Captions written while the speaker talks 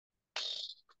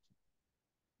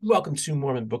Welcome to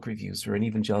Mormon Book Reviews, where an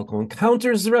evangelical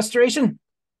encounters the restoration.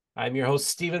 I'm your host,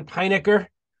 Stephen Pinecker,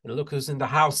 and look who's in the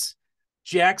house,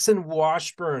 Jaxon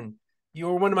Washburn. You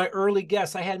were one of my early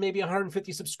guests. I had maybe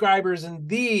 150 subscribers, and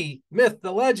the myth,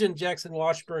 the legend, Jaxon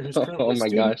Washburn, who's currently Oh a my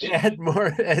student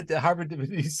gosh. at the Harvard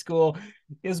Divinity School,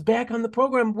 is back on the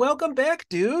program. Welcome back,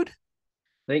 dude.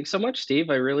 Thanks so much,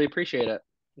 Steve. I really appreciate it.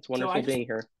 It's So I wonderful just being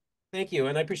here. Thank you,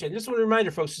 and I appreciate it. Just a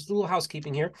reminder, folks, just a little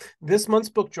housekeeping here. This month's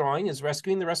book drawing is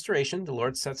 "Rescuing the Restoration." The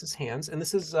Lord sets His hands, and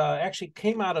this is actually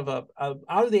came out of out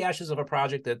of the ashes of a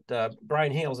project that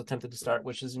Brian Hales attempted to start,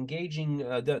 which is engaging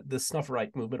the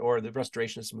Snufferite movement or the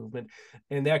Restorationist movement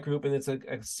in that group, and it's a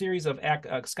series of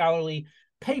scholarly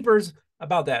papers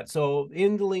about that. So,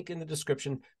 in the link in the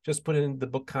description, just put in the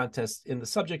book contest in the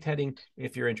subject heading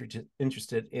if you're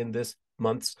interested in this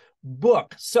month's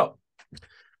book. So.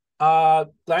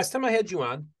 Last time I had you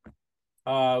on,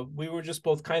 we were just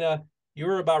both you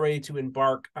were about ready to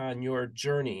embark on your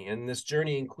journey, and this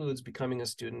journey includes becoming a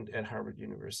student at Harvard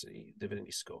University Divinity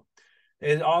School.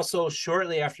 And also,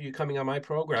 shortly after you coming on my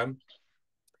program,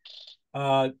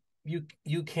 uh,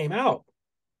 you came out,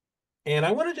 and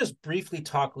I want to just briefly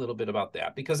talk a little bit about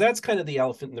that because that's kind of the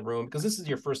elephant in the room because this is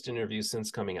your first interview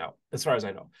since coming out, as far as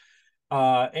I know.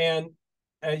 And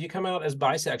you come out as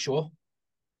bisexual,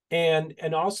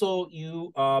 and also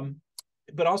you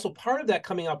but also part of that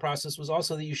coming out process was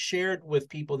also that you shared with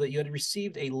people that you had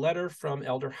received a letter from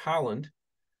Elder Holland.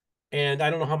 And I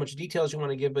don't know how much details you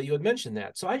want to give, but you had mentioned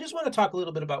that. So I just want to talk a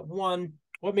little bit about one,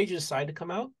 what made you decide to come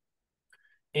out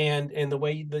and the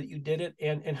way that you did it,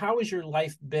 and how has your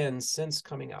life been since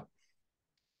coming out?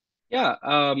 Yeah,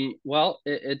 well,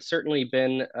 it's certainly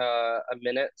been a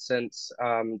minute since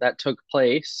that took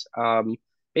place.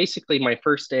 Basically, my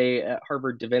first day at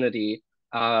Harvard Divinity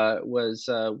was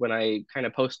when I kind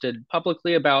of posted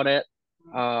publicly about it.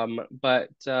 But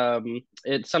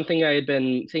it's something I had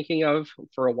been thinking of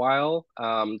for a while,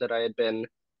 that I had been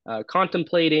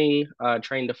contemplating,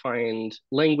 trying to find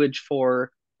language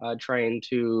for, trying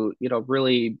to,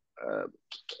 really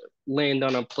land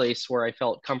on a place where I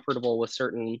felt comfortable with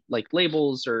certain like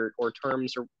labels or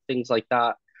terms or things like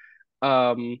that.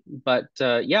 But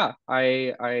yeah,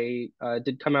 I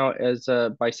did come out as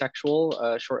a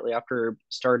bisexual shortly after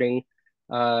starting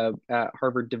at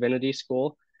Harvard Divinity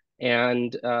School.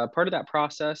 And part of that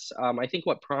process, I think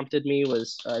what prompted me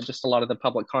was just a lot of the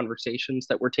public conversations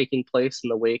that were taking place in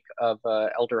the wake of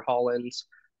Elder Holland's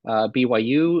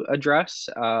BYU address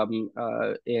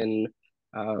in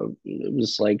it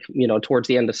was like towards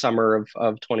the end of summer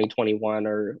of 2021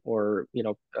 or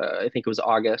I think it was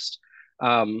August.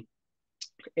 um,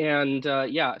 and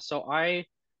yeah, so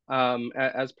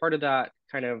as part of that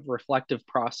kind of reflective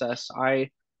process, I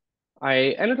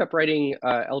ended up writing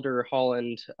Elder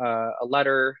Holland a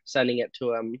letter, sending it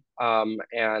to him,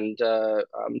 and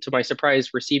to my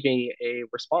surprise, receiving a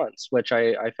response, which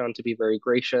I found to be very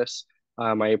gracious.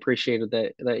 I appreciated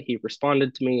that he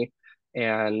responded to me,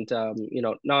 and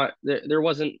not there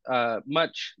wasn't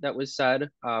much that was said.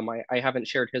 I haven't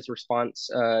shared his response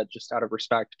just out of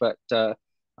respect, but so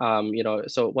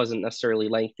it wasn't necessarily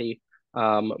lengthy.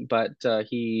 But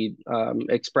he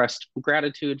expressed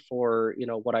gratitude for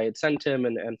what I had sent him,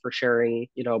 and for sharing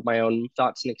my own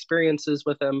thoughts and experiences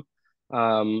with him,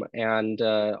 and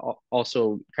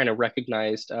also kind of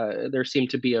recognized there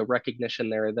seemed to be a recognition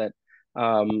there that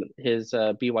his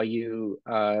BYU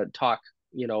talk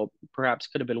perhaps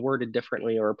could have been worded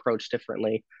differently or approached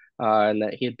differently, and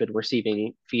that he had been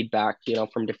receiving feedback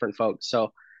from different folks.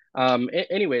 So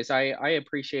anyways, I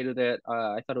appreciated it.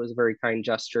 I thought it was a very kind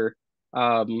gesture.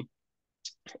 um,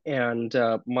 and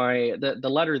the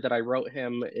letter that I wrote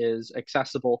him is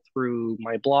accessible through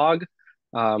my blog.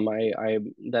 I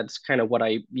That's kind of what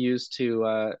I used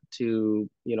to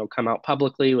come out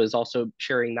publicly, was also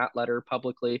sharing that letter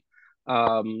publicly.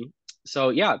 So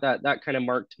yeah, that kind of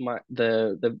marked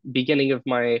the beginning of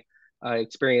my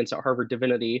experience at Harvard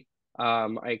Divinity.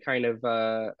 I kind of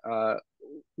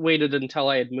waited until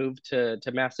I had moved to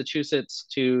Massachusetts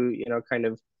to kind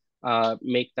of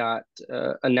make that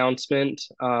announcement.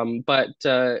 But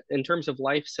in terms of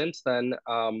life since then,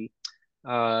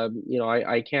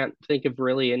 I can't think of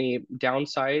really any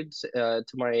downsides to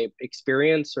my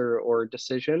experience or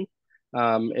decision.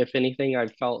 If anything,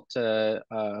 I've felt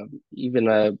even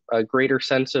a greater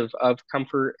sense of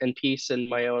comfort and peace in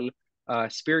my own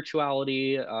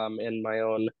spirituality, and my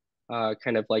own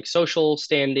kind of like social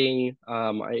standing.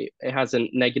 It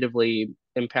hasn't negatively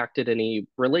impacted any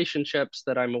relationships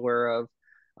that I'm aware of.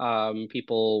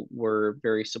 People were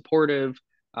very supportive,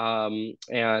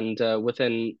 and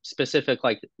within specific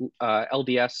like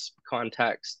LDS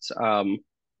contexts,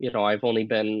 I've only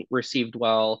been received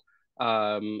well,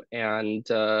 and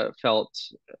felt,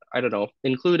 I don't know,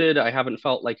 included. I haven't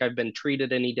felt like I've been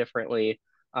treated any differently.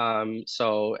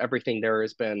 So everything there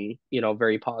has been,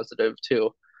 very positive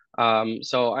too.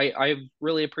 So I've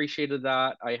really appreciated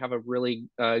that. I have a really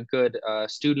good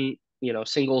student,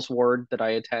 singles ward that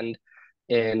I attend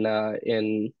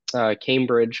in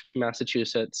Cambridge,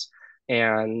 Massachusetts.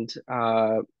 And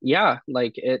yeah,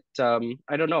 like it,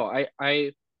 I don't know.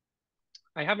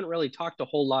 I haven't really talked a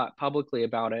whole lot publicly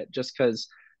about it just because,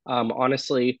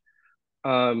 honestly,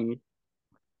 um,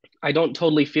 I don't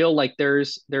totally feel like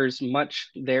there's much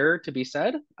there to be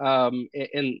said.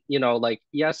 And like,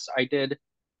 yes, I did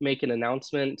make an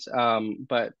announcement,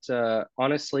 but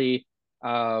honestly,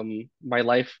 my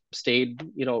life stayed,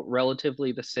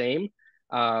 relatively the same.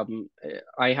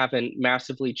 I haven't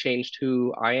massively changed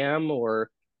who I am or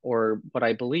what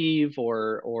I believe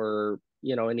or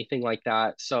anything like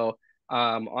that. So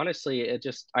honestly,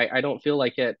 I don't feel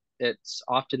like it's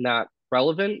often that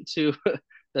relevant to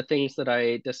the things that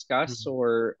I discuss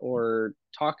Mhm. or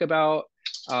talk about.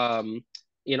 Um,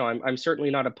 I'm certainly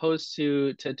not opposed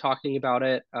to talking about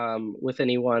it with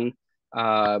anyone.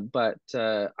 But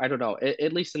I don't know.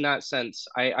 At least in that sense,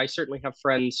 I certainly have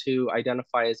friends who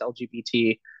identify as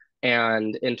LGBT,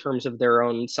 and in terms of their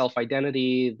own self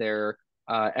identity, their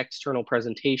external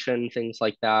presentation, things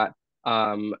like that,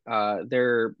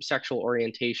 their sexual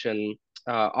orientation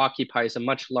occupies a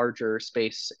much larger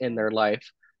space in their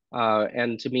life.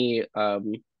 And to me, I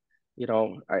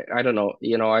don't know,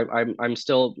 I'm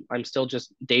still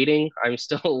just dating. I'm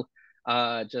still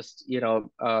just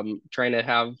trying to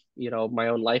have my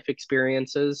own life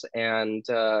experiences, and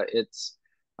it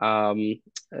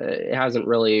hasn't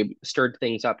really stirred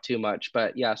things up too much.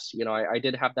 But yes, I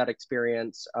did have that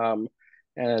experience,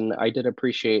 and I did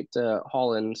appreciate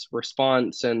Holland's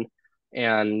response, and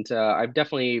I've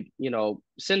definitely,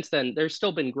 since then, there's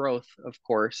still been growth, of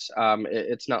course.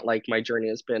 It's not like my journey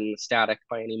has been static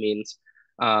by any means.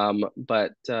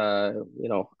 But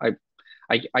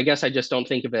I guess I just don't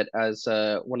think of it as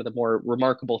one of the more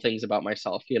remarkable things about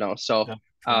myself, So Yeah,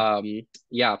 sure. um,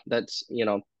 yeah, that's,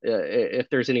 if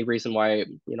there's any reason why,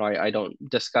 I don't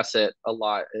discuss it a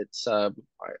lot, it's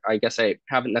I guess I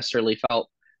haven't necessarily felt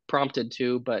prompted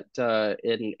to, but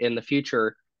in the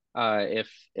future,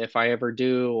 if I ever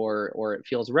do, or it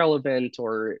feels relevant,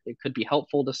 or it could be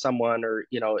helpful to someone, or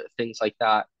things like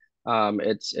that,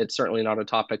 it's certainly not a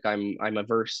topic I'm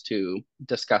averse to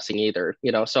discussing either.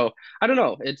 So I don't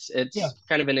know. Yeah. It's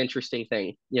kind of an interesting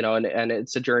thing, and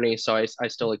it's a journey. So I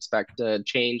still expect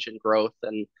change and growth,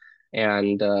 and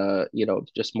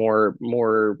just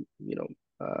more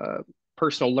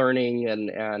personal learning,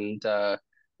 and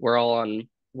we're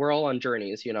all on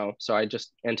journeys, so I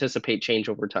just anticipate change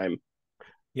over time.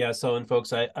 Yeah, so and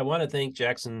folks, I want to thank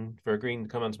Jaxon for agreeing to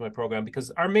come onto my program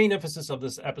because our main emphasis of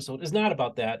this episode is not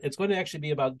about that. It's going to actually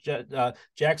be about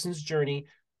Jaxon's journey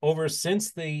over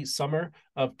since the summer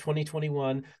of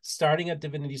 2021, starting at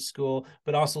Divinity School,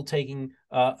 but also taking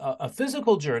a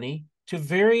physical journey to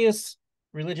various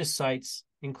religious sites,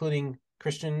 including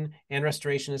Christian and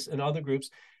Restorationist and other groups,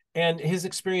 and his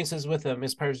experiences with them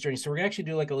as part of his journey. So we're going to actually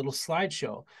do like a little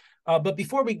slideshow. But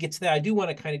before we get to that, I do want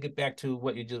to kind of get back to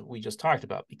what we just talked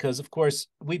about, because of course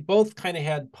we both kind of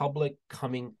had public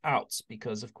coming outs,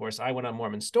 because of course I went on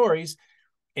Mormon Stories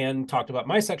and talked about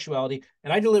my sexuality,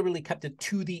 and I deliberately kept it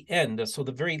to the end, so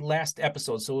the very last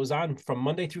episode. So it was on from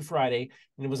Monday through Friday,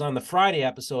 and it was on the Friday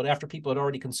episode after people had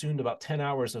already consumed about 10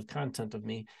 hours of content of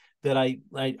me that I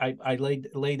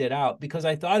laid it out, because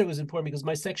I thought it was important, because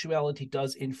my sexuality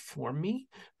does inform me,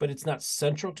 but it's not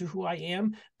central to who I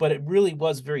am. But it really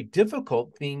was very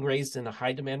difficult being raised in a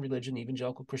high demand religion,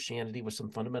 evangelical Christianity, with some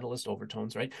fundamentalist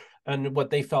overtones, right? And what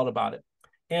they felt about it.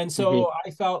 And Hmm. so I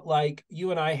felt like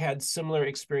you and I had similar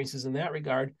experiences in that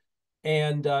regard.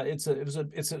 And it's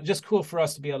just cool for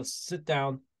us to be able to sit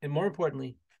down and, more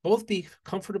importantly, both be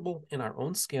comfortable in our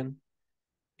own skin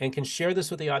and can share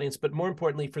this with the audience. But more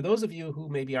importantly, for those of you who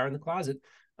maybe are in the closet,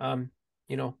 um,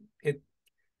 it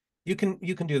you can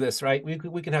do this, right?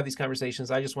 We can have these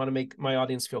conversations. I just want to make my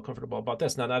audience feel comfortable about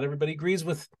this. Now, not everybody agrees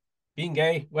with being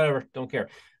gay, whatever, don't care.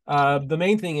 The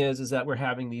main thing is that we're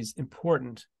having these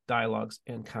important dialogues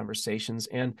and conversations.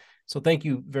 And so thank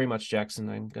you very much, Jaxon.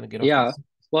 I'm going to get off Yeah. this.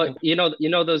 Well, Yep.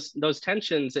 those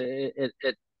tensions,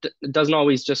 it doesn't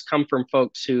always just come from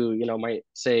folks who, might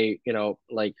say,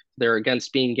 like they're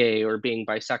against being gay or being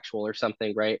bisexual or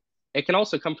something, right? It can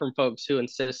also come from folks who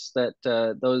insist that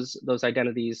those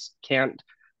identities can't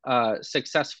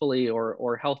successfully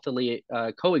or healthily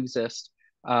coexist,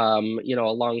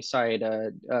 alongside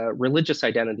religious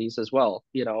identities as well.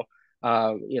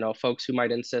 folks who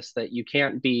might insist that you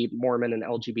can't be Mormon and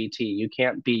LGBT, you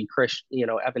can't be Christian,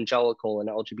 evangelical and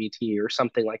LGBT or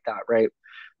something like that, right?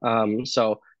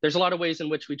 So there's a lot of ways in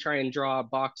which we try and draw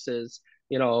boxes,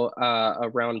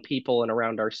 around people and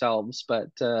around ourselves. But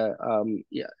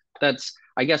yeah,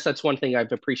 I guess that's one thing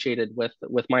I've appreciated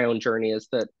with my own journey is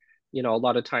that, a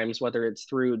lot of times, whether it's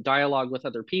through dialogue with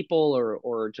other people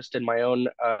or just in my own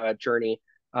journey,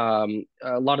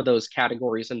 a lot of those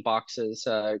categories and boxes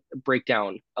break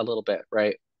down a little bit,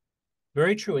 right?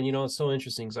 Very true. And it's so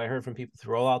interesting because I heard from people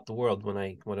throughout the world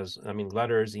letters,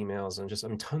 emails,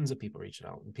 and tons of people reaching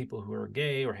out. People who are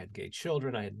gay or had gay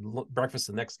children. I had breakfast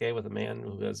the next day with a man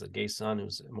who has a gay son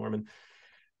who's Mormon.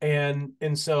 And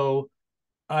so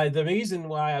the reason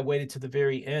why I waited to the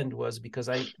very end was because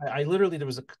I literally there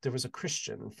was a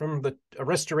Christian from a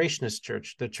Restorationist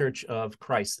church, the Church of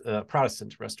Christ,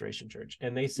 Protestant Restoration Church,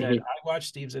 and they said, Mm-hmm. I watched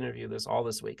Steve's interview all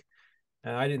this week,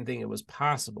 and I didn't think it was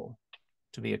possible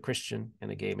to be a Christian and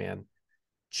a gay man.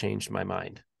 Changed my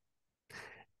mind,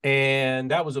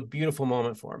 and that was a beautiful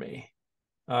moment for me.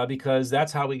 Because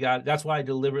that's how we got. That's why I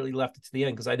deliberately left it to the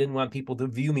end, because I didn't want people to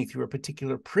view me through a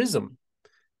particular prism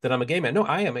that I'm a gay man. No,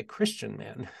 I am a Christian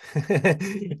man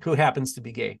who happens to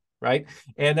be gay, right?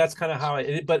 And that's kind of how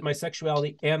but my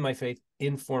sexuality and my faith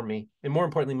inform me. And more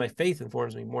importantly, my faith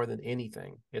informs me more than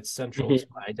anything. It's central to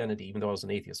Mm-hmm. my identity, even though I was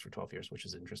an atheist for 12 years, which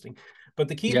is interesting. But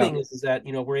the key Yeah. thing is that,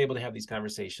 we're able to have these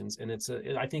conversations, and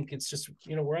I think it's just,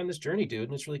 we're on this journey, dude,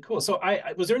 and it's really cool. So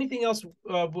was there anything else,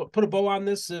 put a bow on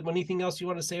this? Anything else you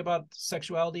want to say about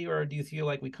sexuality, or do you feel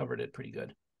like we covered it pretty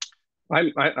good?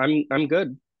 I'm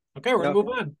good. Okay, we're Yeah. gonna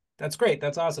move on. That's great.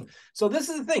 That's awesome. So this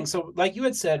is the thing. So like you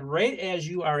had said, right as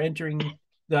you are entering,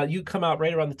 you come out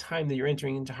right around the time that you're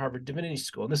entering into Harvard Divinity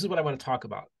School. And this is what I want to talk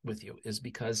about with you, is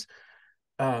because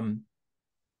um,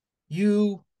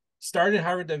 you started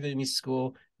Harvard Divinity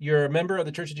School. You're a member of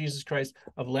the Church of Jesus Christ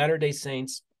of Latter-day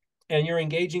Saints, and you're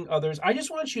engaging others. I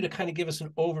just want you to kind of give us an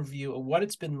overview of what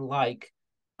it's been like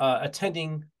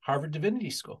attending Harvard Divinity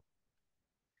School.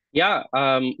 Yeah.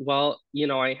 Well,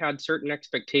 I had certain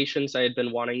expectations. I had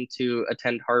been wanting to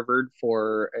attend Harvard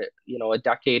for, a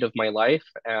decade of my life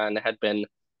and had been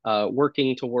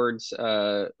working towards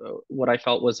what I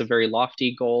felt was a very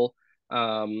lofty goal,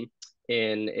 in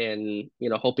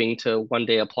hoping to one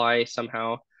day apply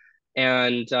somehow.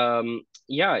 And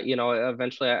yeah,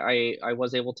 eventually I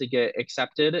was able to get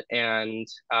accepted, and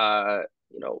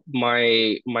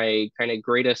my kind of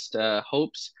greatest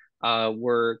hopes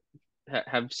were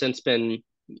have since been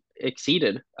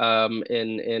exceeded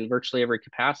in virtually every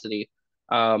capacity.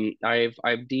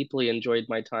 I've deeply enjoyed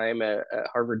my time at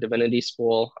Harvard Divinity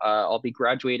School. I'll be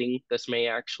graduating this May,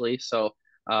 actually, so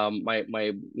my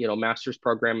master's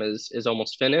program is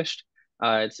almost finished.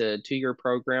 It's a 2-year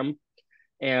program,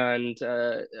 and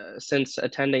since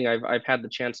attending, I've had the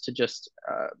chance to just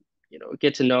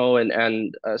get to know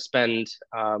and spend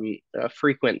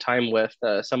frequent time with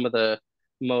some of the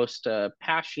most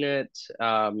passionate,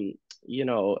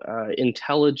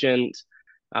 intelligent,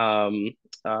 um,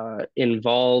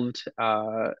 involved,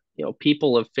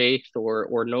 people of faith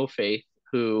or no faith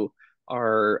who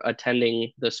are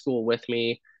attending the school with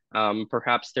me.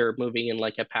 Perhaps they're moving in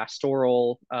like a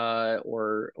pastoral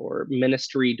or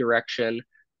ministry direction.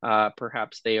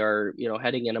 Perhaps they are,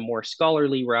 heading in a more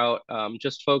scholarly route.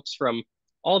 Just folks from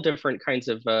all different kinds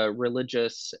of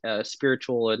religious,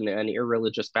 spiritual, and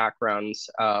irreligious backgrounds,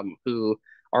 who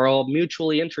are all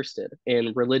mutually interested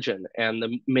in religion and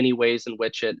the many ways in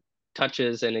which it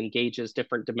touches and engages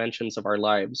different dimensions of our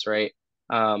lives, right?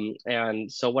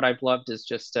 And so what I've loved is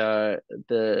just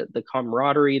the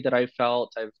camaraderie that I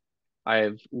felt.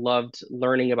 I've loved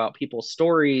learning about people's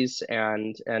stories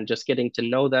and just getting to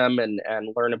know them and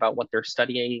learn about what they're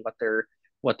studying,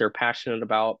 what they're passionate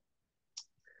about.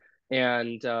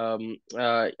 And I'm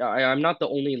not the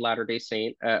only Latter-day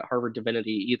Saint at Harvard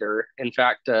Divinity either. In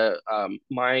fact,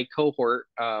 my cohort,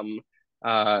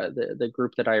 the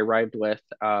group that I arrived with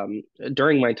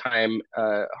during my time,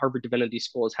 Harvard Divinity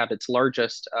School has had its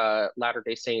largest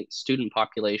Latter-day Saint student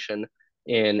population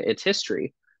in its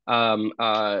history. When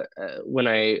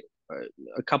a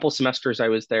couple semesters I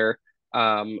was there,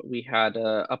 we had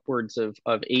upwards of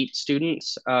 8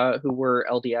 students who were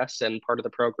LDS and part of the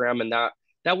program, and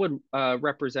that would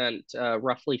represent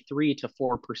roughly 3 to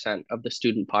 4% of the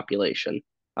student population.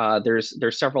 There's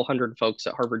several hundred folks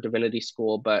at Harvard Divinity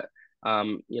School, but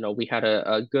we had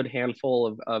a good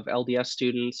handful of LDS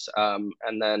students,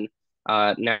 and then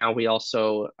now we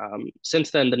also,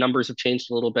 since then the numbers have changed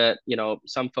a little bit.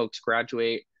 Some folks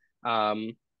graduate,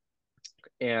 um,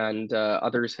 and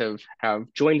others have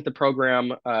joined the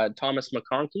program. Thomas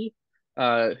McConkey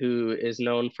who is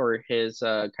known for his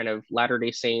kind of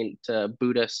Latter-day Saint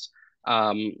Buddhist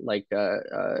like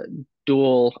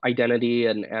dual identity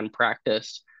and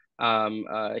practice.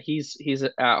 He's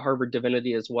at Harvard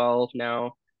Divinity as well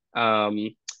now.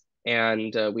 Um,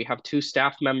 and we have two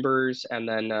staff members, and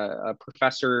then a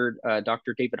professor,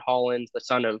 Dr. David Holland, the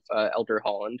son of Elder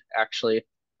Holland. Actually,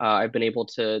 I've been able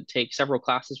to take several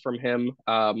classes from him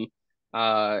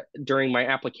during my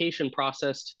application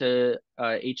process to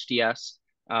HDS.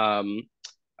 Um,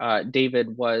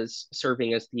 David was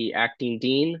serving as the acting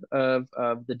dean of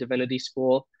the Divinity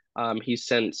School. He's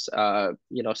since,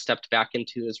 stepped back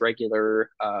into his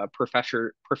regular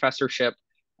professorship.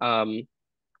 Um,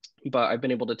 but I've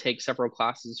been able to take several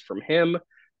classes from him.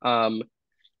 Um,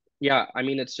 yeah, I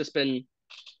mean, it's just been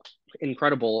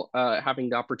incredible having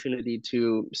the opportunity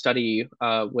to study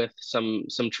with some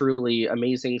truly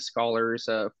amazing scholars,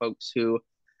 folks who,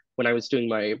 when I was doing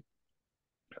my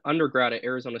undergrad at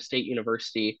Arizona State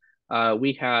University,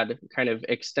 we had kind of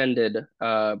extended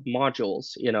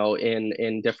modules,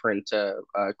 in different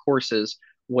courses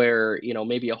where,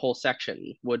 maybe a whole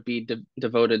section would be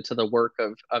devoted to the work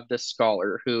of this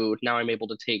scholar who now I'm able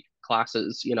to take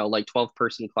classes, like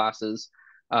 12-person classes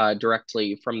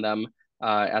directly from them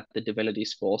at the Divinity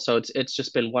School. So it's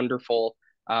just been wonderful.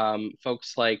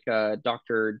 Folks like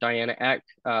Dr. Diana Eck,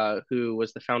 who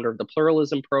was the founder of the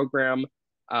Pluralism program,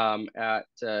 at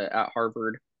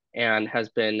Harvard, and has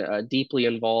been deeply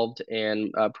involved in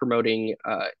promoting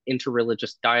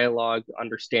interreligious dialogue,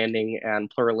 understanding, and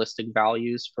pluralistic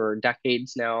values for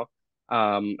decades now.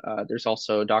 There's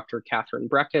also Dr. Catherine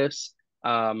Breckus,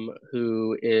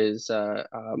 who is,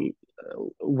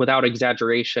 without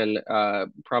exaggeration,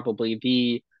 probably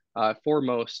the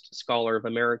foremost scholar of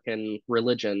American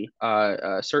religion,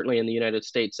 certainly in the United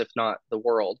States, if not the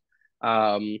world.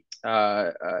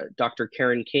 Dr.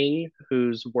 Karen King,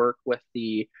 whose work with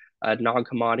the Nag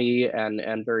Hammadi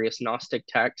and various Gnostic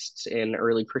texts in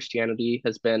early Christianity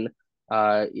has been,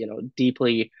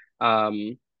 deeply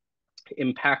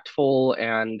impactful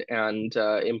and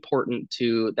important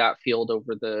to that field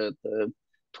over the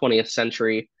 20th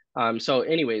century. So,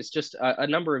 anyways, just a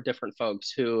number of different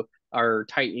folks who are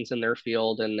titans in their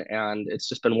field, and it's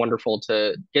just been wonderful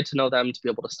to get to know them, to be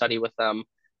able to study with them,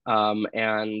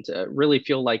 and really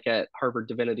feel like at Harvard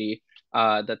Divinity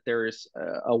that there's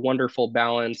a wonderful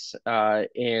balance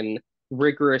in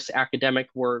rigorous academic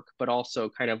work, but also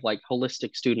kind of like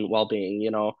holistic student well-being.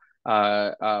 A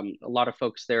lot of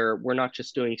folks there, we're not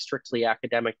just doing strictly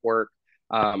academic work,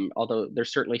 although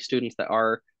there's certainly students that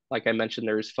are, like I mentioned,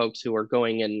 there's folks who are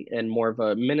going in more of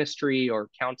a ministry or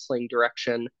counseling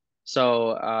direction.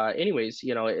 So, anyways,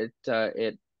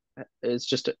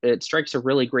 it strikes a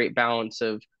really great balance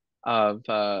of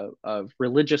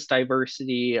religious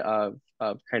diversity, of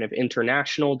kind of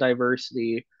international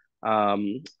diversity,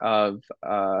 of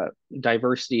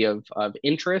diversity of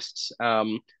interests.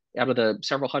 Out of the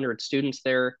several hundred students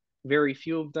there, very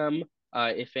few of them,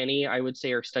 if any, I would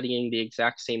say, are studying the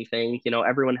exact same thing.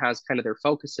 Everyone has kind of their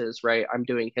focuses, right? I'm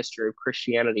doing history of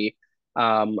Christianity,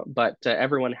 but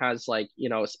everyone has like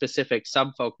specific sub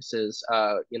focuses,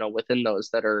 within those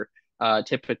that are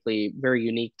typically very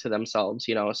unique to themselves.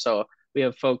 So we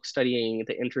have folks studying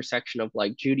the intersection of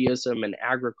like Judaism and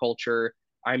agriculture.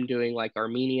 I'm doing like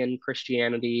Armenian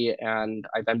Christianity, and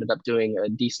I've ended up doing a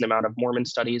decent amount of Mormon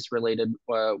studies related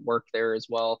work there as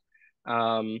well.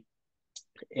 And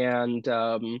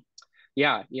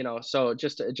yeah, so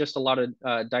just a lot of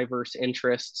diverse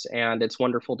interests, and it's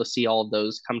wonderful to see all of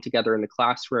those come together in the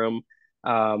classroom,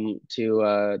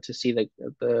 to see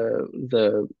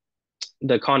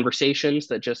the conversations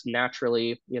that just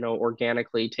naturally,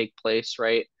 organically take place,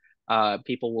 right?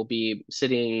 People will be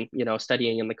sitting,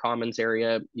 studying in the commons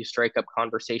area. You strike up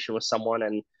conversation with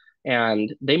someone,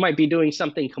 and they might be doing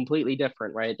something completely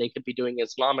different, right? They could be doing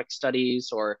Islamic studies,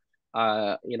 or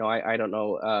I don't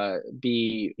know,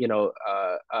 be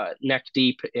neck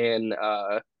deep in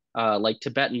like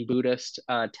Tibetan Buddhist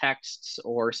texts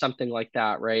or something like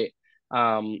that, right?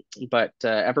 But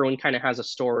everyone kind of has a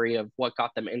story of what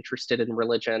got them interested in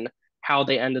religion, how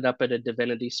they ended up at a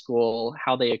divinity school,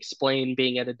 how they explain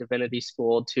being at a divinity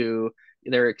school to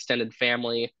their extended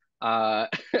family.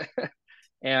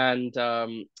 And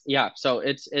yeah, so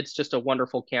it's just a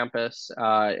wonderful campus,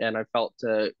 and I felt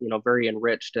very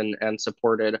enriched and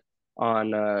supported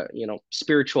on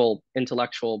spiritual,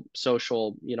 intellectual,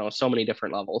 social, so many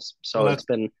different levels. So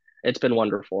Well, it's been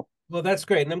wonderful. Well, that's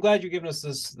great, and I'm glad you're giving us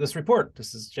this report.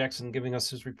 This is Jaxon giving us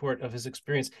his report of his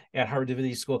experience at Harvard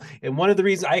Divinity School. And one of the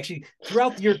reasons I actually,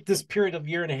 throughout this period of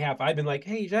year and a half, I've been like,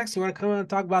 "Hey, Jaxon, you want to come on and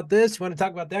talk about this? You want to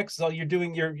talk about that?" Because all you're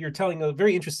doing, you're telling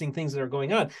very interesting things that are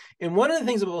going on. And one of the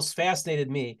things that most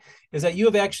fascinated me is that you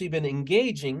have actually been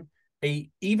engaging a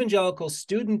evangelical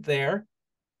student there,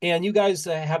 and you guys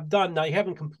have done, now you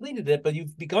haven't completed it, but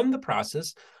you've begun the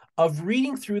process of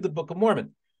reading through the Book of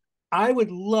Mormon. I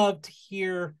would love to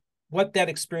hear what that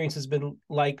experience has been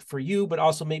like for you, but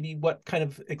also maybe what kind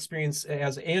of experience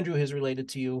as Andrew has related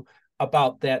to you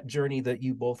about that journey that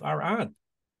you both are on.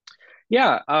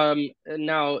 Yeah.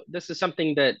 Now this is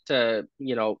something that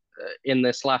in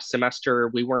this last semester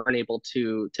we weren't able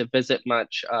to visit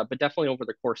much, but definitely over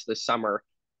the course of the summer,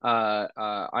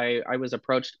 I was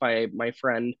approached by my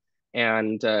friend,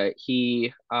 and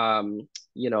he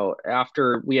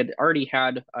after we had already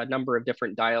had a number of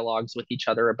different dialogues with each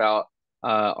other about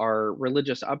our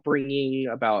religious upbringing,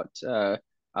 about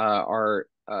our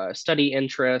study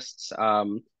interests.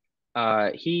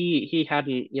 He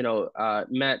hadn't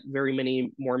met very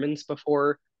many Mormons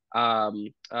before.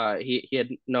 He had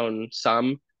known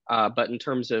some, but in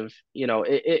terms of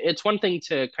it's one thing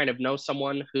to kind of know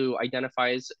someone who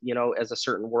identifies as a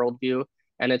certain worldview,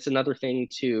 and it's another thing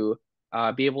to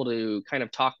be able to kind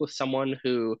of talk with someone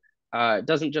who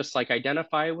doesn't just like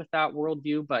identify with that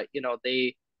worldview, but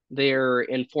they're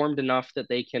informed enough that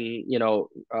they can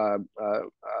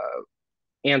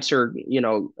answer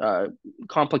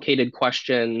complicated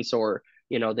questions, or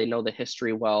they know the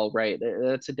history well, right?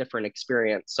 That's a different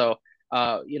experience. So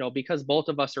because both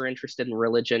of us are interested in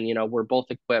religion, we're both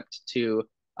equipped to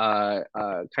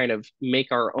kind of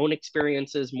make our own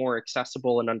experiences more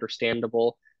accessible and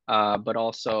understandable, but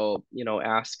also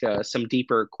ask some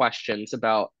deeper questions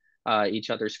about each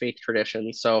other's faith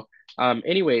traditions. So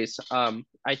anyways,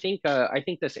 I think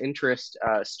this interest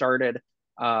started,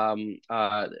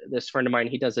 this friend of mine,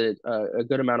 he does a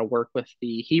good amount of work with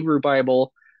the Hebrew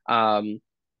Bible.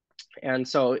 And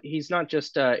so he's not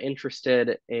just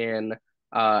interested in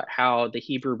how the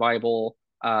Hebrew Bible,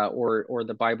 or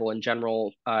the Bible in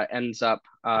general, ends up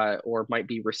or might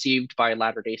be received by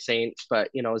Latter-day Saints, but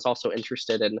is also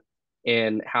interested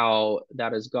in how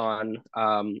that has gone,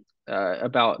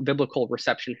 about biblical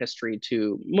reception history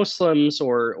to Muslims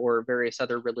or various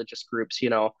other religious groups.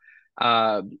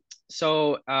 Uh,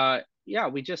 yeah,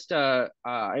 we just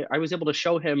I was able to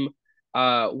show him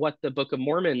what the Book of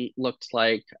Mormon looked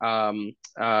like, and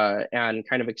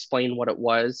kind of explain what it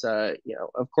was.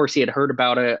 Of course, he had heard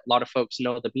about it. A lot of folks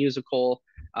know the musical.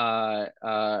 At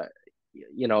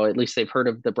least they've heard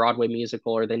of the Broadway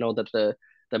musical, or they know that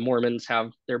the Mormons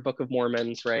have their Book of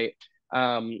Mormons, right?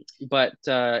 But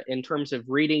in terms of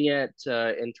reading it,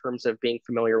 in terms of being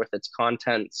familiar with its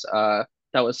contents,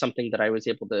 that was something that I was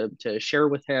able to share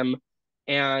with him.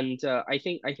 And I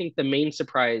think the main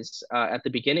surprise at the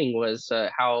beginning was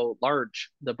how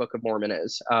large the Book of Mormon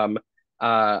is.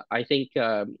 I think,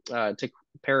 to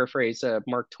paraphrase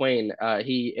Mark Twain,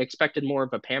 he expected more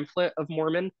of a pamphlet of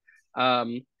Mormon.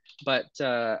 Um, but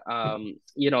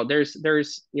there's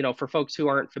for folks who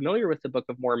aren't familiar with the Book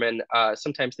of Mormon,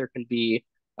 sometimes there can be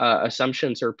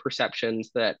assumptions or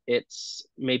perceptions that it's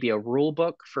maybe a rule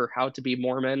book for how to be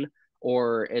Mormon,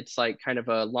 or it's like kind of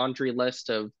a laundry list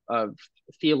of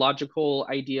theological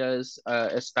ideas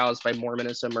espoused by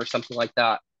Mormonism or something like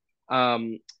that.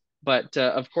 Um, but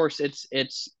of course,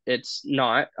 it's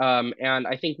not. And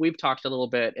I think we've talked a little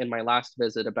bit in my last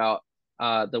visit about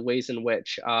the ways in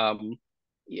which,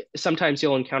 sometimes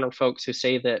you'll encounter folks who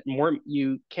say that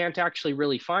you can't actually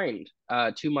really find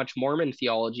too much Mormon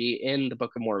theology in the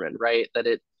Book of Mormon, right? That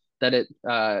it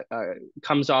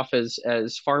comes off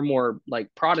as far more like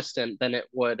Protestant than it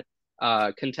would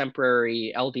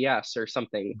contemporary LDS or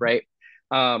something, right?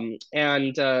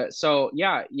 And so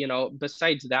yeah,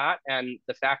 besides that, and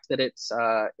the fact that it's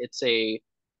a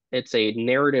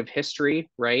narrative history,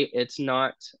 right? It's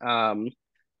not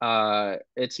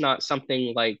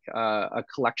something like a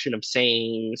collection of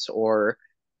sayings, or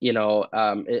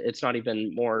it's not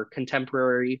even more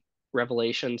contemporary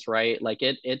revelations, right? Like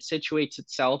it situates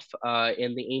itself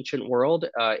in the ancient world.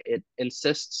 It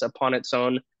insists upon its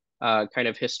own kind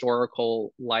of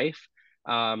historical life,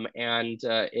 and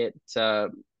it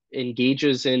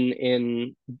engages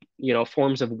in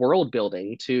forms of world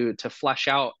building to flesh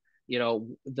out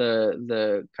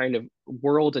the kind of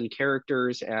world and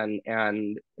characters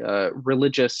and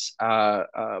religious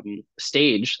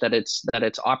stage that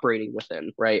it's operating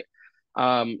within, right?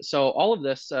 So all of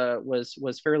this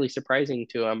was fairly surprising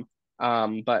to him,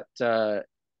 but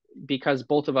because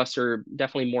both of us are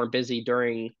definitely more busy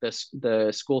during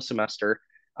the school semester,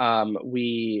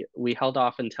 we held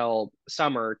off until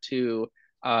summer to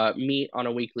meet on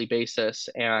a weekly basis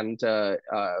and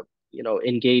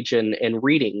engage in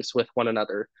readings with one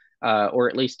another, or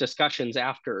at least discussions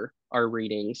after our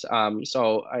readings.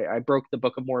 So I broke the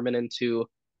Book of Mormon into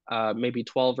maybe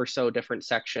 12 or so different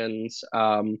sections,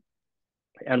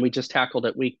 and we just tackled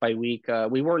it week by week.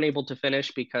 We weren't able to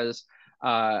finish because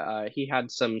he had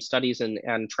some studies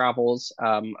and travels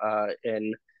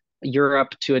in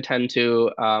Europe to attend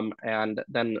to, and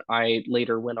then I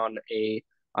later went on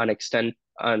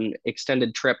an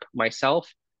extended trip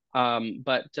myself.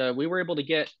 But we were able to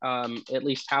get at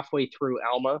least halfway through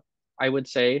Alma, I would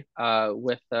say,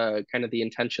 with kind of the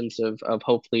intentions of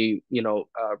hopefully,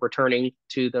 returning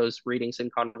to those readings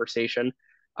and conversation.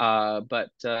 But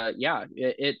yeah,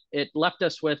 it left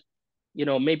us with,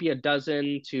 maybe a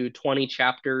dozen to 20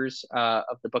 chapters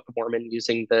of the Book of Mormon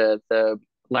using the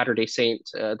Latter-day Saint,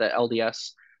 the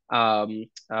LDS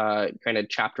kind of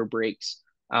chapter breaks.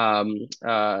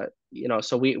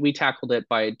 So we tackled it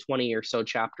by 20 or so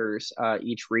chapters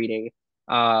each reading.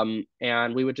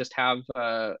 And we would just have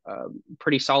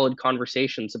pretty solid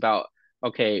conversations about,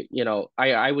 okay,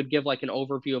 I would give like an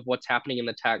overview of what's happening in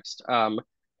the text.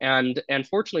 And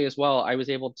fortunately as well, I was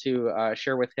able to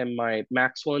share with him my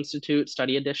Maxwell Institute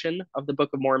study edition of the Book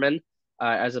of Mormon,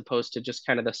 as opposed to just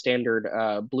kind of the standard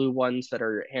blue ones that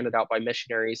are handed out by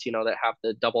missionaries, that have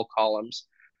the double columns.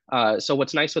 So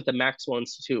what's nice with the Maxwell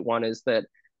Institute one is that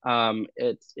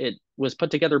it was put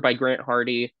together by Grant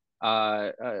Hardy,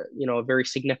 a very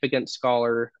significant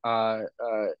scholar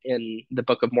in the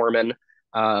Book of Mormon.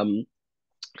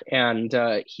 And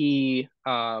he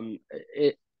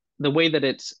the way that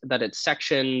it's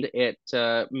sectioned, it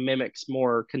mimics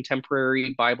more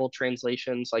contemporary Bible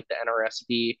translations like the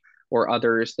NRSV or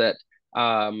others that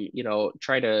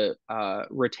try to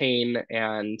retain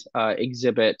and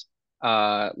exhibit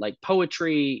like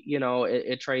poetry.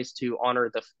 It tries to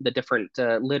honor the different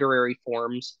literary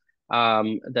forms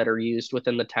that are used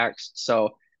within the text.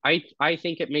 So I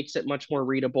think it makes it much more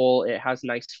readable. It has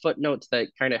nice footnotes that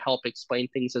kind of help explain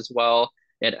things as well.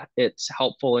 It's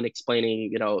helpful in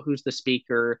explaining, who's the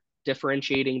speaker,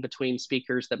 differentiating between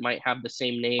speakers that might have the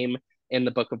same name in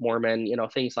the Book of Mormon,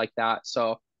 things like that.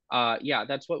 So yeah,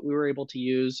 that's what we were able to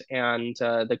use. And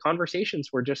the conversations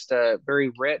were just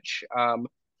very rich,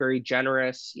 very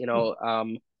generous.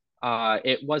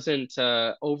 It wasn't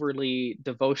overly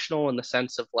devotional in the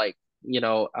sense of like,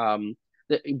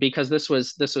 because this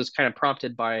was kind of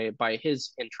prompted by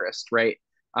his interest, right?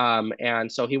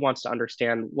 And so he wants to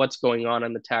understand what's going on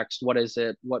in the text. What is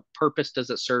it? What purpose does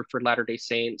it serve for Latter-day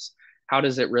Saints? How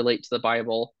does it relate to the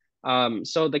Bible?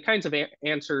 So the kinds of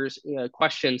answers,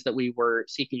 questions that we were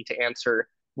seeking to answer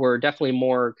were definitely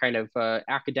more kind of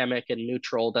academic and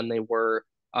neutral than they were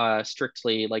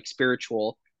strictly like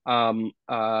spiritual.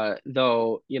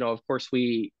 Though, of course,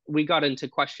 we got into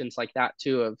questions like that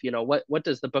too of, what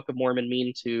does the Book of Mormon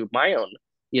mean to my own,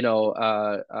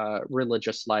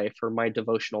 religious life or my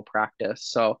devotional practice.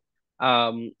 So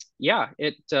yeah,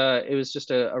 it was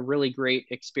just a really great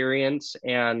experience.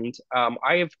 And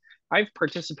I've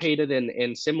participated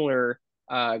in similar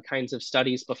kinds of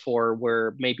studies before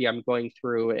where maybe I'm going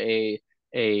through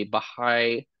a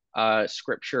Baha'i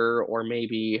scripture, or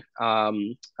maybe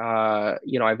I've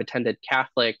attended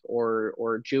Catholic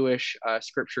or Jewish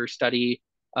scripture study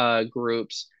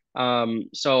groups.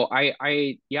 So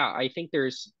I think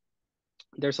there's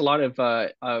a lot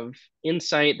of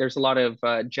insight. There's a lot of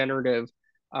generative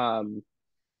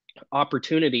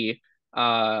opportunity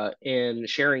in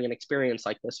sharing an experience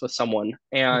like this with someone.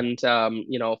 And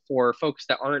for folks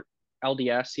that aren't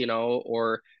LDS,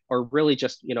 or really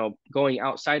just going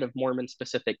outside of Mormon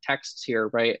specific texts here,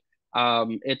 right?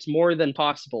 It's more than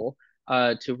possible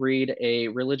to read a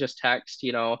religious text,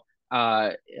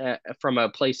 from a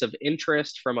place of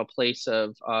interest, from a place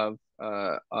of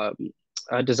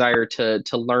a desire to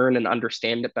learn and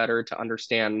understand it better, to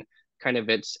understand kind of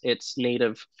its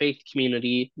native faith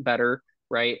community better,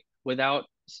 right? Without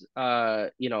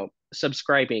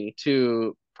subscribing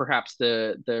to perhaps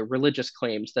the religious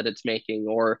claims that it's making,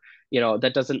 or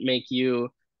that doesn't make you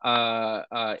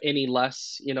any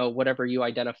less, whatever you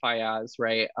identify as,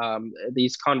 right?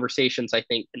 These conversations, I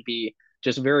think, can be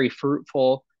just very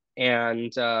fruitful.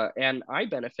 And I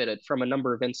benefited from a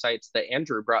number of insights that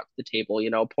Andrew brought to the table,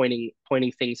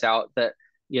 pointing things out that,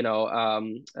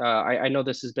 I know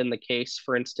this has been the case,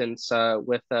 for instance,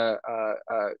 with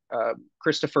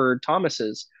Christopher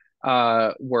Thomas's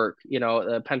work,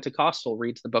 the Pentecostal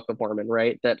reads the Book of Mormon,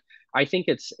 right? That I think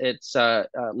it's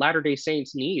Latter-day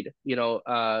Saints need,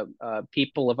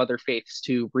 people of other faiths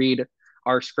to read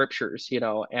our scriptures,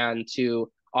 and to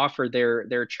offer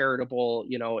their charitable,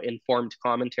 informed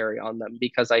commentary on them,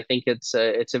 because I think it's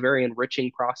a very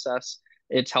enriching process.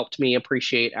 It's helped me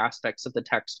appreciate aspects of the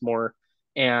text more,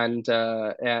 and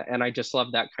I just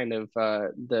love that kind of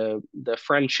the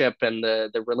friendship and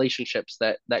the relationships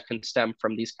that can stem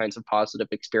from these kinds of positive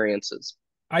experiences.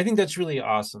 I think that's really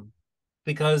awesome,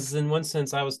 because in one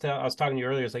sense, I was talking to you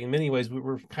earlier. It's like in many ways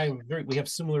we're kind of we have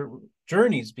similar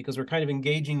journeys, because we're kind of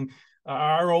engaging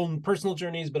our own personal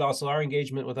journeys, but also our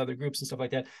engagement with other groups and stuff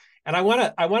like that. And I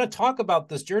want to talk about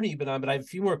this journey you've been on, but I have a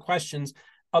few more questions.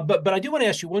 But I do want to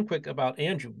ask you one quick about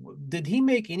Andrew. Did he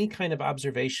make any kind of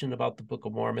observation about the Book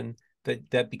of Mormon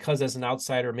that because as an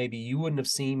outsider maybe you wouldn't have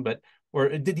seen, but or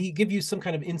did he give you some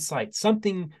kind of insight,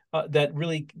 something that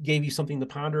really gave you something to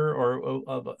ponder or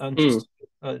of interest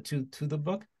to the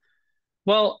book?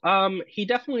 Well, he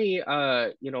definitely,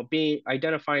 being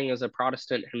identifying as a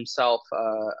Protestant himself,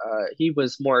 he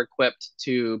was more equipped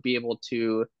to be able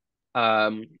to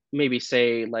maybe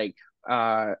say like,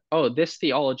 oh, this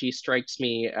theology strikes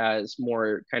me as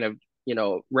more kind of,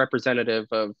 representative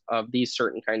of these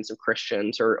certain kinds of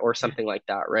Christians, or something like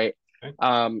that, right?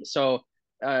 Okay.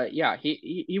 Yeah,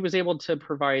 he was able to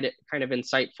provide kind of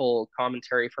insightful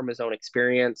commentary from his own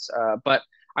experience, but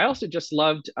I also just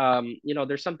loved,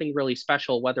 there's something really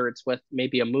special, whether it's with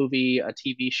maybe a movie, a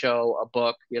TV show, a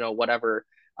book, whatever,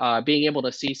 being able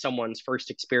to see someone's first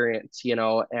experience,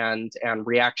 and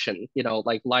reaction,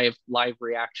 like live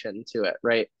reaction to it,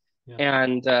 right? Yeah.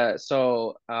 And I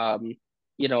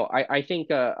think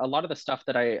a lot of the stuff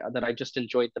that I just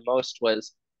enjoyed the most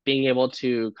was being able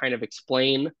to kind of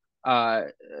explain uh,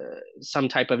 some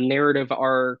type of narrative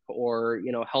arc, or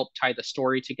help tie the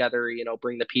story together,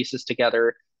 bring the pieces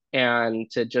together,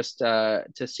 and to just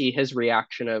to see his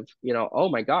reaction of, oh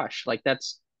my gosh, like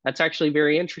that's actually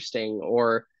very interesting,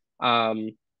 or um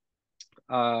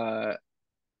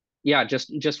yeah,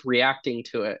 just reacting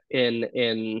to it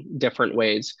in different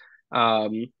ways.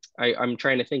 I'm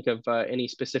trying to think of any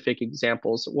specific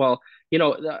examples. Well,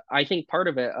 I think part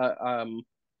of it,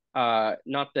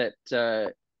 not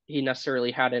that he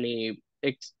necessarily had any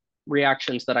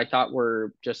reactions that I thought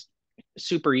were just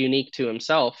super unique to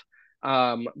himself,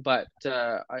 but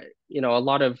a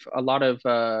lot of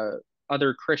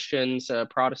other Christians,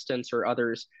 Protestants, or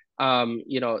others,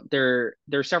 there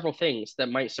are several things that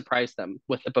might surprise them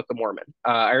with the Book of Mormon.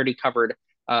 I already covered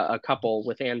a couple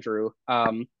with Andrew.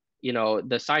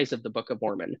 The size of the Book of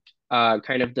Mormon,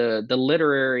 kind of the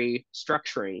literary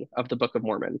structuring of the Book of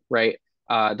Mormon, right?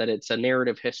 That it's a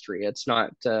narrative history. It's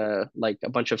not like a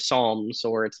bunch of psalms,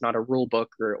 or it's not a rule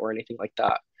book, or anything like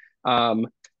that.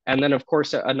 And then, of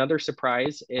course, another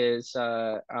surprise is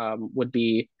would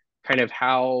be kind of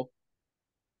how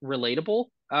relatable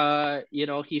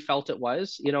he felt it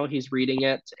was. He's reading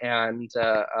it, and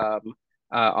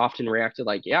often reacted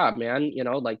like, yeah, man,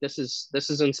 like this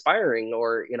is inspiring,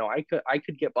 or I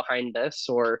could get behind this,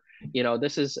 or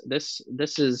this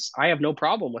is I have no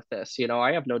problem with this,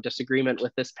 I have no disagreement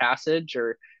with this passage,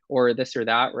 or this or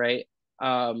that, right?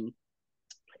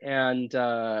 And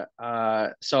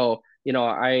so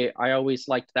I always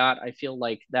liked that. I feel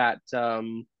like that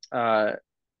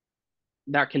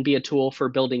can be a tool for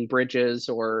building bridges,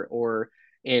 or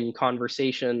in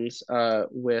conversations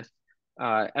with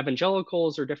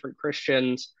evangelicals or different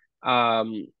Christians. A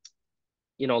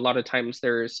lot of times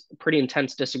there's pretty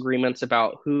intense disagreements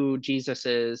about who Jesus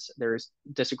is. There's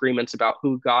disagreements about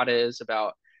who God is,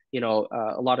 about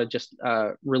a lot of just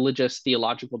religious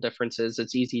theological differences.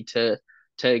 It's easy to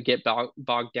get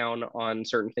bogged down on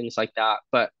certain things like that.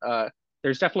 But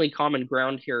there's definitely common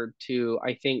ground here to,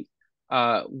 I think,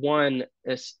 one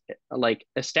is like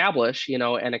establish,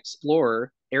 and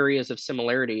explore areas of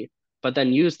similarity, but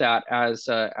then use that as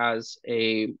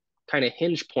a kind of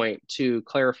hinge point to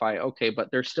clarify, okay, but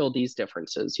there's still these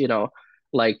differences,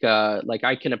 like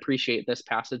I can appreciate this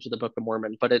passage of the Book of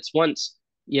Mormon, but it's once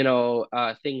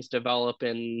things develop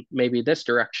in maybe this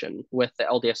direction with the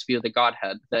LDS view of the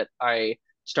Godhead that I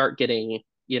start getting,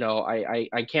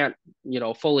 I can't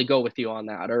fully go with you on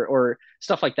that, or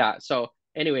stuff like that. So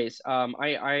anyways,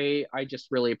 I just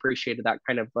really appreciated that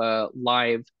kind of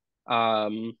live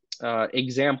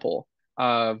example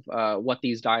of what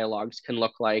these dialogues can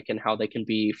look like, and how they can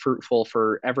be fruitful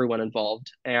for everyone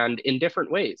involved, and in different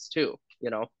ways too.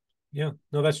 Yeah,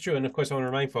 no, that's true. And of course, I want to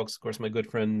remind folks, of course, my good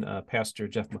friend, Pastor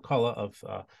Jeff McCullough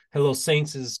of Hello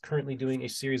Saints is currently doing a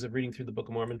series of reading through the Book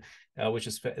of Mormon, which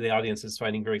is the audience is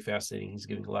finding very fascinating. He's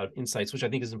giving a lot of insights, which I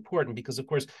think is important, because, of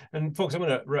course, and folks, I'm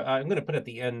gonna put at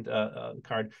the end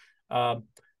card a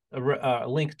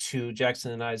link to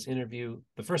Jaxon and I's interview,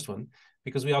 the first one,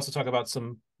 because we also talk about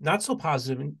some not so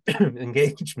positive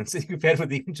engagements that you've had with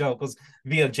the evangelicals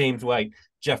via James White,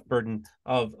 Jeff Burden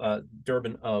of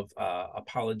Durban of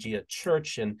Apologia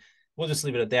Church, and we'll just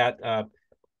leave it at that.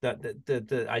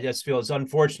 I just feel it's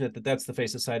unfortunate that that's the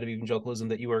faceless side of evangelicalism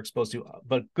that you were exposed to.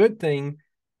 But good thing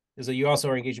is that you also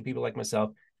are engaging people like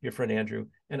myself, your friend Andrew,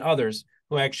 and others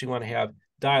who actually want to have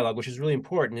dialogue, which is really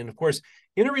important. And of course,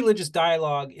 interreligious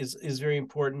dialogue is very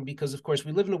important because, of course,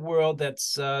 we live in a world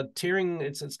that's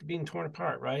it's being torn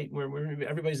apart, right? Where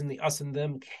everybody's in the us and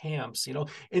them camps,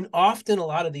 and often a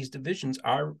lot of these divisions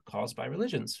are caused by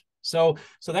religions. So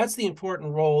that's the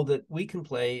important role that we can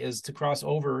play, is to cross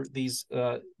over these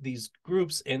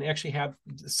groups and actually have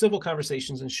civil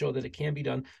conversations and show that it can be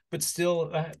done, but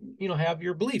still, have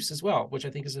your beliefs as well, which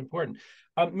I think is important.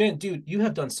 Man, dude, you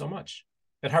have done so much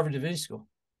at Harvard Divinity School.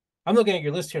 I'm looking at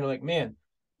your list here and I'm like, man,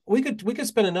 we could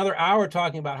spend another hour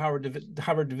talking about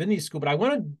Harvard Divinity School, but I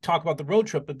want to talk about the road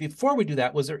trip. But before we do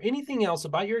that, was there anything else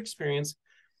about your experience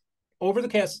over the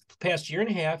past year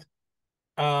and a half?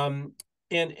 And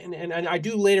I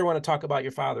do later want to talk about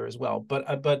your father as well, but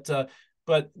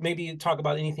maybe talk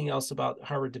about anything else about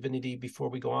Harvard Divinity before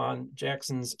we go on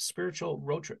Jaxon's spiritual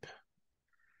road trip.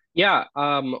 Yeah.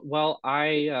 Well,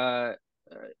 I've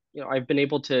been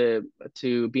able to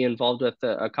be involved with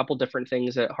a couple different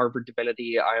things at Harvard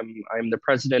Divinity. I'm the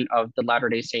president of the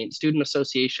Latter-day Saint Student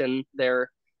Association there,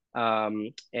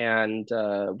 and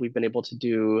we've been able to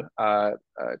do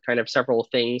kind of several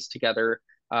things together.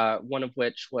 One of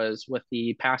which was with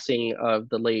the passing of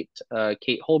the late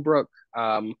Kate Holbrook,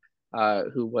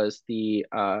 who was the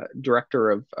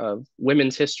director of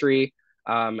women's history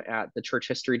at the church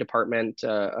history department.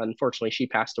 Unfortunately, she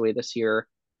passed away this year.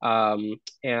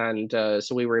 And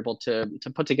so we were able to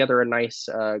put together a nice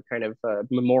kind of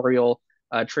memorial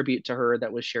tribute to her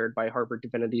that was shared by Harvard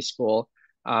Divinity School.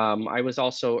 I was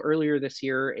also earlier this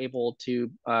year able to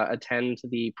attend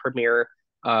the premiere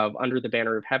of Under the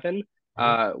Banner of Heaven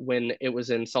when it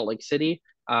was in Salt Lake City.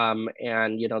 And,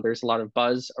 there's a lot of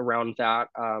buzz around that.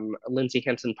 Lindsay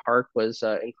Hansen Park was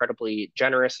incredibly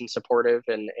generous and supportive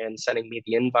and sending me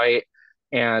the invite.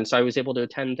 And so I was able to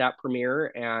attend that premiere,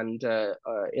 and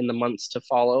in the months to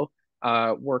follow,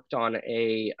 worked on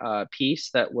a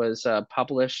piece that was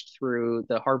published through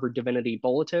the Harvard Divinity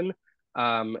Bulletin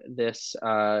this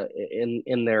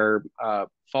in their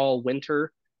fall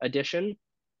winter edition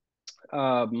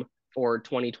for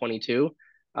 2022.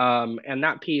 And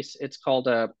that piece, it's called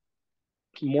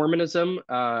Mormonism,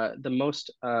 the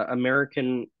most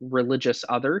American religious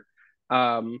other.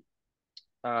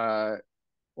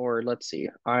 Or let's see,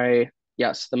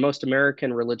 yes, the most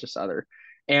American religious other.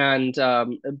 And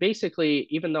basically,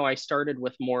 even though I started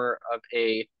with more of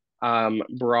a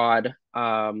broad,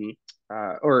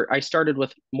 or I started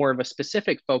with more of a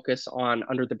specific focus on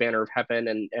Under the Banner of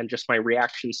Heaven and just my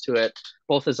reactions to it,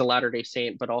 both as a Latter-day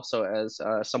Saint, but also as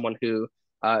someone who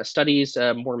studies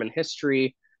Mormon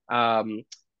history. It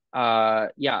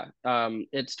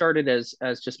started as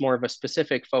just more of a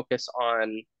specific focus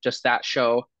on just that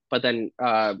show. But then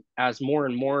as more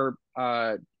and more,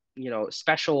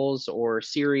 specials or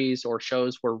series or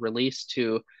shows were released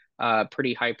to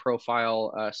pretty high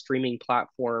profile streaming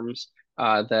platforms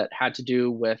that had to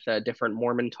do with different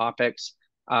Mormon topics,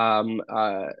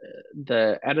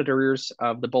 the editors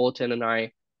of the Bulletin and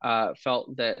I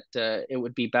felt that it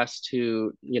would be best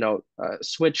to,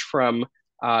 switch from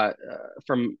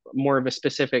more of a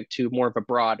specific to more of a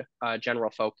broad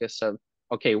general focus of,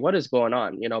 okay, what is going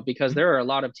on? Because there are a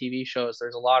lot of TV shows,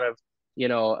 there's a lot of,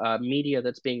 media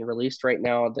that's being released right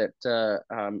now that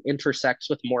intersects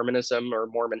with Mormonism or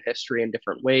Mormon history in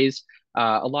different ways.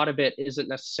 A lot of it isn't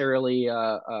necessarily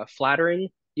flattering,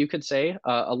 you could say.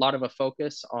 A lot of a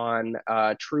focus on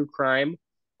true crime,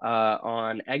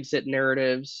 on exit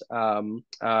narratives,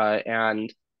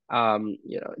 and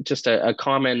just a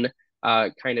common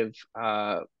kind of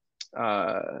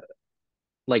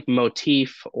like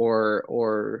motif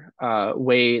or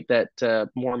way that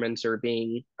Mormons are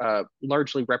being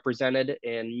largely represented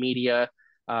in media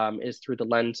is through the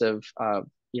lens of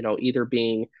either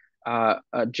being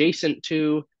adjacent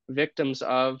to, victims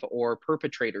of, or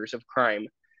perpetrators of crime.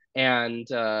 And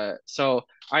so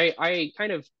I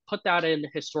kind of put that in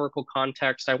historical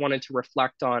context. I wanted to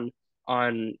reflect on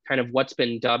kind of what's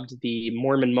been dubbed the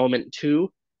Mormon Moment 2,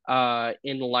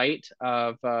 in light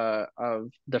of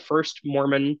the first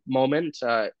Mormon moment.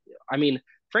 I mean,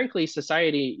 frankly,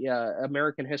 society,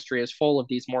 American history is full of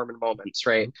these Mormon moments,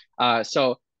 right?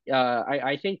 So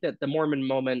I think that the Mormon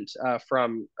moment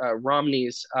from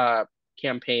Romney's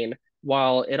campaign,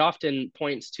 while it often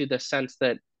points to the sense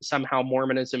that somehow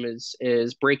Mormonism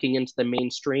is breaking into the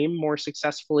mainstream more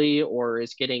successfully, or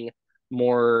is getting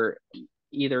more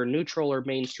either neutral or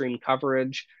mainstream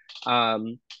coverage.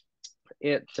 Um,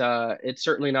 it's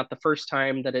certainly not the first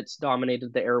time that it's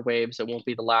dominated the airwaves. It won't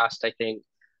be the last, I think.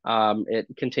 It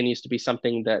continues to be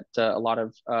something that a lot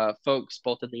of folks,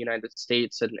 both in the United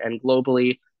States and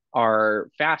globally, are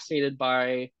fascinated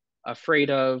by, afraid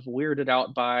of, weirded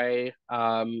out by,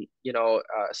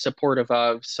 supportive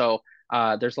of. So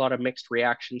there's a lot of mixed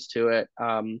reactions to it.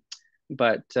 I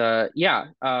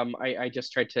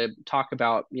just tried to talk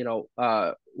about,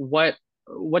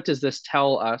 what does this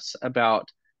tell us about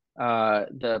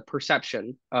the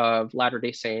perception of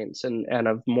Latter-day Saints and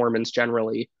of Mormons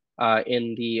generally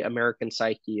in the American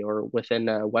psyche or within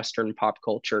Western pop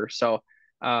culture. So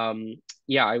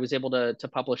I was able to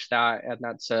publish that, and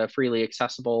that's freely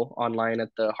accessible online at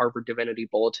the Harvard Divinity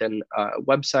Bulletin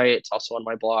website. It's also on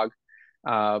my blog.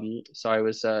 So I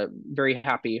was very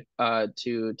happy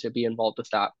to be involved with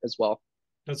that as well.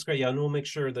 That's great. Yeah, and we'll make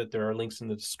sure that there are links in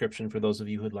the description for those of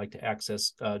you who'd like to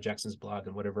access Jaxon's blog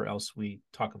and whatever else we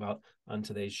talk about on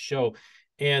today's show.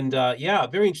 And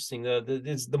very interesting.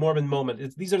 The Mormon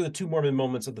moment. These are the two Mormon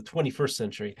moments of the 21st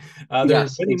century. There are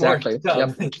Yes, many exactly. more to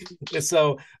Yep. come.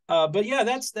 So, but yeah,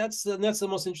 that's the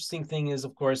most interesting thing is,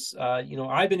 of course,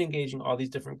 I've been engaging all these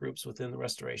different groups within the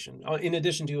Restoration. In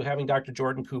addition to having Dr.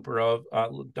 Jordan Cooper of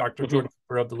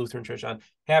Mm-hmm. the Lutheran Church on,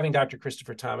 having Dr.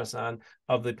 Christopher Thomas on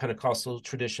of the Pentecostal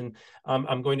tradition.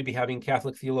 I'm going to be having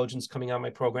Catholic theologians coming on my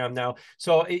program now.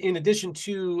 So in addition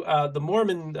to the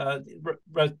Mormon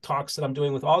talks that I'm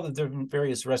doing with all the different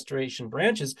various restoration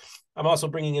branches, I'm also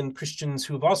bringing in Christians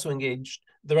who have also engaged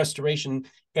the restoration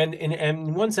and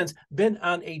in one sense been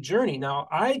on a journey. Now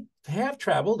I have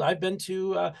traveled. I've been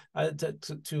to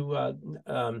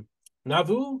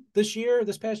Nauvoo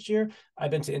this past year.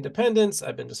 I've been to Independence.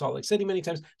 I've been to Salt Lake City many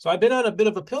times. So I've been on a bit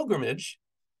of a pilgrimage,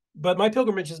 but my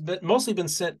pilgrimage has mostly been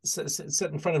set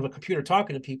in front of a computer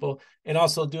talking to people and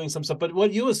also doing some stuff. But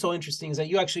what you was so interesting is that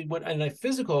you actually went on a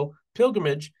physical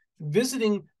pilgrimage,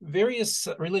 visiting various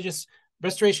religious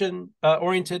restoration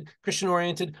oriented, Christian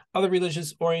oriented, other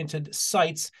religious oriented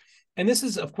sites. And this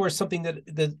is, of course, something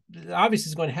that obviously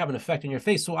is going to have an effect on your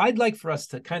faith. So I'd like for us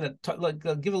to kind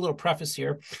of give a little preface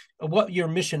here of what your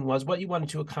mission was, what you wanted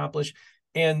to accomplish,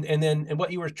 and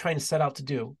what you were trying to set out to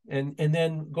do, and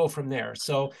then go from there.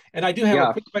 So, and I do have Yeah,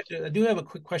 a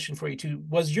quick question for you too.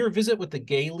 Was your visit with the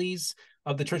Galeys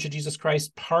of the Church of Jesus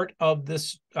Christ part of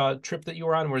this trip that you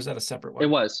were on, or is that a separate it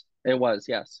one? was. It was.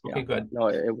 Yes. Okay, Yeah. good. No,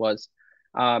 it was.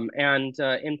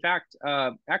 In fact,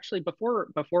 actually,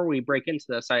 before we break into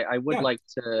this, I would Yeah. like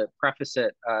to preface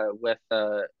it with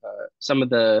some of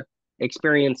the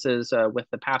experiences with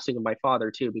the passing of my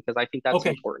father too, because I think that's Okay.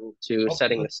 important to Okay.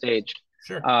 setting the stage.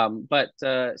 Sure. One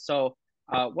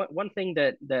thing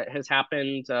that has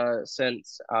happened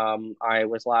since I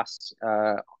was last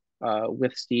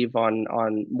with Steve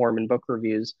on Mormon Book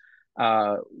Reviews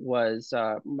was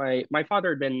my father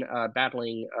had been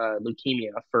battling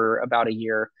leukemia for about a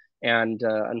year, and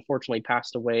unfortunately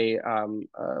passed away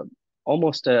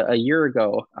almost a year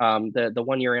ago. The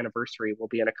 1 year anniversary will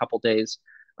be in a couple days,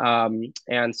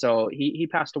 and so he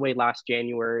passed away last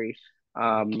January,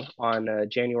 on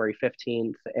January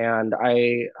 15th, and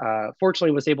I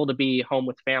fortunately was able to be home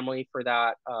with family for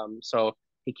that. So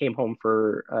he came home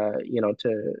for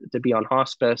to be on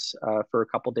hospice for a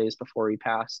couple days before he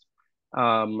passed.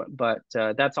 But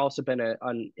that's also been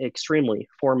an extremely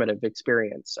formative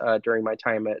experience during my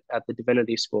time at the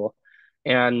Divinity School.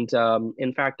 And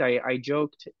in fact, I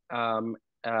joked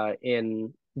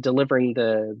in delivering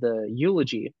the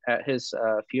eulogy at his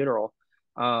funeral.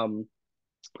 Um,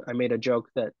 I made a joke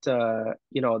that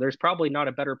there's probably not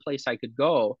a better place I could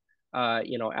go,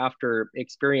 after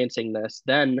experiencing this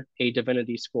than a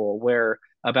divinity school where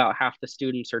about half the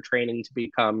students are training to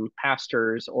become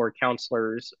pastors or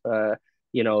counselors,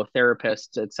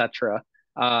 therapists, etc.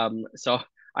 So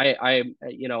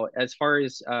as far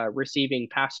as receiving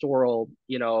pastoral,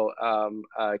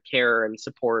 care and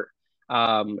support,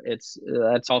 it's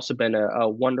that's also been a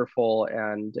wonderful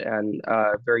and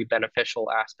very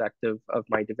beneficial aspect of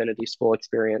my divinity school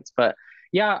experience. But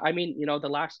yeah, I mean, the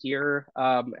last year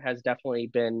has definitely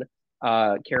been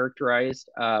characterized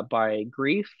by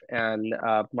grief and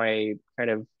my kind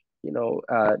of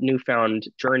newfound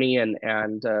journey and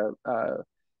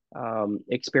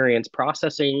experience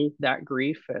processing that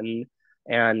grief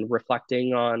and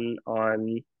reflecting on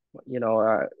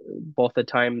both the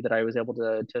time that I was able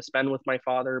to spend with my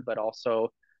father, but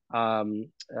also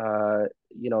some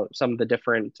of the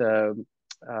different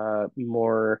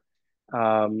more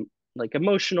like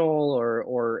emotional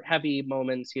or heavy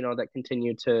moments, that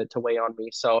continue to weigh on me.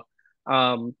 So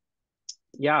um,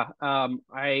 yeah,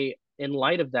 I in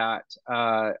light of that,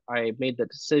 I made the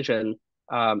decision.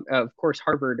 Of course,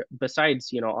 Harvard,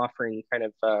 besides offering kind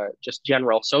of just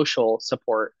general social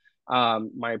support,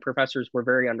 my professors were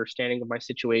very understanding of my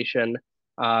situation.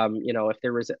 If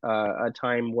there was a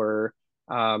time where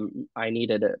I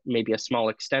needed maybe a small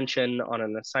extension on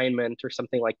an assignment or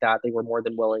something like that, they were more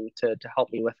than willing to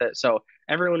help me with it. So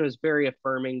everyone was very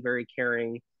affirming, very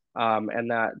caring,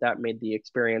 and that made the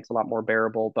experience a lot more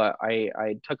bearable. But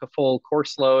I took a full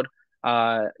course load.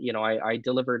 I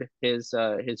delivered his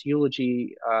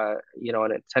eulogy,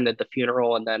 and attended the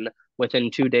funeral, and then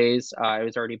within 2 days, I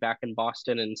was already back in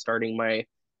Boston and starting my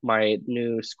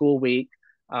new school week.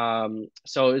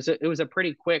 So it was a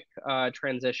pretty quick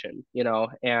transition,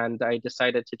 and I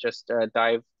decided to just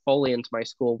dive fully into my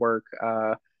schoolwork.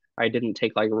 I didn't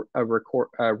take like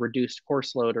a reduced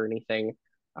course load or anything.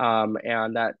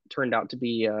 And that turned out to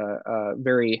be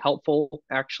very helpful,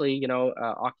 actually,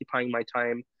 occupying my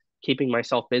time, keeping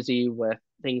myself busy with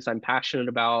things I'm passionate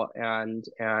about, and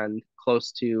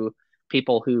close to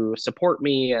people who support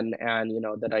me, and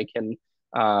that I can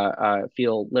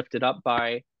feel lifted up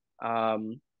by.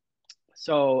 Um,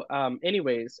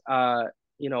 anyways,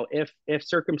 if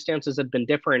circumstances had been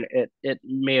different, it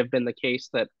may have been the case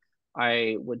that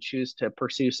I would choose to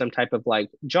pursue some type of like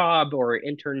job or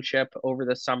internship over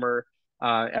the summer,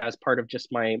 as part of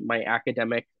just my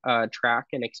academic track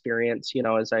and experience.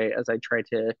 As I try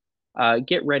to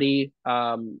get ready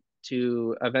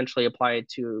to eventually apply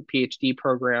to PhD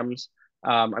programs.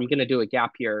 I'm going to do a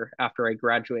gap year after I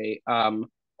graduate,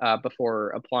 before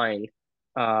applying.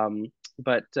 Um,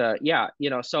 but yeah,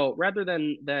 so rather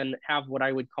than have what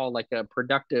I would call like a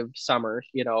productive summer,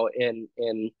 in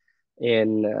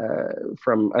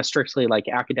from a strictly like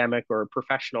academic or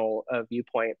professional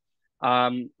viewpoint,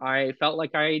 I felt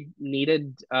like I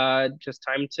needed just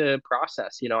time to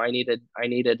process. I needed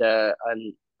a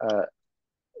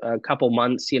couple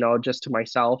months, just to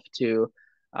myself to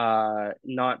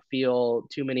not feel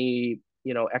too many,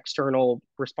 external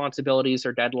responsibilities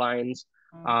or deadlines,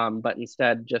 but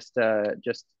instead just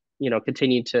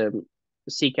continue to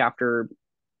seek after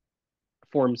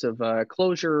forms of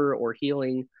closure or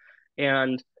healing.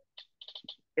 And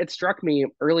it struck me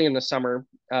early in the summer.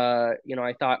 I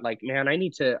thought like, man, I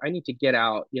need to get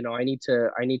out. I need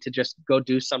to just go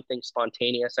do something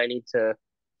spontaneous. I need to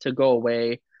go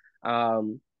away.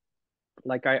 Um,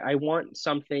 like I want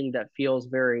something that feels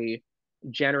very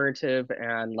generative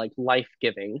and like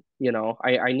life-giving.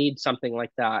 I need something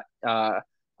like that,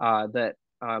 that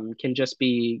can just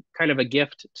be kind of a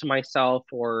gift to myself,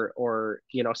 or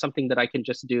something that I can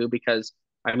just do because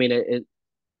I mean it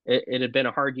had been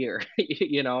a hard year.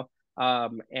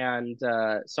 And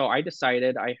so I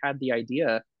decided, I had the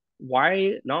idea,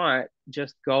 why not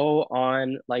just go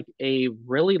on like a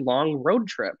really long road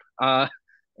trip,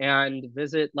 and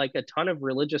visit like a ton of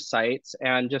religious sites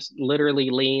and just literally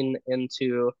lean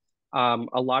into a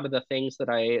lot of the things that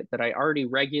I already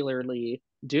regularly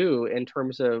do in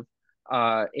terms of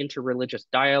interreligious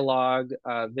dialogue,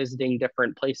 visiting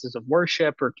different places of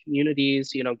worship or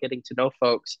communities, getting to know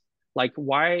folks. Like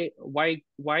why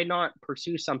not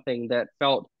pursue something that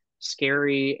felt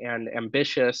scary and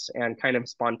ambitious and kind of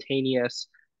spontaneous,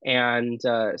 and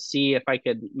see if I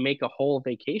could make a whole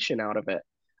vacation out of it.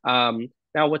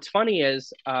 Now, what's funny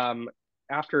is,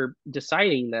 after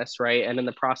deciding this, right, and in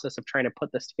the process of trying to put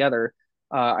this together,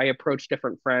 I approached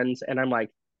different friends, and I'm like,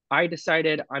 I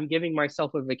decided I'm giving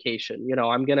myself a vacation.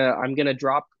 I'm gonna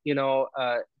drop,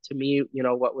 to me,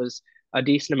 what was a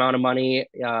decent amount of money,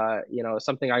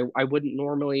 something I wouldn't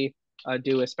normally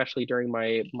do, especially during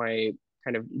my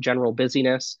kind of general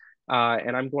busyness.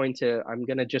 And I'm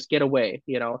gonna just get away.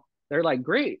 They're like,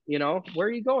 great, where are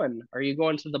you going? Are you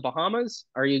going to the Bahamas?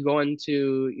 Are you going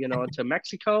to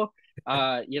Mexico?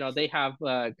 They have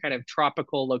kind of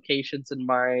tropical locations in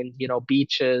mind,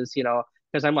 beaches,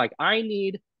 because I'm like, I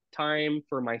need time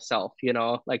for myself,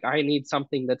 like I need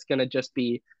something that's going to just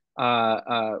be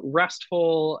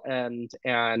restful, and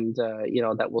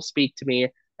that will speak to me.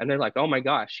 And they're like, oh my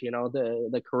gosh,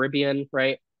 the Caribbean,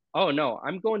 right? Oh no,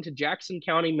 I'm going to Jackson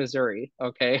County, Missouri.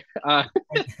 Okay.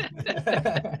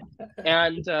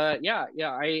 And yeah,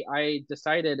 I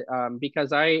decided,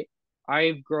 because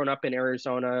I've grown up in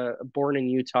Arizona, born in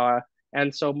Utah,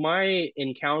 and so my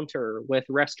encounter with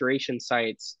restoration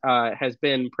sites has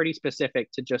been pretty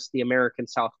specific to just the American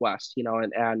Southwest,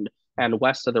 and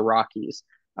west of the Rockies.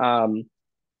 Um,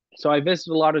 so I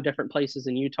visited a lot of different places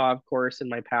in Utah, of course, in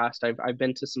my past. I've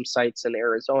been to some sites in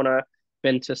Arizona,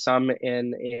 been to some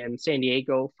in San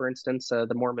Diego, for instance, the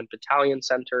Mormon Battalion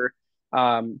Center,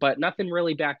 but nothing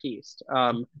really back east.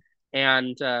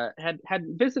 And had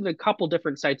visited a couple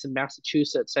different sites in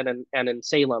Massachusetts and in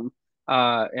Salem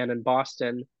and in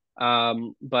Boston,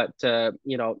 but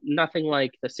nothing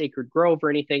like the Sacred Grove or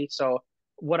anything. So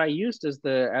what I used as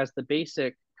the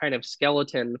basic kind of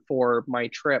skeleton for my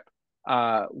trip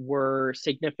were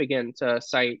significant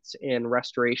sites in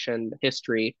restoration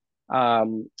history.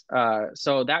 So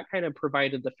that kind of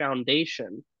provided the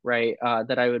foundation, right,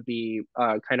 that I would be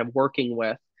kind of working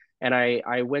with. And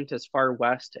I went as far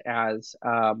west as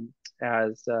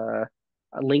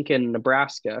Lincoln,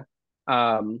 Nebraska,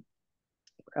 and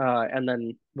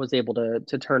then was able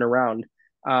to turn around.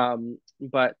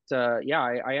 But yeah,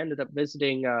 I ended up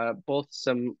visiting both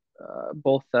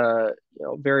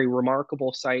very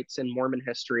remarkable sites in Mormon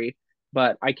history.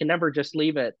 But I can never just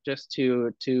leave it just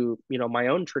to my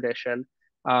own tradition.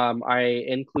 I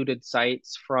included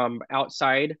sites from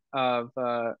outside of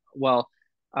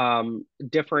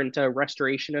different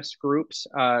restorationist groups,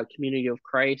 Community of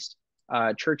Christ,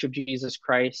 Church of Jesus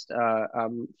Christ,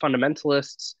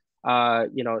 fundamentalists,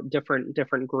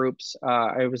 different groups.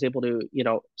 I was able to,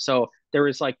 so there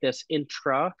was like this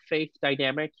intra faith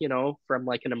dynamic, from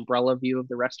like an umbrella view of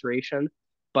the restoration.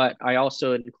 But I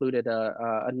also included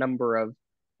a number of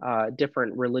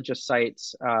different religious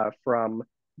sites from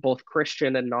both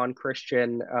Christian and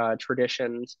non-Christian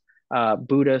traditions,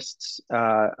 Buddhists,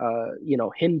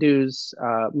 Hindus,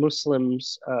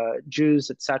 Muslims,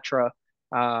 Jews, etc.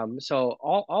 So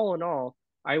all in all,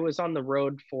 I was on the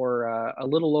road for a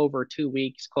little over 2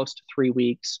 weeks, close to 3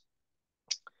 weeks.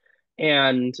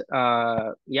 And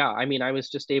yeah, I mean, I was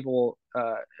just able,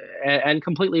 and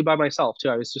completely by myself too.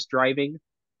 I was just driving,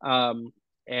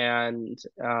 and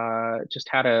just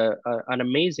had an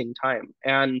amazing time.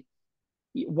 And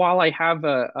while I have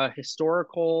a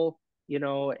historical,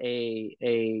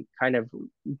 a kind of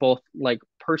both like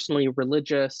personally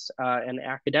religious and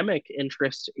academic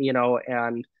interest,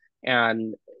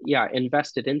 and yeah,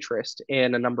 invested interest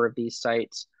in a number of these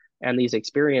sites and these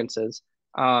experiences.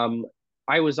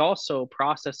 I was also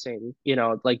processing,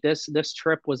 like this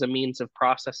trip was a means of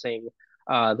processing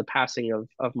the passing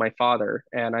of my father,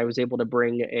 and I was able to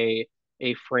bring a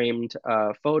framed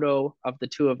photo of the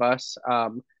two of us,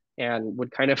 and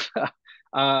would kind of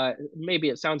maybe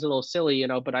it sounds a little silly,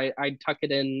 but I'd tuck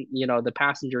it in, the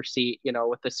passenger seat,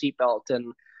 with the seatbelt,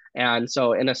 and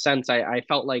so in a sense, I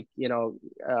felt like,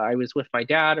 I was with my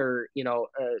dad, or,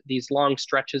 these long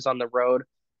stretches on the road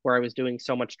where I was doing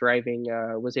so much driving,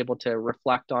 was able to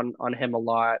reflect on him a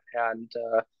lot. And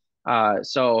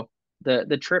so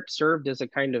the trip served as a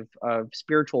kind of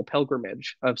spiritual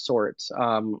pilgrimage of sorts,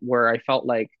 where I felt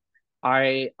like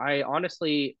I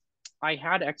honestly, I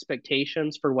had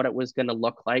expectations for what it was going to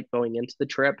look like going into the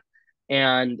trip.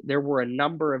 And there were a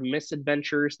number of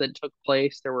misadventures that took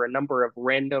place. There were a number of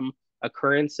random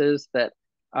occurrences that,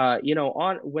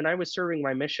 on when I was serving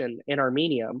my mission in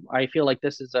Armenia, I feel like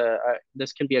this is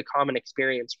this can be a common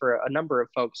experience for a number of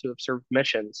folks who have served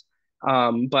missions.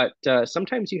 But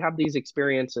sometimes you have these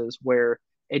experiences where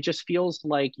it just feels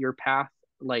like your path,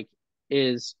 like,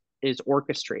 is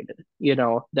orchestrated.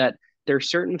 That there's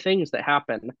certain things that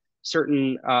happen,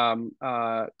 certain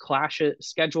clashes,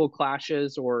 schedule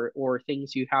clashes, or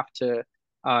things you have to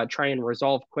try and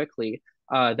resolve quickly,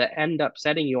 that end up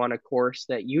setting you on a course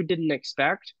that you didn't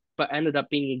expect, but ended up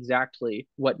being exactly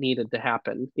what needed to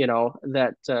happen.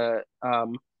 That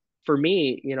for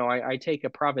me, I take a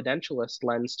providentialist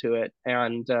lens to it,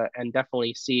 and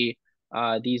definitely see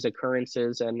these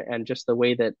occurrences, and just the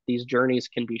way that these journeys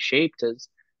can be shaped as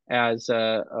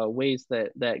ways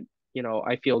that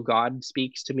I feel God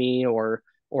speaks to me, or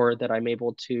that I'm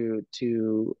able to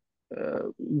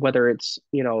whether it's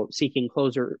seeking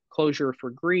closure for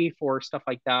grief or stuff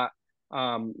like that.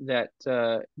 That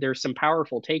there's some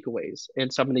powerful takeaways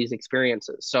in some of these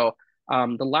experiences. So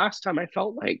the last time I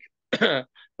felt like the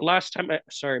last time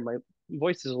sorry, my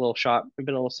voice is a little shot. I've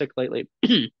been a little sick lately.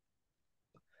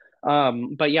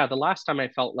 But yeah, the last time I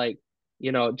felt like,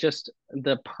 just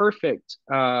the perfect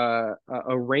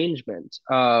arrangement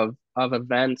of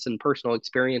events and personal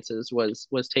experiences was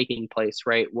taking place,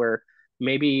 right? Where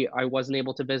maybe I wasn't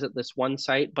able to visit this one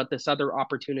site, but this other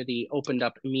opportunity opened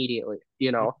up immediately,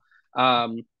 that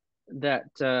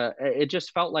it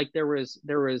just felt like there was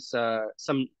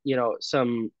some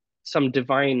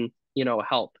divine,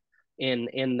 help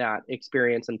in that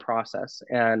experience and process.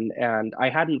 And I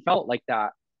hadn't felt like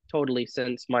that totally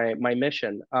since my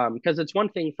mission, because it's one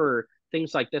thing for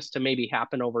things like this to maybe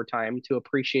happen over time, to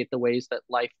appreciate the ways that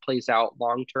life plays out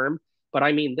long term, but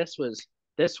I mean,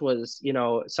 this was,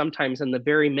 sometimes in the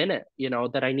very minute,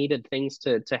 that I needed things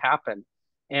to happen.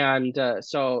 And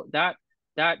so that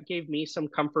gave me some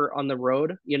comfort on the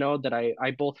road, that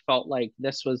I both felt like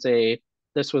this was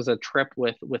a trip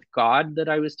with God that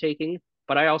I was taking,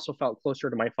 but I also felt closer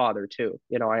to my father too.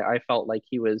 I felt like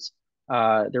he was,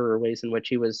 there were ways in which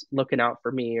he was looking out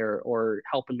for me or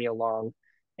helping me along.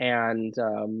 And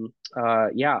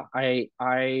yeah,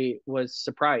 I was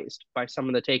surprised by some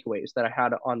of the takeaways that I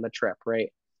had on the trip,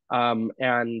 right?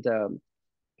 And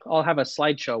I'll have a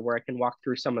slideshow where I can walk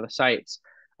through some of the sites.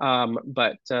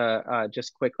 But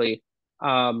just quickly,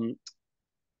 um,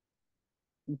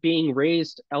 being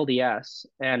raised LDS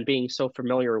and being so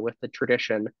familiar with the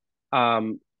tradition,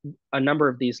 um, a number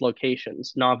of these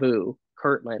locations, Nauvoo,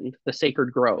 Kirtland, the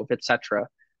Sacred Grove, etc.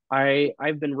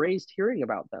 I've been raised hearing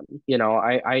about them.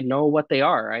 I know what they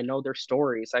are. I know their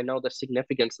stories. I know the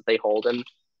significance that they hold,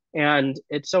 and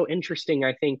it's so interesting.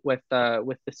 I think with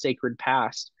the sacred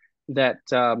past that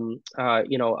a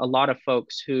lot of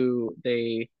folks who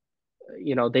they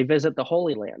visit the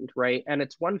Holy Land, right? And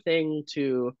it's one thing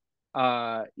to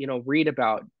read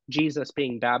about Jesus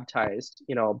being baptized,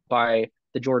 by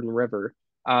the Jordan River,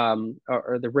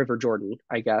 or the River Jordan,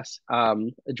 I guess.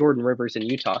 The Jordan River's in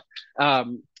Utah.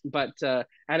 But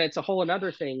and it's a whole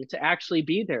another thing to actually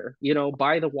be there,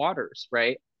 by the waters,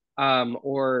 right?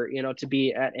 Or to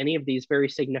be at any of these very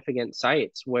significant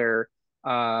sites where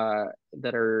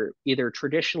that are either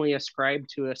traditionally ascribed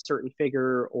to a certain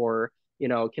figure or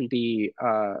can be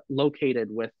located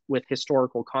with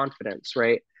historical confidence,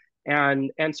 right?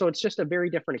 And so it's just a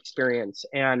very different experience.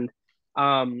 And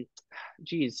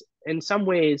geez, in some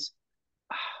ways,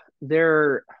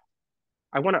 there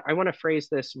I want to phrase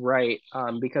this right,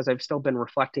 because I've still been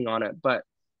reflecting on it, but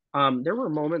there were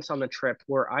moments on the trip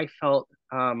where I felt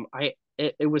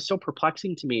it was so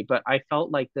perplexing to me, but I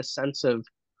felt like this sense of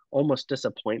almost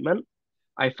disappointment.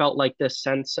 I felt like this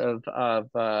sense of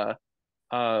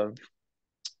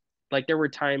like there were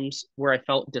times where I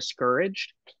felt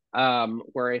discouraged,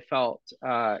 where I felt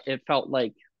it felt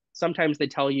like sometimes they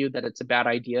tell you that it's a bad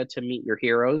idea to meet your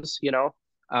heroes.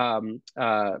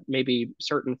 Maybe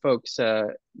certain folks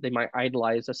they might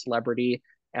idolize a celebrity,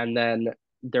 and then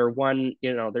their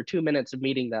 2 minutes of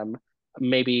meeting them,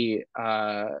 maybe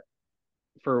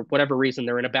for whatever reason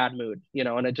they're in a bad mood,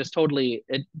 and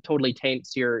it totally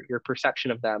taints your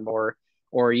perception of them,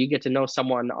 or you get to know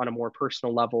someone on a more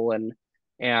personal level,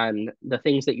 and the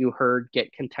things that you heard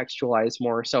get contextualized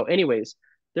more. So anyways,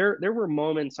 there were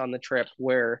moments on the trip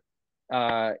where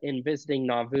in visiting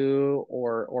Nauvoo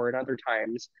or at other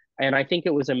times, and I think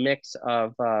it was a mix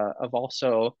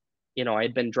also,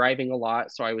 I'd been driving a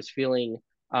lot, so I was feeling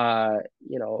kind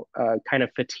of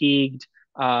fatigued.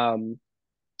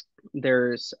 There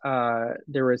was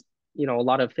a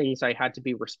lot of things I had to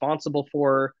be responsible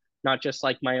for, not just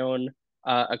like my own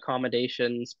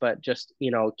accommodations, but just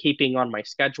keeping on my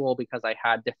schedule because I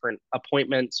had different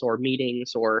appointments or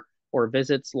meetings or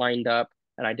visits lined up,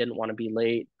 and I didn't want to be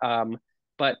late.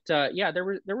 But yeah, there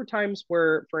were times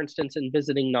where, for instance, in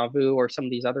visiting Nauvoo or some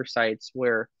of these other sites,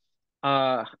 where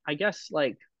I guess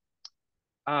like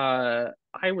I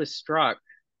was struck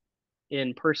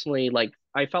in personally, like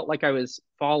I felt like I was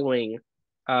following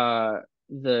uh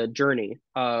the journey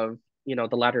of the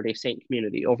Latter-day Saint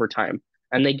community over time,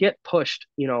 and they get pushed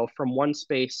from one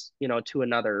space to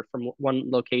another, from one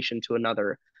location to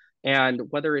another. And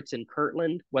whether it's in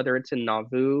Kirtland, whether it's in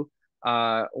Nauvoo,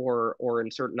 or in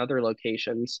certain other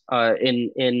locations,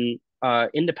 in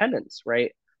Independence,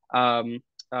 right? um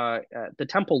the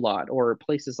Temple Lot or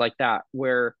places like that,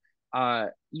 where I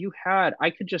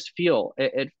could just feel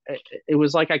it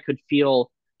was like I could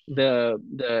feel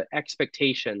the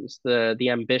expectations, the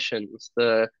ambitions,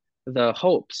 the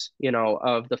hopes,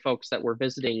 of the folks that were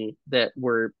visiting, that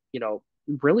were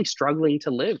really struggling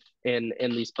to live in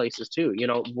these places too,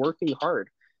 working hard,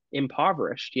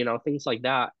 impoverished, things like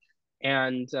that.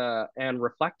 And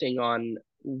reflecting on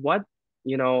what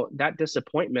that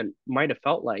disappointment might have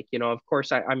felt like. Of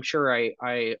course, I'm sure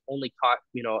I only caught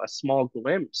a small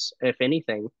glimpse, if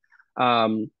anything.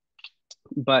 um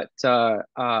but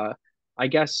I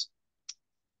guess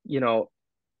you know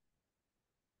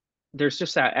there's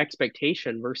just that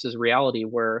expectation versus reality,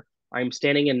 where I'm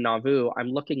standing in Nauvoo, I'm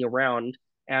looking around,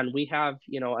 and we have,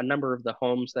 a number of the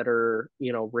homes that are,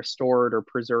 restored or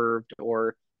preserved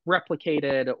or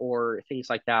replicated or things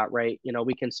like that, right?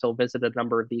 We can still visit a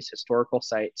number of these historical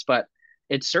sites, but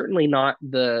it's certainly not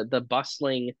the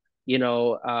bustling,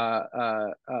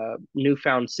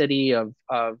 newfound city of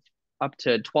up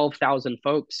to 12,000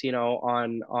 folks,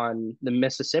 on the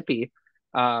Mississippi,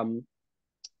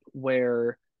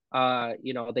 where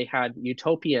they had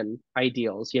utopian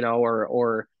ideals,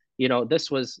 or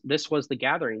this was the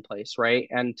gathering place, right?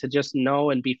 And to just know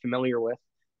and be familiar with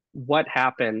what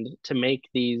happened to make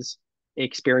these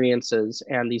experiences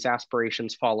and these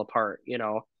aspirations fall apart,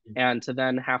 and to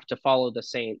then have to follow the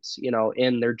saints,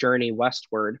 in their journey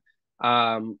westward.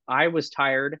 I was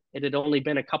tired. It had only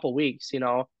been a couple weeks,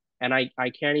 and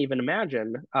I can't even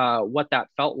imagine what that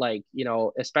felt like,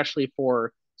 especially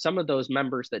for some of those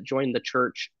members that joined the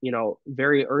church,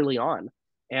 very early on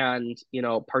and,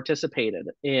 participated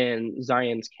in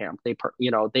Zion's camp.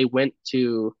 They went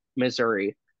to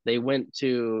Missouri, they went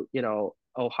to,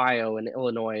 Ohio and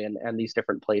Illinois and these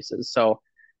different places. So,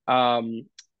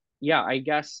 yeah, I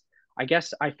guess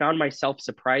I found myself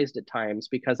surprised at times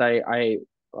because I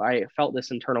felt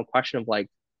this internal question of like,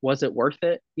 was it worth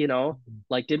it?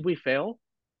 Like, did we fail?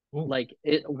 Ooh. Like,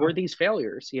 were these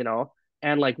failures?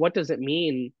 And like, what does it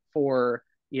mean for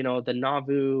the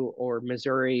Nauvoo or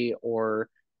Missouri or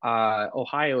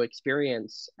Ohio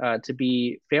experience to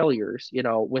be failures?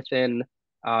 Within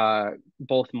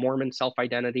both Mormon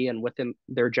self-identity and within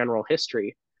their general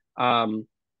history. Um,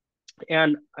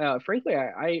 and frankly,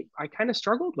 I kind of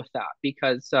struggled with that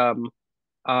because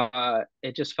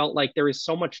it just felt like there was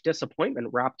so much disappointment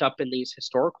wrapped up in these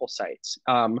historical sites.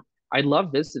 I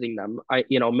love visiting them.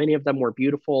 Many of them were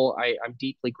beautiful. I'm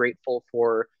deeply grateful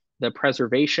for the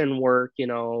preservation work,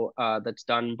 that's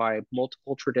done by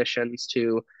multiple traditions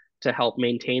to help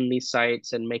maintain these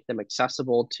sites and make them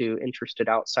accessible to interested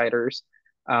outsiders.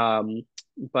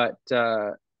 But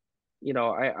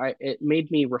it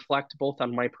made me reflect both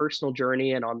on my personal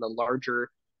journey and on the larger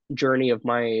journey of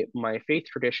my faith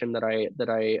tradition that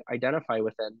I identify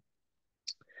within.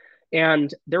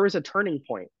 And there was a turning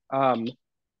point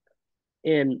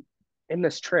in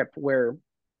this trip where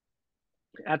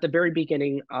at the very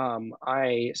beginning,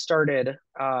 I started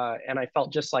and I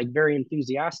felt just like very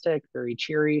enthusiastic, very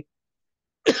cheery,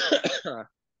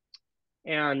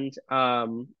 and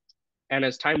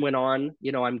as time went on,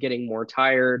 I'm getting more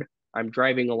tired. I'm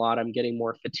driving a lot. I'm getting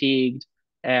more fatigued,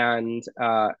 and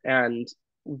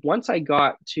once I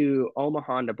got to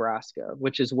Omaha, Nebraska,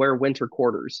 which is where Winter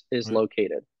Quarters is Right.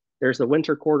 located, there's the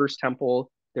Winter Quarters Temple.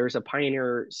 There's a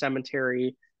Pioneer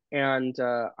Cemetery, and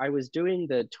I was doing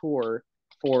the tour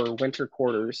for Winter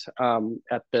Quarters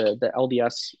at the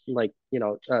LDS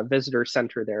visitor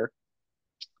center there,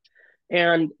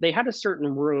 and they had a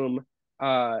certain room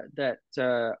that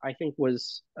I think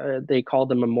was they called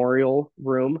the memorial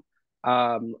room,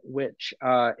 which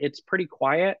it's pretty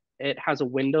quiet. It has a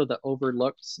window that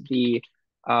overlooks the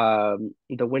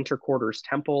Winter Quarters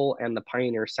Temple and the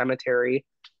Pioneer Cemetery,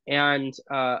 and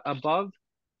above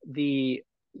the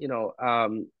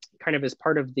kind of as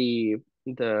part of the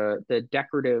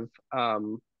decorative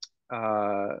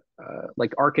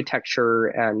like architecture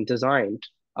and design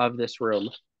of this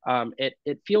room.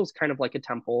 It feels kind of like a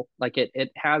temple. Like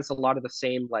it has a lot of the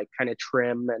same like kind of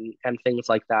trim and things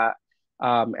like that.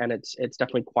 And it's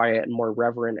definitely quiet and more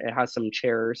reverent. It has some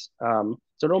chairs. So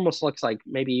it almost looks like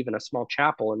maybe even a small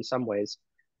chapel in some ways.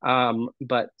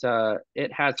 But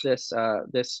it has this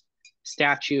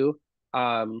statue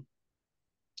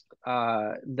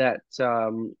that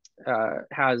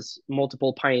has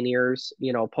multiple pioneers,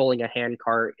 pulling a hand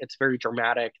cart. It's very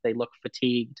dramatic. They look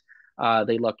fatigued.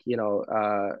 They look,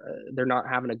 they're not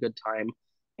having a good time.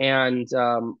 And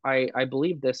I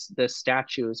believe this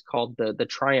statue is called the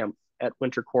Triumph at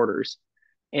Winter Quarters.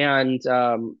 And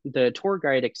the tour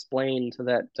guide explained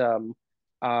that,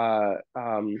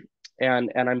 and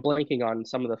I'm blanking on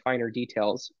some of the finer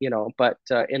details, but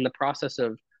in the process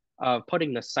of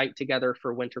putting the site together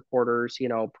for Winter Quarters,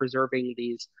 preserving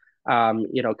these,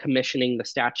 commissioning the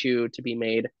statue to be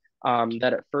made.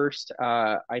 That at first,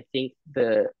 I think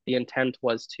the intent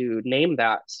was to name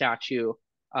that statue.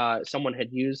 Someone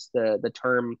had used the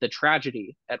term "the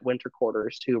tragedy at Winter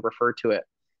Quarters" to refer to it,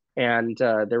 and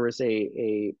there was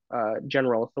a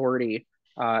general authority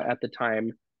at the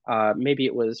time. Maybe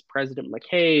it was President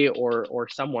McKay or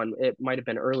someone. It might have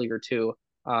been earlier too.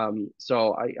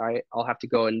 So I'll have to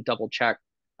go and double check.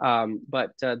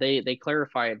 But they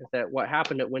clarified that what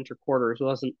happened at Winter Quarters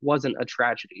wasn't a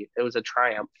tragedy; it was a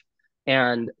triumph.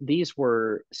 And these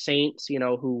were saints,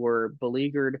 who were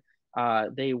beleaguered.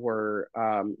 They were,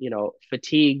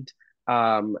 fatigued.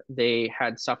 They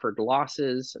had suffered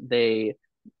losses. They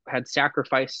had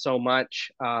sacrificed so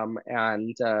much,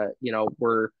 and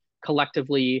were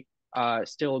collectively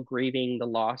still grieving the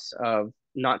loss of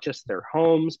not just their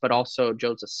homes, but also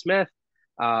Joseph Smith,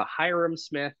 Hiram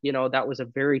Smith. That was a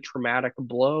very traumatic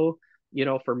blow,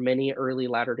 for many early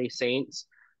Latter Day Saints.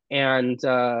 And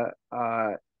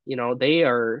they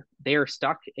are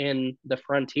stuck in the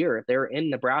frontier. They're in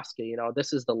Nebraska.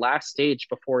 This is the last stage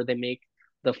before they make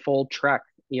the full trek,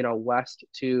 west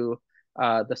to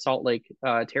the Salt Lake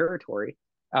territory,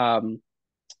 um,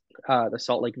 the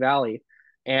Salt Lake Valley,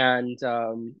 and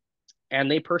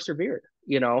they persevered.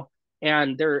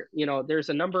 And there's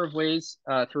a number of ways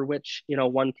through which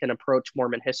one can approach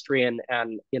Mormon history,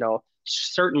 and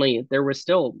certainly there was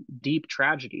still deep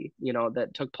tragedy that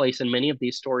took place in many of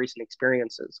these stories and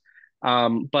experiences.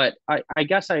 But I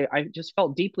guess I just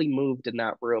felt deeply moved in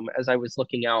that room as I was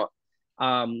looking out.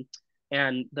 Um,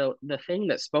 and the thing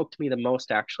that spoke to me the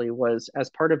most actually was as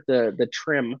part of the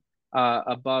trim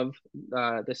above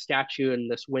the statue and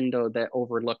this window that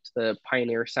overlooked the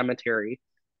Pioneer Cemetery.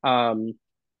 Um,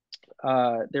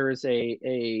 there is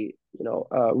a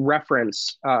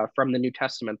reference from the New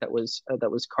Testament that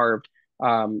was carved,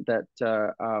 that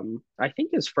I think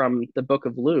is from the Book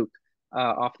of Luke.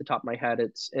 Off the top of my head,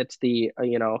 it's the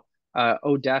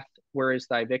 "O death, where is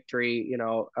thy victory?"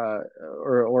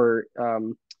 Or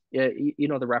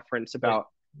the reference Right. about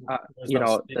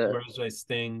the Where's my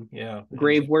sting? Yeah.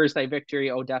 grave, where's thy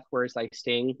victory? Oh death, where's thy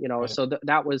sting? Right. So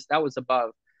that was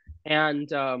above.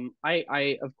 And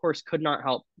I of course could not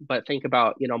help but think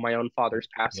about my own father's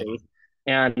Yeah. passing,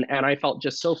 and I felt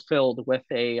just so filled with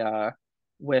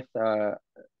with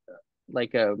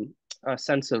like a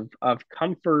sense of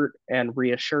comfort and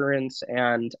reassurance,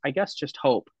 and I guess just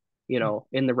hope,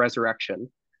 in the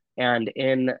resurrection, and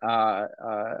in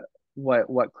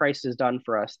what Christ has done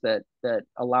for us, that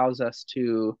allows us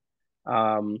to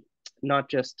um, not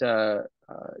just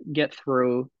get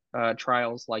through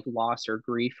trials like loss or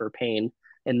grief or pain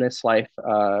in this life,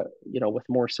 with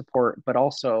more support, but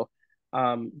also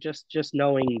just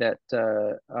knowing that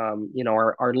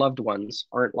our loved ones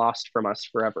aren't lost from us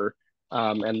forever,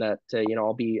 and that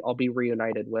I'll be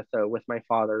reunited with my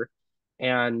father,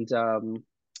 and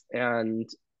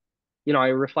I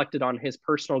reflected on his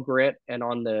personal grit and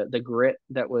on the grit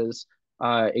that was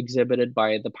exhibited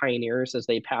by the pioneers as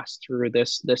they passed through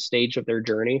this stage of their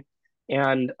journey.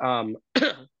 And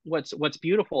what's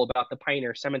beautiful about the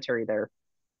Pioneer Cemetery there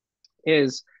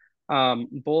is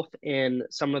both in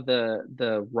some of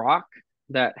the rock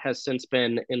that has since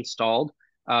been installed,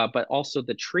 but also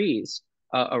the trees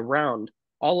around.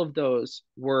 All of those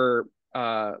were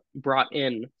brought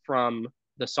in from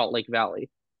the Salt Lake Valley.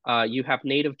 You have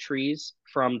native trees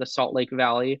from the Salt Lake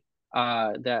Valley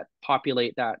that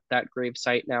populate that grave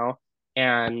site now,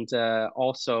 and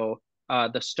also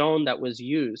the stone that was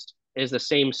used is the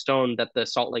same stone that the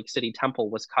Salt Lake City Temple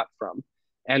was cut from.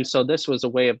 And so this was a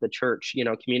way of the church,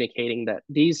 communicating that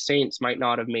these saints might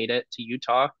not have made it to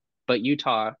Utah, but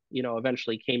Utah,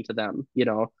 eventually came to them,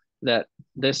 that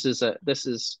this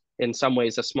is in some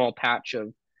ways a small patch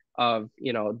of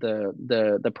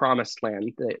the promised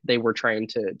land that they were trying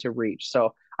to reach.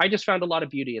 So I just found a lot of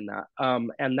beauty in that.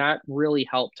 And that really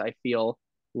helped, I feel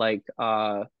like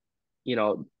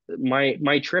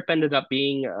my trip ended up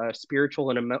being a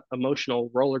spiritual and emotional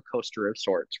roller coaster of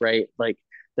sorts, right? Like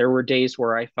there were days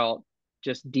where I felt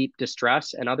just deep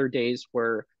distress, and other days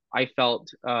where I felt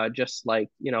just like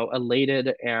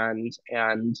elated and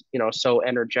so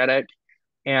energetic.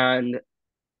 And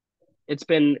it's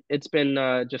been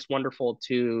just wonderful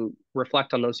to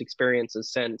reflect on those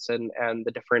experiences since, and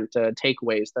the different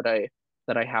takeaways that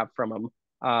I have from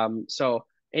them. So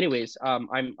anyways, I'm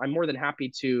more than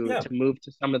happy to Yeah. move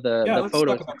to some of the Yeah. the Let's talk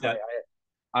photos about now. that. Yeah.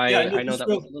 I And I know just that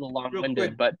was a little real quick.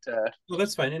 long-winded, but Well,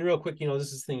 that's fine. And real quick,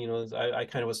 this is the thing, I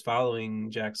kind of was following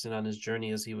Jaxon on his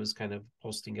journey as he was kind of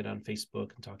posting it on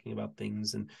Facebook and talking about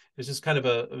things. And it's just kind of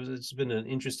it's been an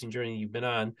interesting journey you've been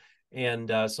on. And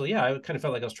so, yeah, I kind of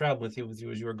felt like I was traveling with you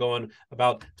as you were going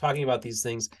about talking about these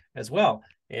things as well.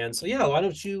 And so, yeah, why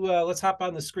don't you let's hop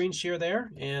on the screen share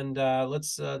there, and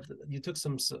let's. You took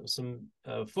some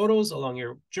photos along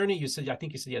your journey. I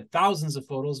think you said you had thousands of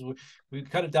photos. We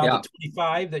cut it down to yeah.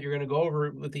 25 that you're going to go over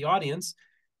with the audience.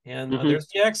 And Hmm. there's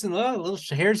Jaxon. A little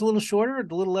hair's a little shorter,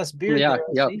 a little less beard Yeah, there.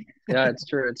 I yep. see. Yeah, it's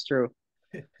true. It's true.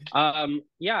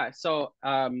 Yeah, so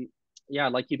yeah,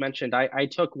 like you mentioned, I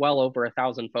took well over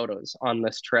 1,000 photos on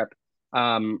this trip.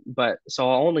 But so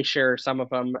I'll only share some of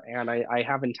them, and I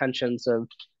have intentions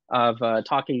of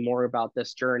talking more about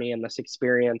this journey and this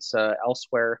experience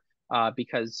elsewhere,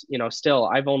 because still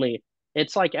I've only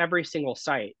it's like every single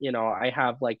site, I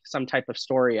have like some type of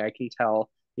story I can tell,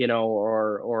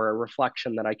 or a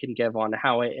reflection that I can give on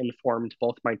how it informed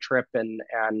both my trip and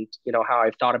how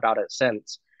I've thought about it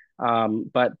since.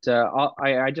 But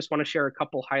I just want to share a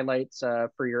couple highlights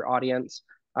for your audience.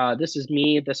 This is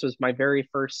me. This was my very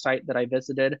first site that I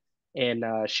visited. in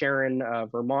Sharon,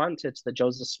 Vermont. It's the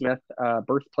Joseph Smith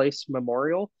Birthplace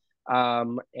Memorial.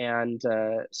 And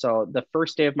so the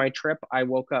first day of my trip, I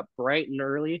woke up bright and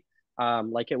early,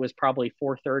 like it was probably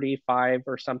 4:30, 5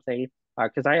 or something,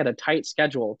 because I had a tight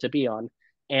schedule to be on.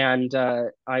 And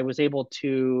I was able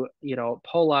to,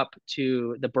 pull up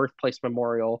to the Birthplace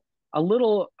Memorial a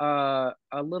little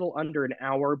under an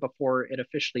hour before it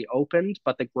officially opened,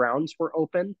 but the grounds were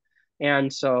open,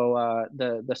 and so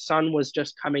the sun was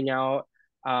just coming out.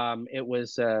 It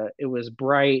was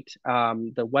bright.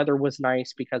 The weather was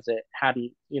nice because it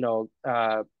hadn't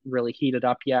really heated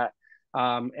up yet.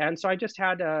 And so I just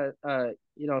had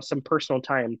some personal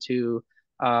time to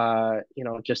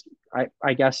just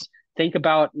I guess think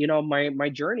about my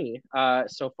journey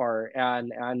so far,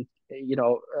 and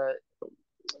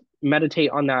meditate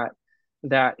on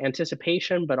that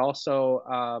anticipation, but also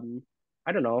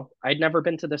I don't know. I'd never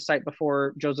been to this site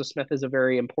before. Joseph Smith is a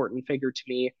very important figure to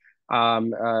me.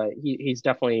 He's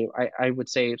definitely, I would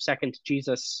say, second to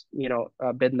Jesus.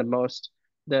 Been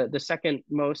the second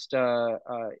most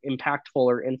impactful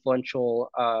or influential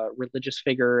religious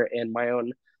figure in my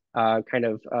own kind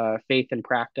of faith and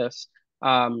practice.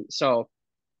 So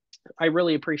I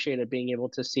really appreciated being able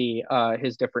to see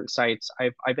his different sites.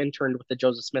 I've interned with the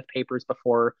Joseph Smith papers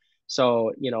before,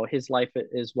 so his life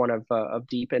is one of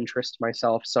deep interest to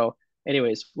myself. So,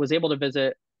 anyways, was able to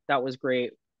visit. That was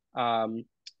great. And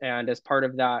as part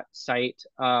of that site,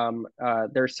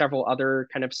 there's several other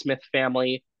kind of Smith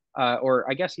family, or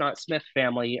I guess not Smith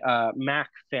family, Mack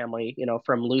family,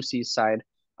 from Lucy's side,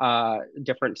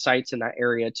 different sites in that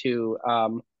area too.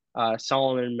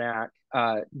 Solomon Mack,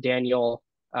 Daniel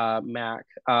Mac.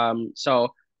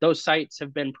 So those sites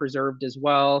have been preserved as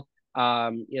well.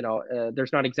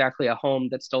 There's not exactly a home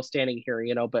that's still standing here,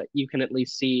 but you can at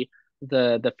least see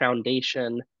the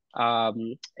foundation.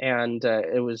 And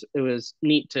it was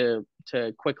neat to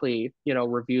quickly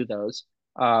review those.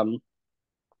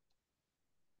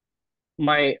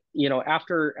 My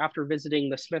after visiting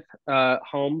the Smith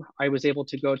home, I was able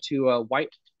to go to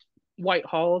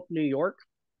Whitehall, New York,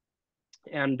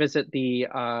 and visit the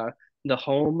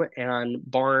home and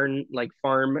barn, like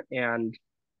farm and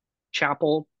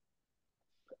chapel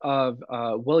of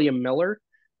William Miller,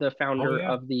 the Oh founder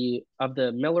yeah. of the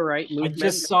Millerite I movement.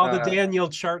 just saw the Daniel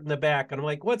chart in the back, and I'm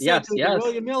like, "What's that Yes, dude, the yes.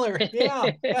 William Miller?"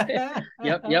 Yeah.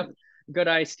 Yep, yep. Good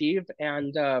eye, Steve.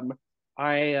 And so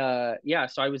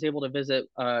I was able to visit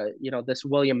this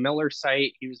William Miller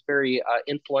site. He was very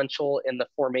influential in the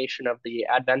formation of the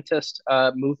Adventist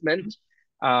movement.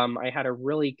 I had a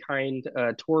really kind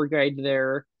tour guide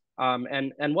there.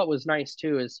 And what was nice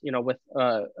too is, with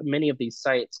many of these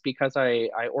sites, because I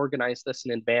organized this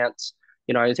in advance,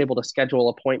 I was able to schedule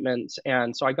appointments.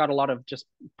 And so I got a lot of just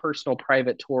personal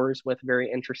private tours with very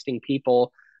interesting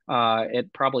people.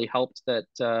 It probably helped that,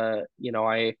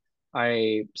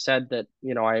 I said that,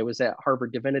 I was at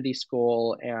Harvard Divinity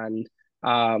School, and,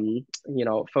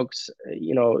 folks,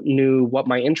 knew what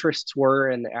my interests were,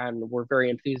 and were very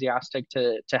enthusiastic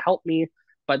to help me.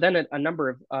 But then a number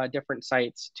of different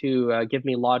sites to give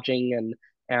me lodging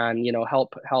and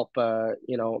help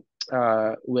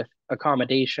with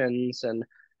accommodations, and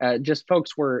just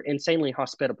folks were insanely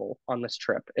hospitable on this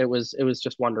trip. It was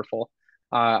just wonderful.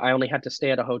 I only had to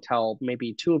stay at a hotel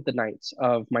maybe 2 of the nights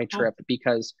of my Oh, trip,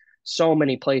 because so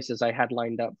many places I had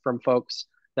lined up from folks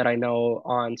that I know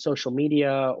on social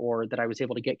media or that I was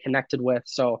able to get connected with.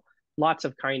 So lots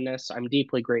of kindness. I'm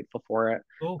deeply grateful for it.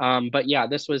 cool. But yeah,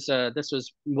 this was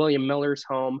William Miller's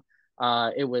home.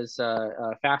 It was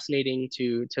fascinating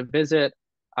to visit.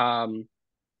 Um,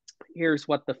 Here's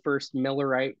what the first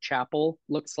Millerite chapel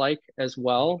looks like as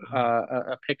well. Wow.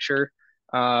 A picture.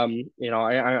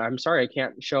 I'm sorry I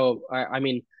can't show. I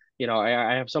mean,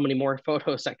 I have so many more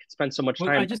photos. I could spend so much Well,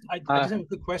 time. I just have a quick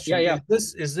Yeah, question. yeah.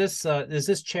 Is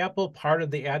this chapel part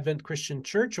of the Advent Christian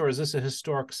Church, or is this a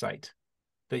historic site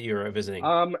that you're visiting?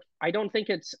 I don't think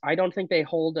they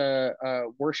hold a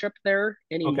worship there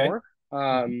Okay. anymore.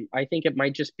 Mhm. I think it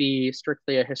might just be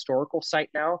strictly a historical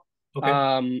site now.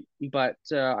 Okay. But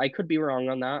I could be wrong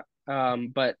on that.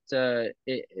 But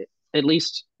at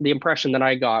least the impression that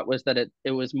I got was that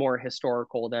it was more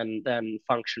historical than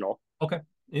functional. Okay.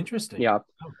 Interesting. Yeah.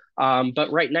 Oh. But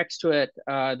right next to it,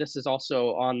 this is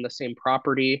also on the same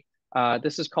property.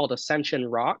 This is called Ascension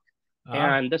Rock,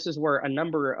 Ah. and this is where a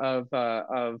number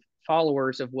of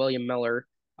followers of William Miller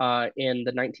in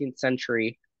the 19th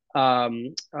century,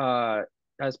 um, uh,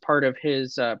 as part of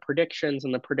his predictions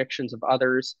and the predictions of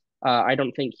others. I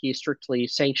don't think he strictly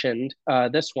sanctioned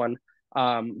this one,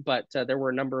 but there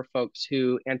were a number of folks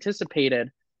who anticipated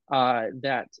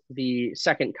that the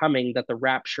second coming, that the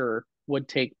rapture would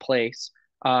take place.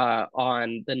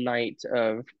 on the night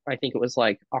of, I think it was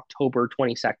like October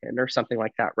 22nd or something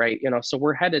like that, right? So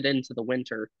we're headed into the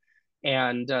winter,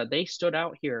 and they stood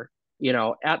out here,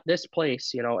 at this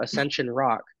place, Ascension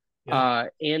Rock, Yeah.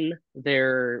 in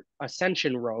their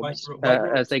ascension robes, White as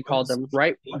robes. they called them,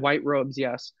 right? Yeah. White robes,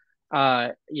 yes.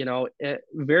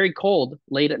 Very cold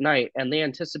late at night, and they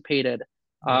anticipated,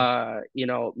 Yeah.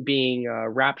 being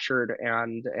raptured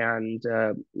and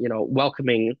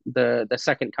welcoming the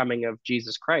second coming of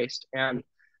Jesus Christ. And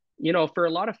for a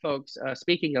lot of folks,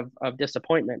 speaking of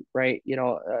disappointment, right?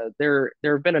 There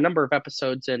have been a number of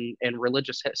episodes in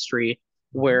religious history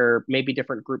Mhm. where maybe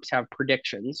different groups have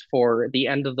predictions for the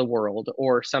end of the world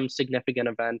or some significant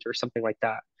event or something like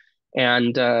that,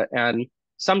 and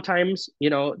sometimes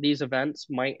these events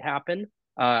might happen,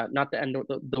 not the end of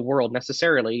the world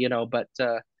necessarily, but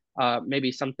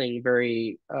maybe something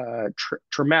very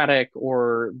traumatic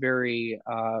or very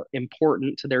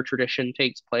important to their tradition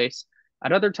takes place.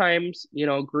 At other times,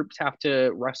 groups have to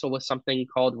wrestle with something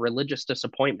called religious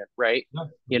disappointment, right?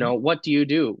 Yeah. Mhm. What do you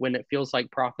do when it feels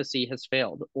like prophecy has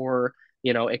failed, or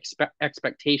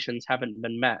expectations haven't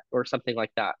been met, or something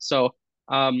like that? So,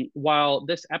 while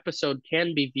this episode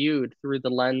can be viewed through the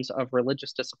lens of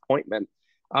religious disappointment,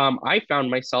 I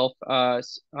found myself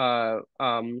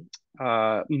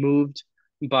moved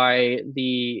by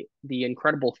the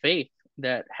incredible faith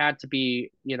that had to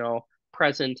be,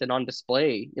 present and on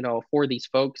display, for these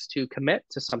folks to commit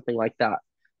to something like that.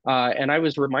 And I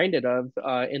was reminded of,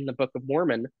 in the Book of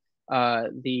Mormon,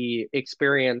 the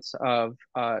experience of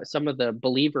some of the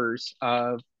believers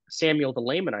of Samuel the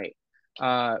Lamanite,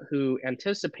 who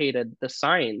anticipated the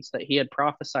signs that he had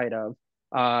prophesied of,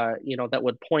 that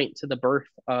would point to the birth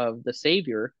of the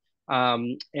Savior.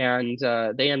 And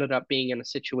they ended up being in a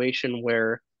situation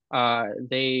where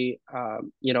is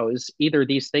either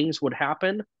these things would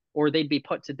happen or they'd be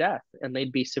put to death and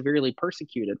they'd be severely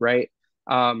persecuted, right?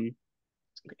 Um,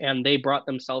 and they brought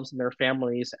themselves and their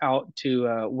families out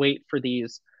to wait for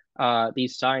these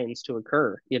signs to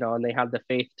occur, and they had the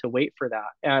faith to wait for that.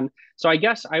 And so I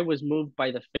guess I was moved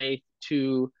by the faith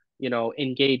to,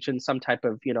 engage in some type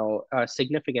of,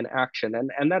 significant action.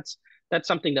 And that's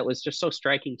something that was just so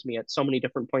striking to me at so many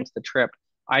different points of the trip.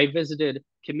 I visited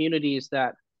communities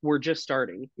that were just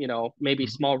starting, maybe Mhm.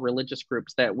 small religious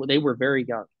groups that they were very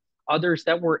young, others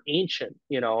that were ancient,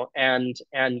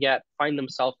 and yet find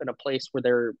themselves in a place where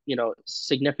they're,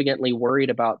 significantly worried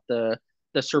about the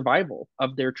survival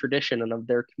of their tradition and of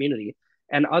their community,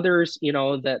 and others,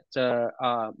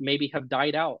 that maybe have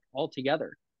died out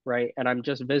altogether, right? And I'm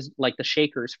just like the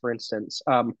Shakers, for instance.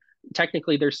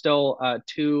 Technically, there's still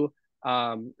two,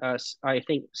 I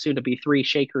think soon to be three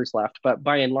Shakers left, but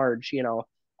by and large,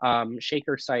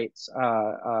 Shaker sites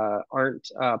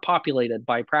aren't populated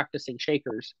by practicing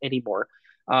Shakers anymore.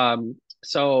 To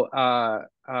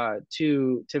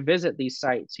visit these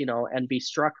sites, and be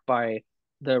struck by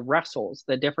the wrestles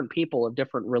that different people of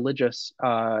different religious,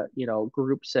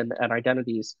 groups and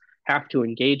identities have to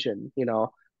engage in,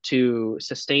 to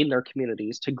sustain their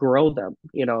communities, to grow them,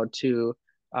 to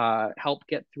help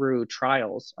get through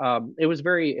trials. It was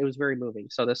very moving.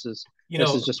 So this is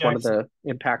just one of Jackson,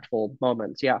 the impactful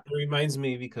moments. Yeah. it reminds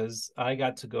me because I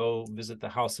got to go visit the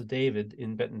House of David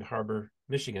in Benton Harbor,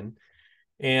 Michigan.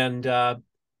 And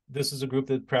this is a group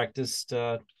that practiced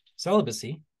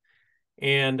celibacy.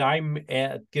 And I'm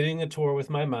getting a tour with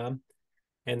my mom.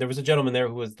 And there was a gentleman there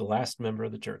who was the last member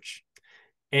of the church.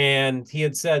 And he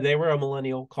had said they were a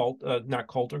millennial cult, not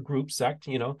cult or group sect,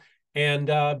 And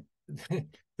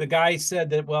the guy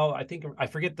said that, well, I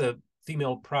forget the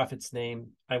female prophet's name.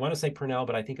 I want to say Purnell,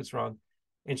 but I think it's wrong.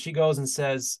 And she goes and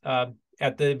says,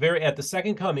 at the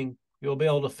second coming, you'll be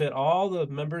able to fit all the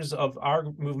members of our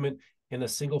movement in a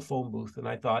single phone booth. And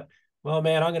I thought, well,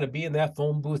 man, I'm going to be in that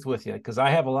phone booth with you because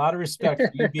I have a lot of respect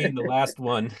for you being the last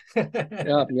one.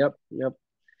 Yep.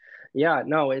 Yeah,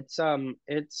 no, it's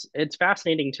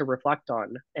fascinating to reflect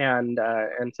on, and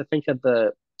to think of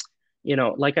the,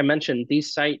 like I mentioned,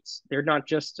 these sites, they're not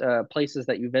just places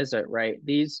that you visit, right?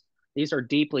 These are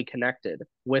deeply connected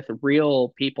with real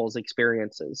people's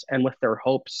experiences and with their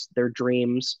hopes, their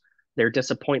dreams, their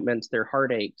disappointments, their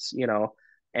heartaches,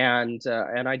 and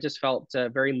I just felt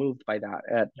very moved by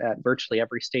that at virtually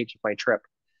every stage of my trip.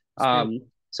 It's Um,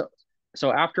 beautiful. so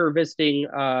so after visiting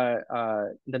the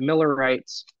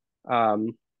Millerites,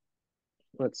 um,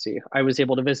 let's see, I was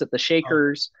able to visit the Oh,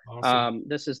 Shakers. awesome.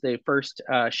 This is the first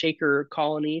Shaker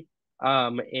colony,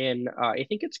 in I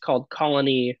think it's called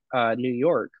Colony, New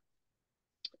York.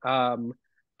 Um,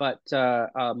 but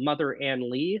Mother Ann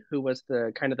Lee, who was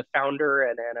the kind of the founder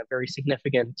and a very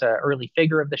significant early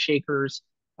figure of the Shakers,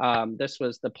 this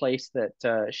was the place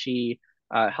that she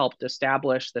helped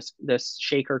establish this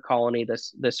Shaker colony,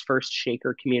 this first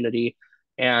Shaker community,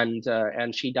 and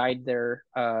she died there,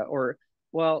 or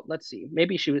well, let's see,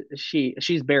 maybe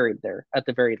she's buried there at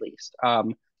the very least.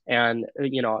 And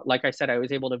like I said, I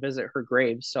was able to visit her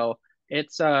grave, so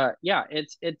it's yeah,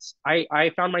 it's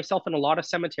I found myself in a lot of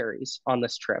cemeteries on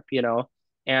this trip,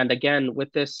 and again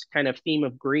with this kind of theme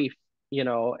of grief,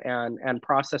 and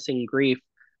processing grief.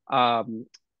 um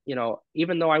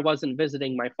Even though I wasn't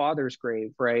visiting my father's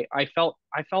grave, right, I felt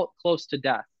close to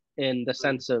death, in the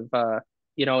sense of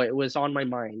it was on my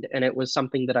mind, and it was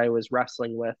something that I was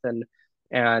wrestling with,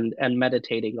 and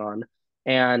meditating on.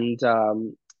 And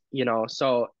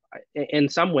so in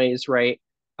some ways, right,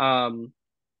 um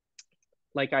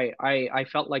like I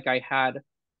felt like I had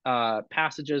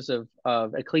passages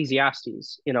of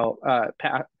Ecclesiastes,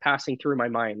 passing through my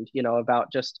mind,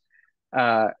 about just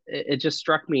it just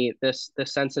struck me, this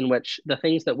sense in which the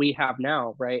things that we have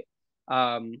now, right,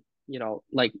 um,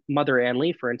 like Mother Ann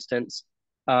Lee, for instance,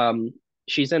 um,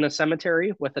 she's in a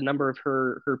cemetery with a number of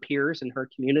her peers in her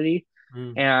community,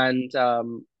 Mm. and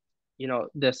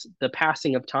the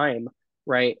passing of time,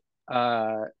 right?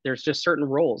 There's just certain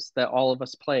roles that all of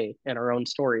us play in our own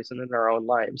stories and in our own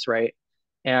lives, right?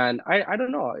 And I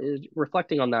don't know,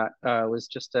 reflecting on that was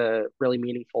just really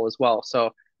meaningful as well.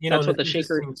 So And that's what it's the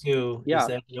Shaker, interesting too is yeah,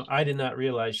 that I did not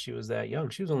realize she was that young.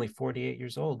 She was only 48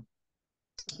 years old.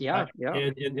 yeah, yeah.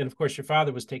 And of course, your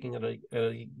father was taking it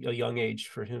a young age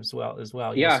for him as well.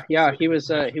 Yeah, Yes, yeah, so he was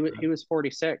much of he was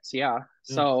 46, yeah.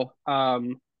 that. So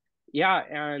yeah,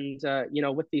 and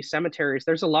with these cemeteries,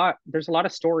 there's a lot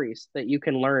of stories that you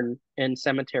can learn in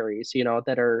cemeteries,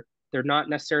 that they're not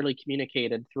necessarily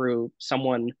communicated through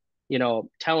someone,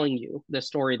 telling you the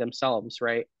story themselves,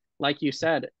 right? Like you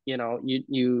said,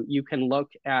 you can look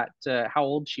at how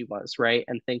old she was, right,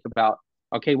 and think about,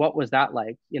 okay, what was that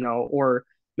like, or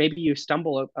maybe you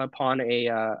stumble upon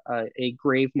a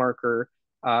grave marker,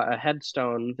 a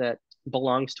headstone that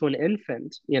belongs to an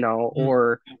infant, Mm.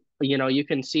 or you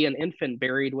can see an infant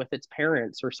buried with its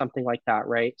parents or something like that,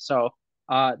 right? So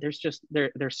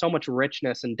there's so much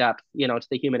richness and depth, to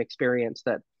the human experience,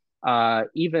 that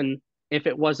even if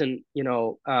it wasn't,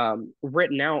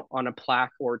 written out on a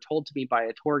plaque or told to me by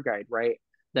a tour guide, right,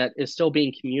 that is still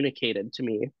being communicated to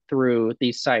me through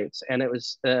these sites. And it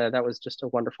was that was just a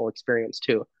wonderful experience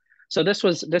too. So this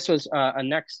was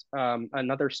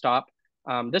another stop.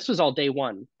 This was all day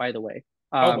one, by the way.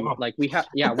 Oh wow. Like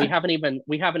yeah, we haven't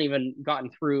even gotten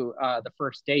through the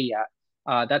first day yet.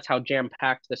 That's how jam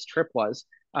packed this trip was.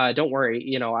 Don't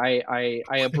worry, I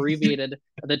abbreviated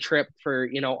the trip for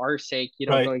our sake,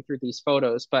 Right. going through these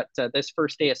photos. But this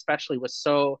first day especially was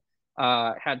so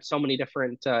had so many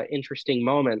different interesting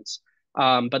moments.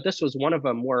 But this was one of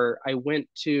them, where I went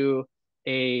to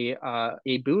a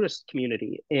Buddhist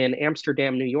community in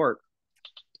Amsterdam, New York,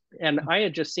 and I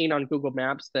had just seen on Google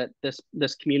Maps that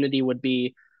this community would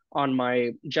be on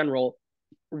my general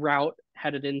route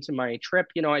headed into my trip.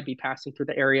 I'd be passing through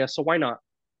the area, so why not?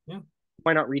 Yeah.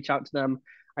 Why not reach out to them?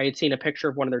 I had seen a picture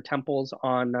of one of their temples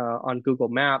on Google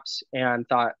Maps, and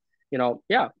thought,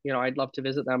 yeah, I'd love to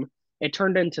visit them. It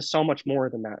turned into so much more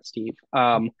than that, Steve.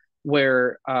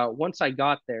 Where once I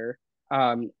got there,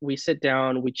 we sit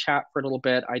down, we chat for a little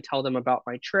bit. I tell them about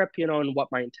my trip, and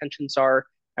what my intentions are,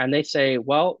 and they say,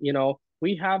 well,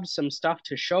 we have some stuff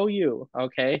to show you.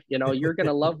 Okay, you're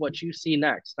gonna love what you see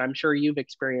next. I'm sure you've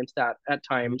experienced that at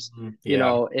times, Mhm.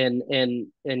 Yeah.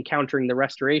 in encountering the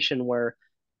restoration, where,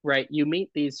 right, you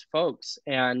meet these folks,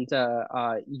 and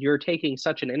you're taking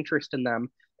such an interest in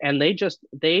them, and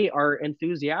they are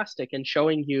enthusiastic in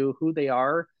showing you who they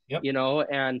are, Yep.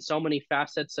 and so many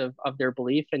facets of their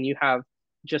belief, and you have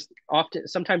just often,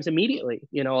 sometimes immediately,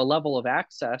 a level of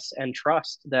access and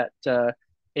trust that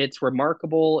it's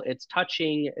remarkable, it's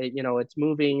touching, it's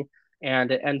moving,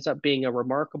 and it ends up being a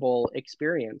remarkable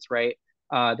experience, right?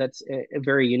 That's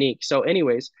very unique. So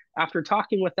anyways, after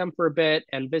talking with them for a bit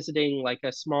and visiting like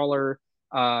a smaller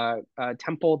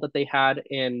temple that they had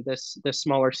in this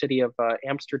smaller city of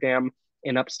Amsterdam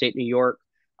in upstate New York,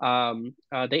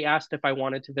 they asked if I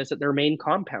wanted to visit their main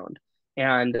compound.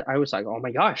 And I was like, oh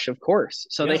my gosh, of course.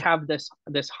 So they Yeah. have this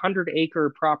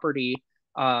 100-acre property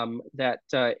that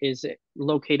is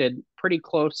located pretty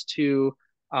close to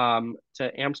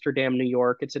Amsterdam, New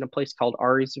York. It's in a place called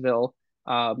Arisville,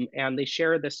 and they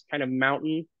share this kind of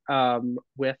mountain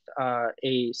with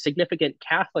a significant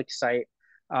Catholic site,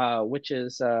 which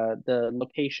is the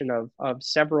location of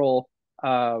several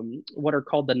what are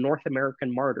called the North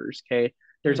American martyrs. Okay,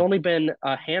 there's Mm. only been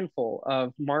a handful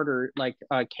of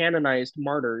canonized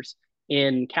martyrs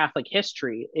in Catholic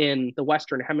history in the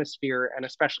Western Hemisphere, and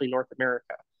especially North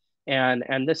America.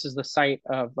 and this is the site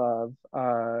of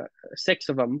six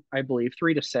of them, I believe,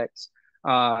 three to six,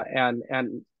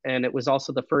 and it was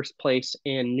also the first place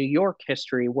in New York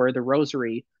history where the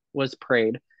Rosary was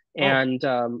prayed. Oh, And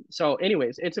so,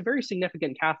 anyways, it's a very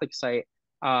significant Catholic site.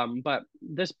 But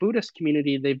this Buddhist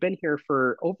community, they've been here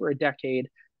for over a decade.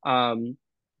 Um,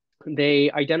 they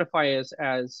identify as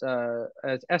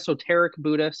esoteric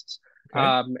Buddhists,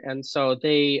 okay. and so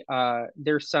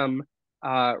there's some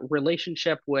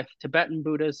relationship with Tibetan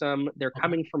Buddhism. They're Okay.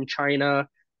 coming from China,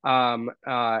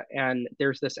 and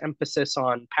there's this emphasis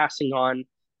on passing on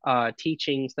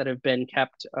teachings that have been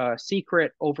kept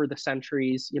secret over the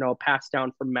centuries, passed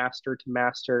down from master to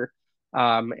master.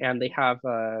 And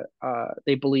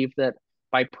they believe that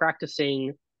by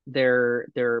practicing their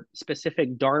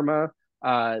specific dharma,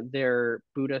 their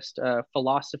Buddhist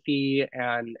philosophy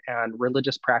and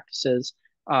religious practices,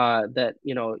 that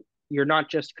you're not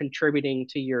just contributing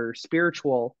to your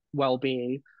spiritual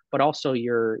well-being, but also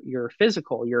your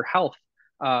physical, your health,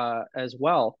 as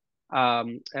well.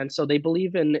 And so they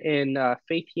believe in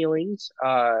faith healings,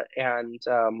 and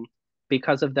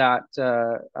because of that,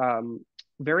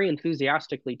 very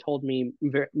enthusiastically told me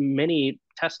many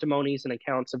testimonies and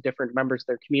accounts of different members of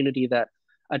their community that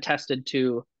attested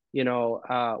to,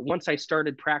 once I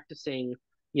started practicing,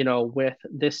 with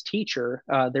this teacher,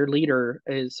 their leader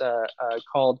is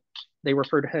called, they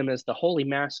refer to him as the Holy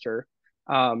Master.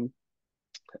 Um,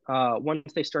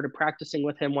 Once they started practicing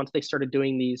with him, once they started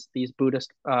doing these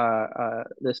Buddhist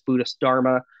this Buddhist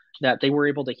Dharma, that they were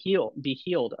able to be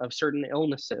healed of certain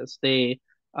illnesses. They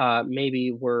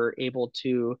maybe were able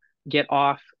to get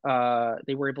off.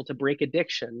 They were able to break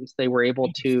addictions. They were able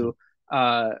Interesting.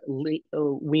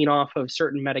 to wean off of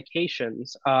certain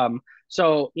medications.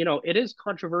 So it is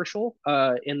controversial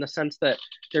in the sense that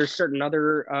there's certain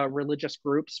other religious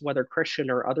groups, whether Christian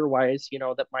or otherwise,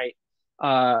 that might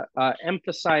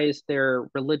emphasize their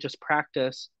religious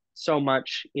practice so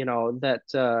much, that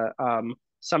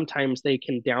sometimes they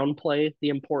can downplay the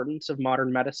importance of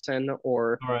modern medicine,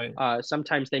 or All right.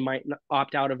 sometimes they might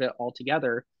opt out of it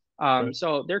altogether. Right.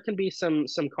 So there can be some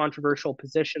controversial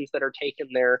positions that are taken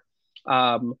there.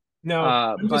 Um,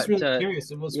 Now, I'm just but really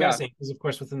curious. It was Yeah, fascinating because, of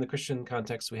course, within the Christian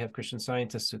context, we have Christian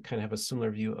scientists who kind of have a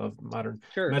similar view of modern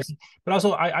sure. medicine. But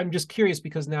also, I'm just curious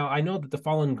because now I know that the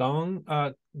Falun Gong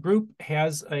group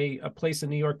has a place in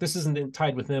New York. This isn't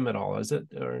tied with them at all, is it?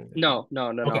 Or No,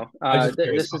 no, no, okay, no. I was just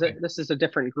curious. Okay, This is a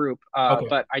different group. okay,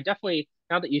 But I definitely,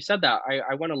 now that you said that,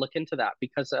 I want to look into that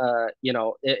because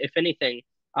if anything,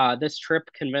 this trip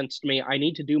convinced me I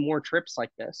need to do more trips like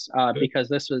this, good. because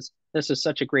this is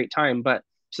such a great time. But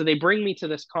so they bring me to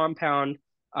this compound.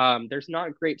 There's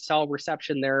not great cell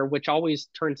reception there, which always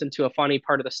turns into a funny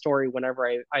part of the story whenever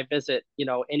I visit,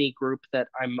 any group that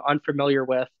I'm unfamiliar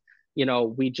with.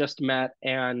 We just met,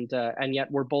 and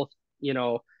yet we're both, you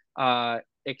know,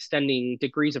 extending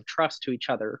degrees of trust to each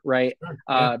other, right? Sure.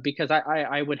 Yeah. Because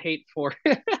I would hate for,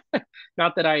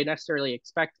 not that I necessarily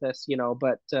expect this,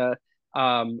 but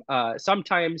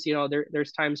sometimes,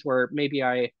 there's times where maybe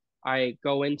I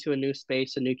go into a new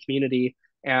space, a new community,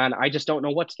 and I just don't know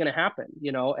what's going to happen,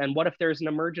 and what if there's an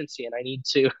emergency and I need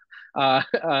to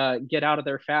get out of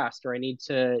there fast, or I need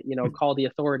to, call the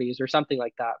authorities or something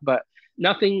like that. But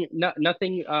nothing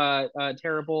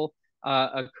terrible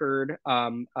occurred.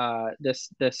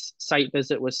 This site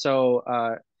visit was so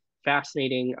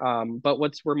fascinating. But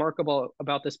what's remarkable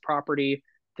about this property,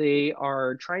 they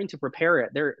are trying to prepare it.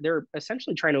 They're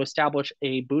essentially trying to establish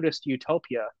a Buddhist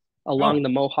utopia Oh, along the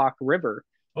Mohawk River.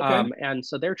 okay. And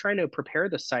so they're trying to prepare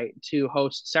the site to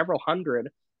host several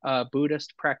hundred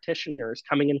Buddhist practitioners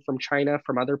coming in from China,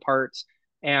 from other parts.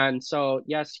 And so,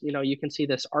 yes, you can see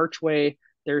this archway.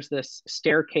 There's this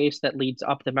staircase that leads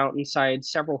up the mountainside,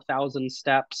 several thousand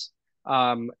steps.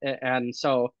 And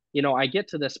so, I get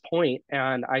to this point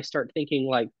and I start thinking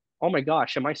like, oh my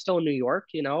gosh, am I still in New York?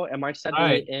 Am I All suddenly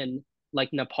right. in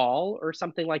like Nepal or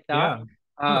something like that? Yeah.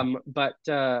 Huh. But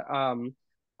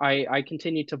I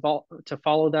continued to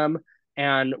follow them,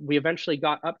 and we eventually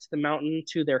got up to the mountain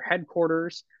to their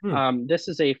headquarters. Hmm. This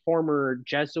is a former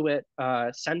Jesuit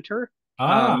center,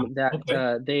 Ah, that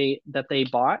okay. they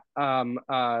bought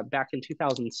back in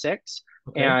 2006,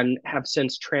 Okay. and have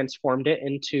since transformed it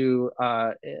into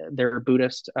their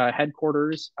Buddhist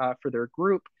headquarters for their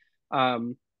group.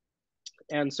 Um,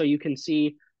 and so you can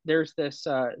see there's this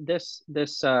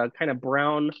kind of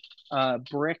brown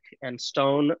brick and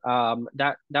stone,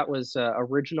 that was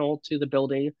original to the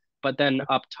building. But then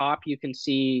up top you can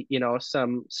see,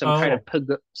 some kind of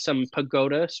Oh, some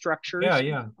pagoda yeah, structures,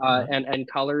 yeah. Uh-huh. and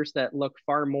colors that look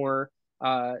far more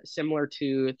similar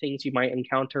to things you might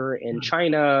encounter in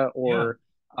China, Yeah. or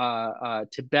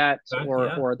Tibet Yeah.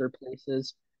 or other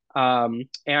places. And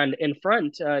in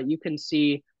front, you can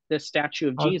see this statue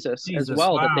of Oh, Jesus as Jesus.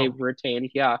 well that they've Wow. retained.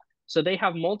 Yeah. So they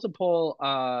have multiple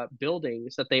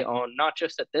buildings that they own, not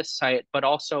just at this site, but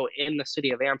also in the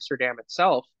city of Amsterdam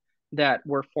itself, that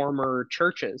were former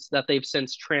churches that they've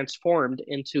since transformed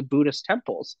into Buddhist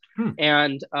temples. Hmm.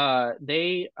 And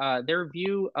their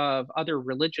view of other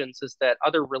religions is that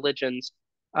other religions,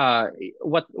 uh,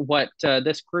 what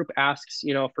this group asks,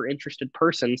 for interested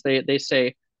persons, they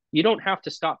say you don't have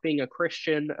to stop being a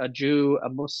Christian, a Jew, a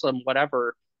Muslim,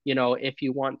 whatever, if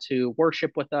you want to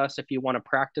worship with us, if you want to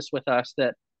practice with us,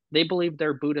 that they believe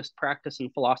their Buddhist practice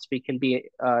and philosophy can be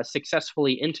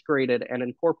successfully integrated and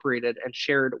incorporated and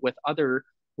shared with other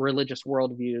religious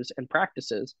worldviews and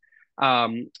practices.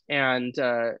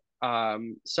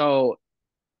 So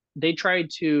they tried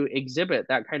to exhibit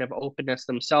that kind of openness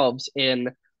themselves in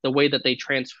the way that they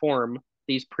transform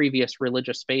these previous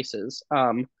religious spaces.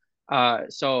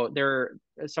 So there are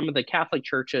some of the Catholic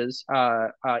churches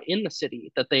in the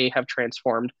city that they have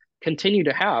transformed continue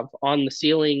to have on the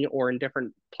ceiling or in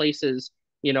different places.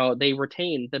 They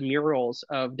retain the murals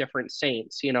of different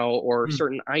saints, or Hmm.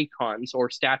 certain icons or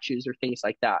statues or things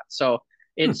like that. So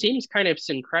Hmm. it seems kind of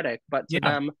syncretic, but to Yeah.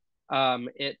 them,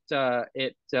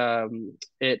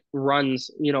 it runs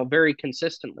very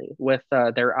consistently with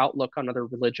their outlook on other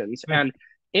religions. Good. And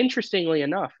interestingly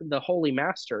enough, the Holy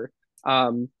Master,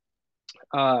 um,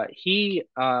 he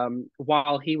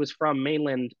while he was from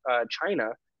mainland China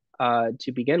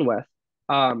to begin with,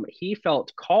 he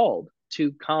felt called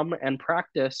to come and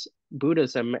practice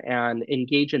Buddhism and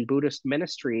engage in Buddhist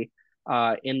ministry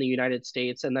in the United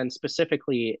States, and then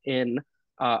specifically in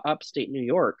upstate New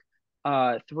York,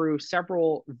 through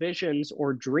several visions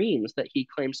or dreams that he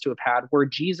claims to have had, where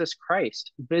Jesus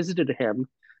Christ visited him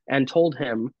and told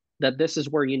him that this is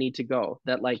where you need to go.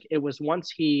 That, like, it was once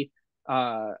he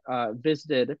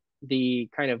visited the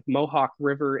kind of Mohawk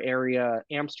River area,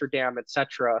 Amsterdam,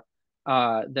 etc.,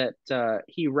 that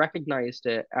he recognized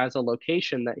it as a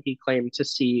location that he claimed to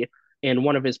see in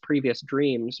one of his previous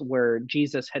dreams, where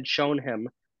Jesus had shown him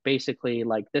basically,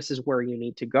 like, this is where you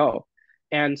need to go.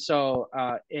 And so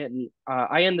I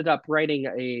ended up writing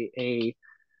a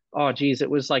oh geez, it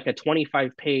was like a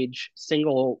 25-page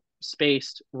single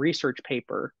spaced research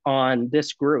paper on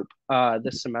this group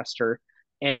this semester.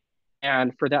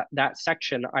 And for that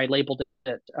section, I labeled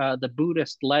it the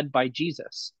Buddhist led by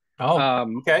Jesus, Oh,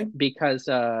 um, okay. because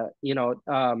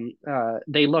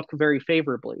they look very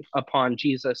favorably upon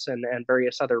Jesus and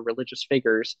various other religious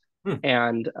figures. Hmm.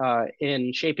 And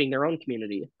in shaping their own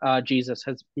community, Jesus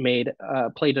has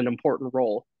played an important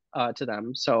role to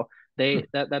them. So Hmm.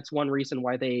 that's one reason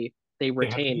why they They have a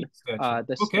retain neat statue.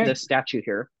 this Okay. statue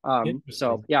here. So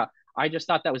Interesting. yeah, I just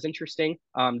thought that was interesting.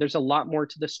 There's a lot more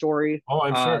to the story. Oh,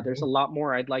 I'm sure. There's a lot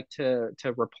more I'd like to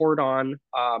report on,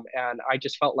 and I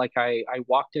just felt like I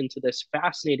walked into this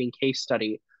fascinating case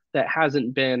study that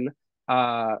hasn't been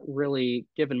really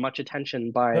given much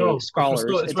attention by No, scholars.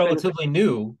 it's It's been, relatively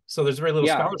new, so there's very little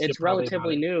yeah, scholarship it's probably about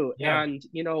relatively it. new. Yeah. And,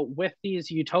 with these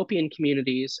utopian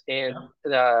communities in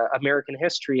Yeah. American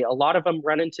history, a lot of them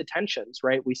run into tensions,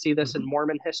 right? We see this in Mhm.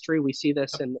 Mormon history. We see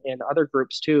this Yep. in other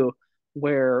groups too,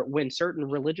 where when certain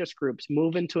religious groups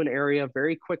move into an area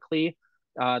very quickly,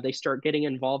 they start getting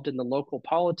involved in the local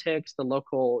politics, the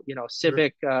local, Sure.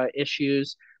 civic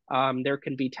issues. There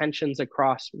can be tensions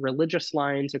across religious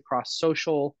lines, across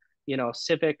social,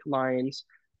 civic lines,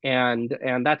 and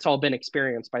that's all been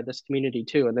experienced by this community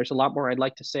too. And there's a lot more I'd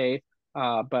like to say,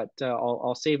 but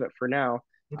I'll save it for now.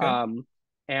 Okay. Um,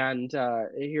 and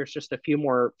here's just a few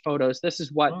more photos. This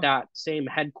is what Oh, that same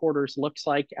headquarters looks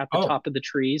like at the oh, top of the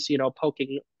trees,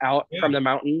 poking out yeah. from the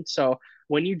mountain. So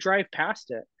when you drive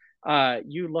past it,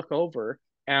 you look over,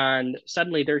 and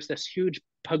suddenly there's this huge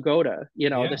pagoda,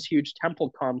 Yeah. this huge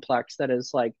temple complex that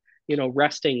is, like,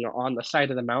 resting on the side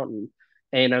of the mountain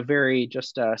in a very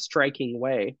just striking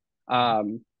way. Mhm.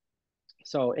 Um,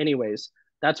 so, anyways,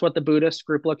 that's what the Buddhist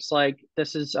group looks like.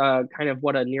 This is kind of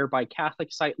what a nearby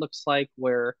Catholic site looks like,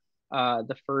 where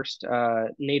the first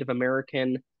Native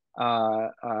American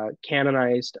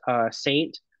canonized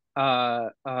saint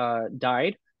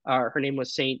died. Her name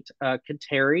was Saint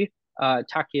Kateri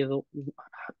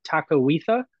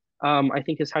Takawitha, I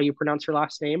think is how you pronounce her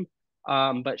last name.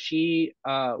 But she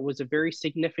was a very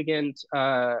significant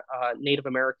Native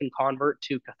American convert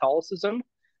to Catholicism.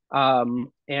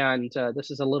 And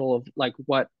this is a little of, like,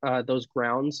 what those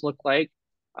grounds look like.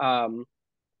 Um,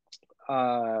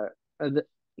 uh, th-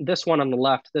 this one on the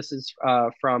left, this is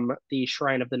from the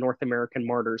Shrine of the North American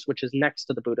Martyrs, which is next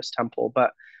to the Buddhist temple.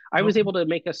 But I was Okay. able to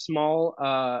make a small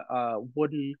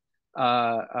wooden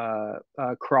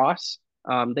cross.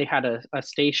 They had a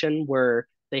station where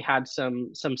they had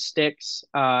some sticks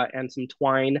and some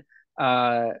twine,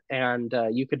 and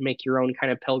you could make your own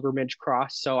kind of pilgrimage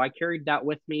cross. So I carried that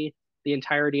with me the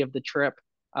entirety of the trip.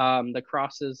 The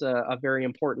cross is a very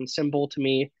important symbol to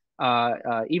me,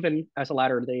 even as a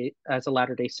Latter Day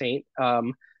Saint.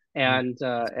 Mm,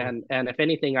 And if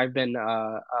anything, I've been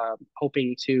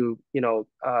hoping to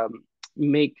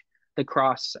make the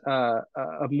cross a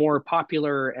more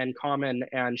popular and common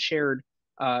and shared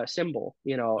symbol,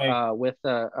 right. with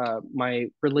my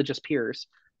religious peers,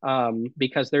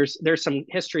 because there's some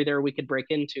history there we could break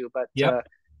into, but Yep.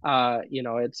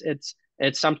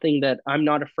 it's something that I'm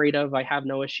not afraid of. I have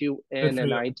no issue Good in, for and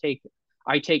you.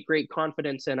 I take great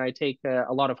confidence, and I take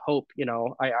a lot of hope.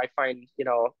 I find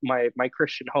my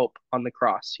Christian hope on the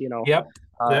cross. Yep.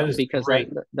 That is Because great.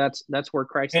 that's where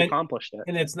Christ And accomplished it.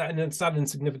 and it's not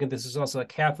insignificant. This is also a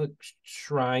Catholic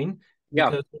shrine Yeah.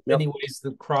 because in Yep. many ways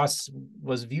the cross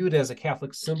was viewed as a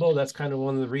Catholic symbol. That's kind of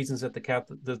one of the reasons that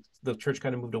the church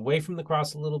kind of moved away from the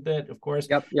cross a little bit, of course.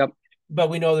 Yep. Yep. But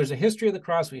we know there's a history of the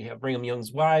cross. We have Brigham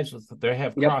Young's wives they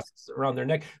have Yep. crosses around their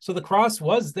neck. So the cross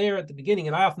was there at the beginning.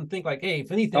 And I often think like, hey,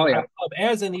 if anything, Oh I yeah. would love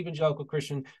as an evangelical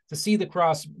Christian to see the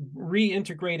cross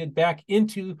reintegrated back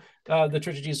into the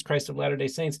Church of Jesus Christ of Latter-day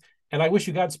Saints. And I wish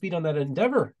you Godspeed on that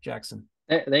endeavor, Jaxon.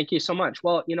 Thank you so much.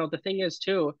 Well, the thing is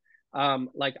too,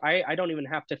 like I don't even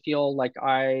have to feel like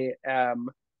I am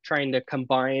trying to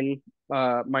combine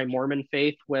my Mormon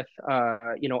faith with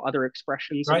other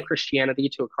expressions of Right, Christianity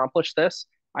to accomplish this.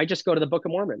 I just go to the Book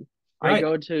of Mormon. I right.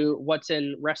 go to what's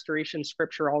in Restoration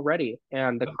Scripture already,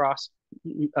 and the cross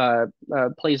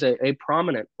plays a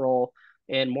prominent role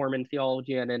in Mormon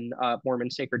theology and in Mormon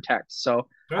sacred texts. So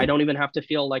I Right. don't even have to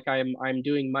feel like I'm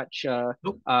doing much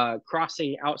Nope.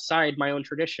 crossing outside my own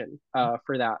tradition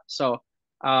for that. So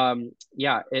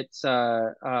yeah, it's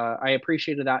I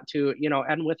appreciated that too.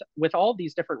 And with all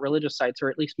these different religious sites, or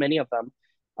at least many of them,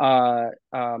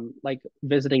 like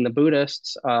visiting the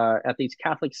Buddhists at these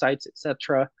Catholic sites,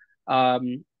 etc. I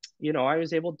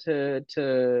was able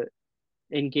to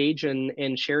engage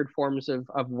in shared forms of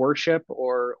worship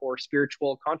or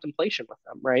spiritual contemplation with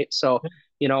them, right? So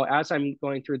as I'm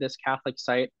going through this Catholic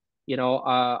site,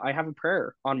 I have a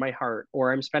prayer on my heart,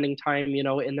 or I'm spending time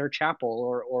in their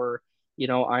chapel, or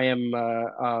I am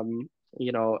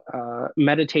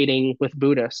meditating with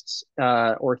Buddhists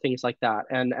or things like that,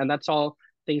 and that's all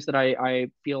things that I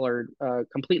feel are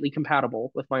completely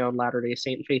compatible with my own Latter-day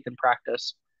Saint faith and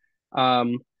practice.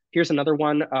 um, Here's another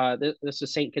one. This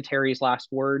is Saint Kateri's last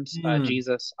words. Mm,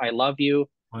 Jesus, I love you.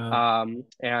 wow.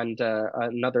 And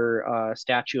another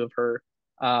statue of her.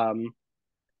 Um,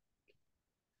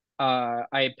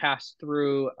 I passed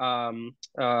through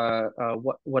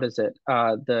what is it?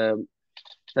 The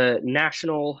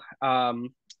National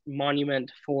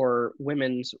Monument for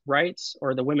Women's Rights,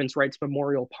 or the Women's Rights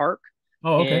Memorial Park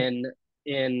Oh, okay.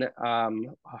 in oh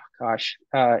gosh,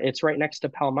 it's right next to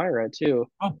Palmyra too.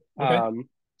 Oh, okay. Um,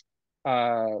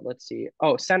 let's see.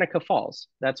 Oh, Seneca Falls.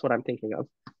 That's what I'm thinking of.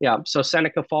 Yeah. So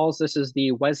Seneca Falls, this is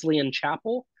the Wesleyan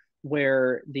Chapel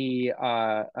where the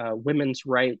women's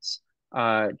rights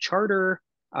charter,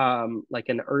 like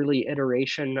an early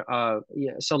iteration of,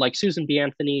 yeah, so like Susan B.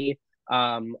 Anthony,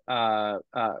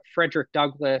 Frederick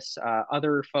Douglass,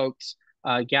 other folks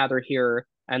gather here,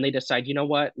 and they decide, you know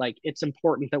what, like it's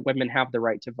important that women have the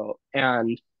right to vote.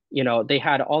 And they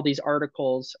had all these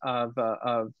articles of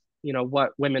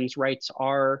what women's rights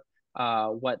are,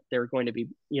 what they're going to be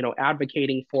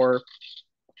advocating for,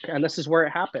 and this is where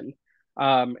it happened.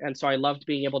 And so I loved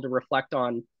being able to reflect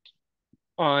on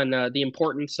the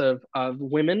importance of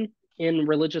women in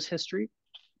religious history,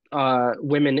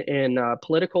 women in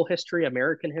political history,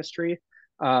 American history.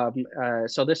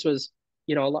 So this was,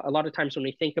 a lot of times when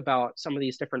we think about some of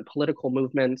these different political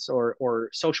movements or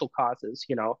social causes,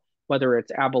 whether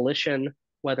it's abolition,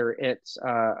 whether it's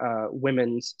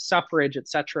women's suffrage,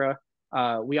 etc.,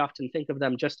 we often think of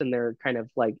them just in their kind of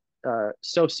like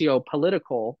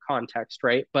socio-political context,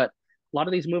 right? But a lot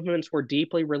of these movements were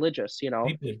deeply religious,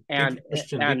 Deeply, and deeply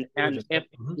Christian, and deeply and religious. if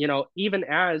Yep. Mhm. even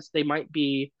as they might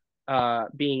be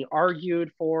being argued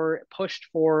for, pushed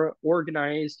for,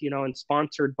 organized, and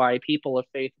sponsored by people of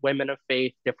faith, women of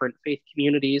faith, different faith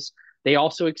communities. They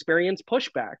also experience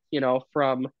pushback,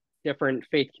 from different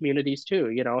faith communities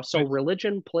too. So Right.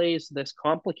 religion plays this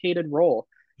complicated role,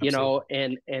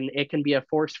 Absolutely. and it can be a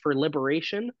force for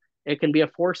liberation. It can be a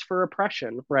force for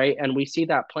oppression, right? And we see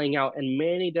that playing out in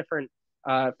many different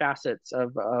facets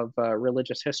of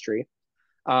religious history.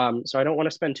 So I don't want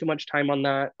to spend too much time on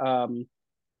that.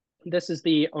 This is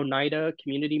the Oneida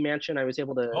Community Mansion. I was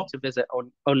able to Oh, visit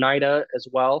Oneida as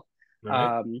well.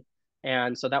 All right.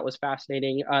 And so that was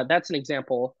fascinating. That's an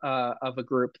example of a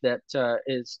group that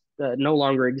is no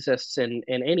longer exists in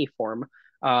any form.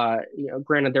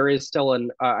 Granted, there is still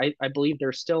I believe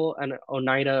there's still an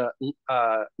Oneida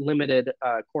limited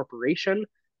corporation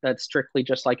that's strictly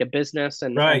just like a business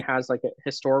and Right. has like a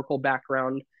historical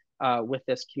background with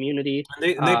this community. And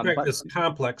they But practice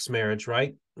complex marriage,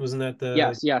 right? Wasn't that the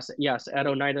yes. At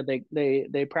Oneida,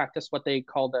 they practice what they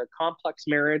call the complex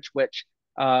marriage, which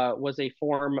was a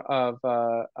form of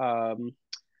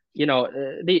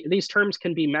these terms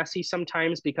can be messy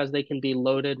sometimes because they can be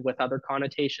loaded with other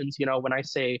connotations. When I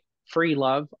say free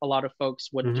love, a lot of folks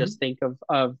would Mhm. just think of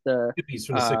Hippies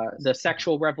from the 60s? the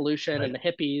sexual revolution and Right.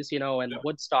 the hippies, and Yeah.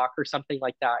 Woodstock or something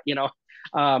like that.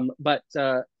 But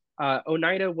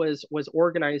Oneida was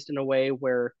organized in a way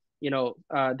where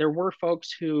there were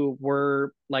folks who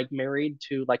were like married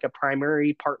to like a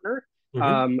primary partner,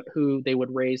 Hmm. who they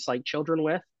would raise like children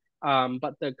with.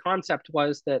 But the concept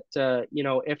was that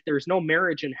if there's no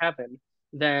marriage in heaven,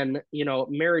 then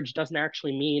marriage doesn't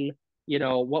actually mean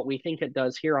what we think it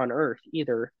does here on earth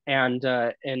either. And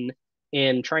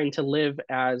in trying to live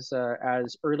as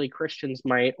early Christians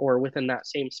might, or within that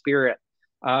same spirit,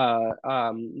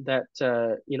 that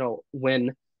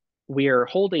when we are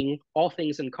holding all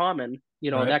things in common,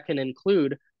 Right. that can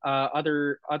include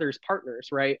others partners,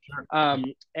 right? Sure.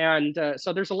 And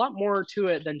so there's a lot more to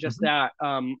it than just Mhm. that.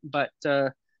 But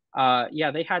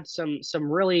yeah, they had some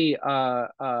really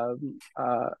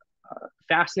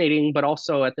fascinating, but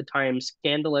also at the time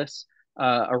scandalous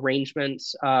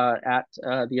arrangements at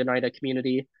the Oneida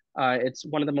community. It's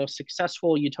one of the most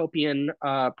successful utopian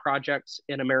projects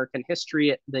in American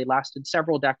history. They lasted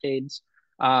several decades,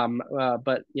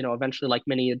 but eventually, like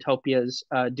many utopias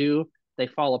do, they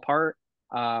fall apart.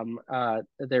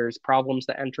 There's problems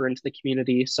that enter into the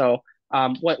community. So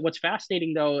what's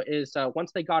fascinating though is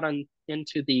once they got on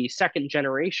into the second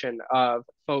generation of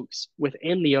folks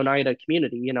within the Oneida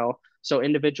community, so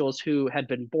individuals who had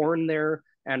been born there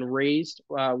and raised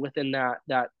within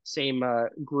that same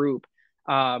group,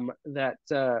 that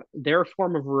their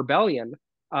form of rebellion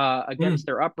against Mm.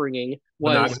 their upbringing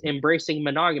was Monogamy, embracing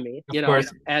monogamy, of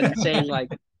course. and saying like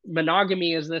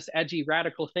monogamy is this edgy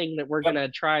radical thing that we're Yep, gonna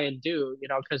try and do,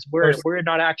 because of course. we're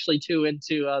not actually too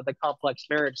into the complex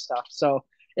marriage stuff. So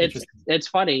it's Interesting. it's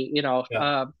funny,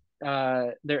 Yeah.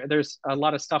 there's a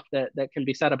lot of stuff that can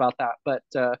be said about that, but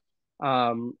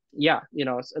yeah,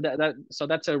 so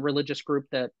that's a religious group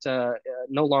that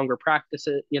no longer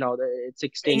practices. It's And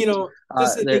extinct.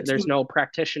 this is There's no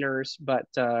practitioners, but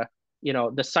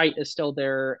the site is still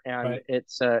there and right.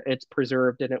 it's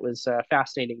preserved, and it was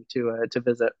fascinating to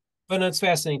visit. But it's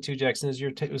fascinating too, Jackson, as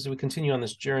we continue on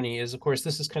this journey, is of course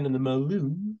this is kind of the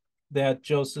milieu that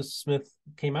Joseph Smith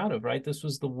came out of, right? This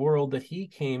was the world that he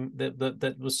came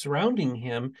that was surrounding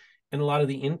him, and a lot of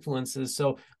the influences.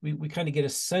 So we kind of get a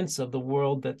sense of the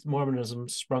world that Mormonism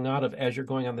sprung out of as you're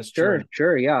going on this Sure, journey.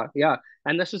 sure, yeah.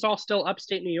 And this is all still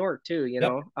upstate New York too.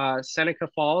 Yep. Seneca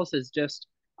Falls is just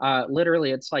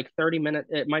literally, it's like 30 minutes.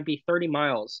 It might be 30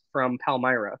 miles from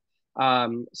Palmyra.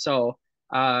 So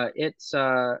it's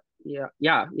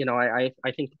yeah. I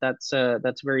think that's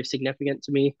very significant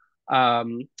to me.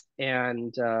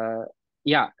 And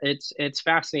yeah, it's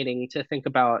fascinating to think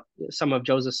about some of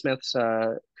Joseph Smith's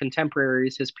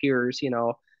contemporaries, his peers,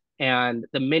 and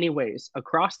the many ways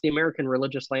across the American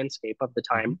religious landscape of the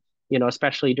time, Mm-hmm.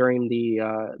 especially during the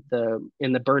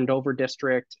in the burned over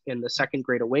district in the Second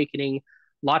Great Awakening.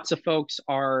 Lots of folks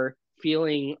are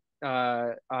feeling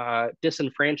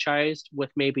disenfranchised with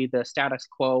maybe the status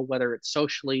quo, whether it's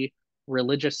socially,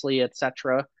 religiously,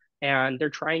 etc. And they're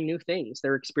trying new things.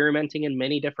 They're experimenting in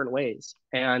many different ways.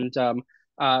 And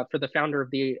for the founder of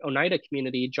the Oneida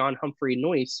community, John Humphrey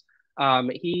Noyce,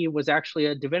 he was actually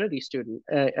a divinity student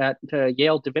at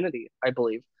Yale Divinity, I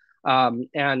believe.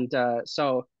 And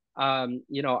so,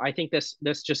 I think this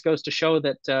just goes to show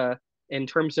that in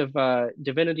terms of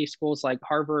divinity schools like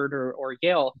Harvard or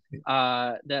Yale,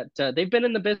 that they've been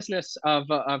in the business of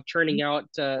churning out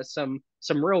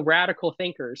some real radical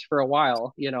thinkers for a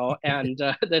while, and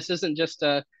this isn't just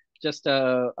a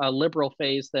liberal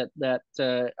phase that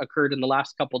occurred in the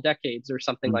last couple decades or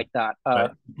something like that.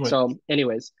 Right. So,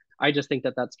 anyways, I just think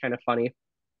that that's kind of funny.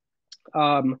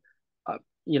 Um,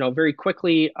 very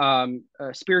quickly,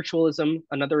 spiritualism,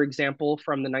 another example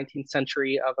from the 19th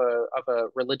century of a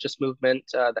religious movement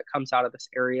that comes out of this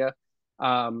area.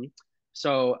 Um,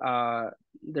 so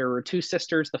there were two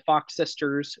sisters, the Fox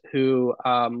sisters, who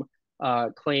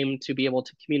claimed to be able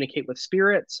to communicate with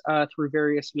spirits through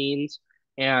various means,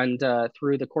 and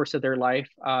through the course of their life,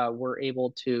 were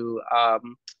able to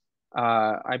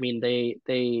I mean,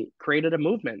 they created a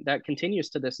movement that continues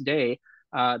to this day.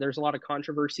 There's a lot of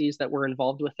controversies that were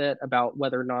involved with it about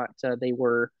whether or not they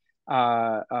were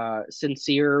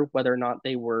sincere, whether or not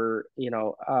they were,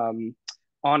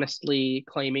 honestly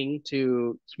claiming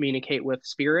to communicate with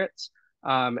spirits.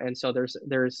 And so there's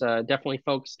definitely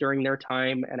folks during their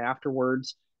time and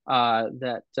afterwards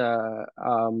that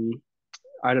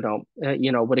I don't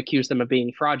know, would accuse them of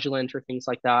being fraudulent or things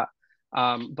like that.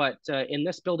 But in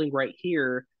this building right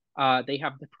here, they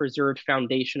have the preserved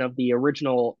foundation of the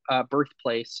original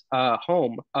birthplace,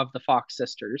 home of the Fox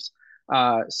sisters.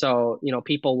 So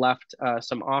people left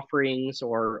some offerings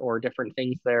or different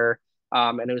things there,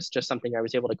 and it was just something I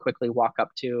was able to quickly walk up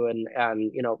to and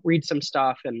read some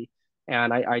stuff, and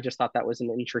I just thought that was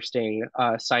an interesting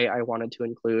site I wanted to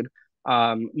include.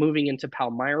 Moving into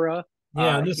Palmyra,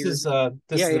 Yeah, and here's this yeah,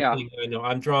 is the yeah, thing. I know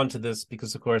I'm drawn to this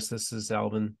because, of course, this is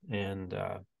Alvin and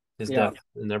his yeah, death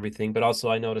and everything. But also,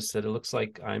 I noticed that it looks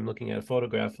like I'm looking at a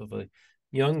photograph of a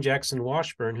young Jaxon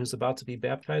Washburn who's about to be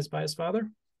baptized by his father.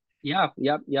 yeah,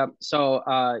 yep, yep. So,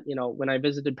 when I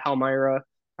visited Palmyra,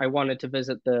 I wanted to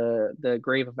visit the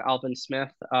grave of Alvin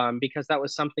Smith, because that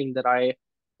was something that I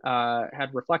had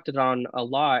reflected on a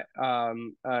lot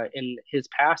in his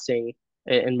passing,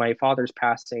 in my father's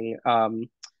passing,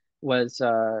 was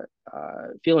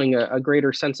feeling a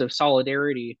greater sense of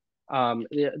solidarity.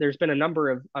 There's been a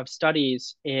number of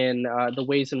studies in the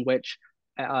ways in which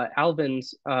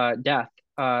Alvin's death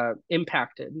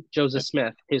impacted Joseph Yep.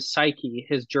 Smith, his psyche,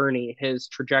 his journey, his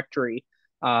trajectory,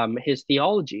 his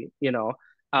theology. Yep.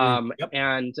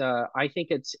 And I think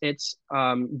it's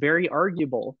very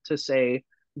arguable to say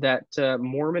that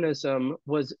Mormonism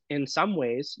was, in some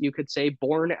ways, you could say,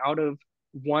 born out of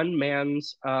one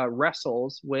man's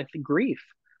wrestles with grief.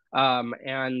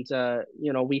 And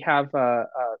we have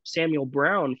Samuel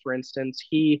Brown, for instance.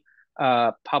 He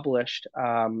published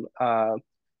um, uh,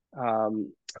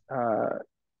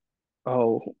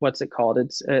 what's it called?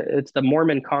 It's the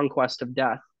Mormon Conquest of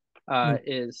Death. Hmm.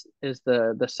 Is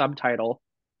the subtitle,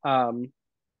 um,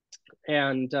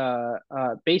 and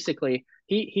basically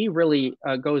he really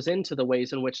goes into the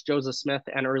ways in which Joseph Smith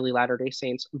and early Latter Day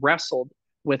Saints wrestled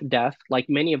with death, like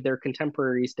many of their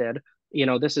contemporaries did.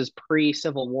 This is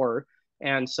pre-Civil War,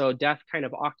 and so death kind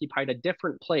of occupied a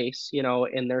different place,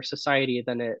 in their society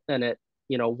than it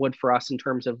would for us in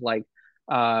terms of like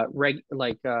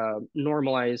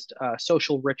normalized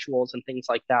social rituals and things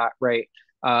like that, right?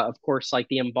 Of course, like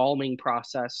the embalming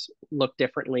process looked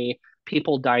differently.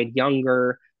 People died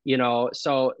younger,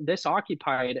 so this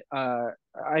occupied,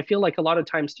 I feel like a lot of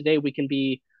times today we can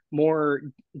be more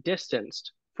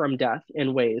distanced from death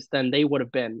in ways than they would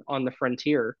have been on the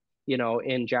frontier,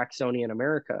 in Jacksonian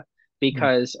America, Hmm.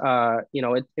 because you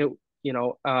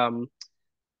know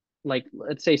like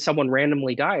let's say someone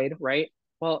randomly died, right?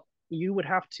 Well, you would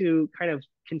have to kind of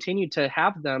continue to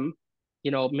have them,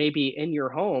 maybe in your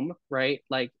home, right?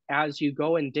 Like as you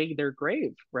go and dig their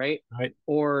grave, right? Right.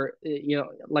 Or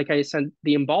like I said,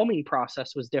 the embalming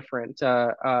process was different.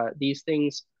 These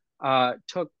things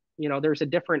took, there's a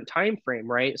different time frame,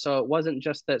 right? So it wasn't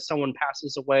just that someone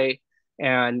passes away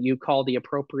and you call the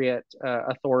appropriate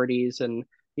authorities, and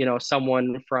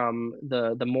someone from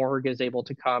the morgue is able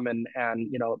to come and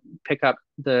pick up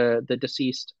the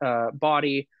deceased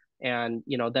body, and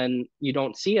then you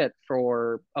don't see it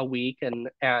for a week, and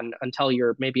until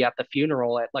you're maybe at the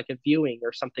funeral at like a viewing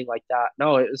or something like that.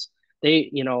 No, it was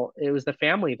the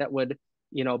family that would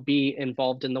be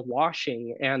involved in the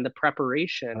washing and the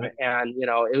preparation, Right. and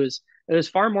it was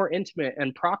far more intimate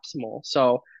and proximal.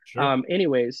 So Sure.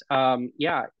 anyways,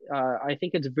 yeah, I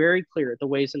think it's very clear the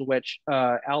ways in which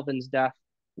Alvin's death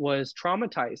was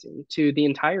traumatizing to the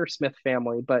entire Smith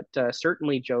family, but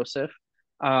certainly Joseph.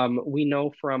 We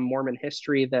know from Mormon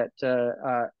history that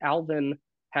Alvin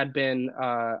had been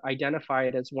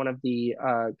identified as one of the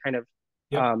kind of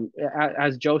Yep.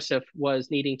 as Joseph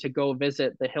was needing to go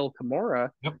visit the hill Cumorah,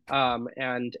 Yep.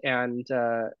 and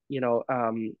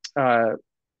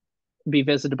be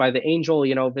visited by the angel,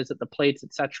 visit the plates,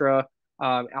 etc.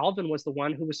 Alvin was the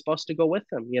one who was supposed to go with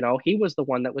him. He was the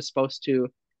one that was supposed to,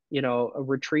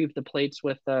 retrieve the plates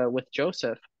with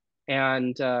Joseph,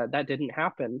 and that didn't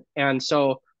happen. And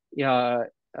so, and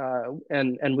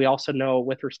we also know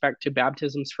with respect to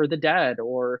baptisms for the dead,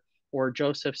 or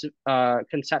Joseph's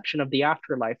conception of the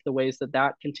afterlife, the ways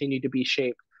that continued to be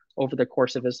shaped over the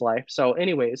course of his life. So,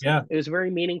 anyways, Yeah. it was very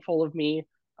meaningful of me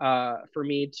for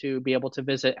me to be able to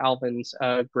visit Alvin's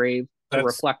grave, to That's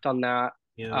reflect on that,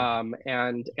 yeah.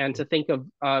 and to think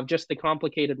of just the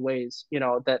complicated ways,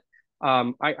 that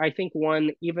I think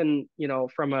one, even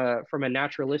from a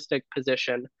naturalistic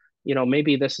position,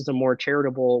 maybe this is a more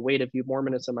charitable way to view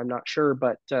Mormonism. I'm not sure,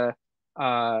 but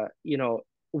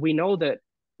we know that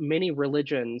many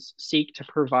religions seek to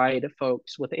provide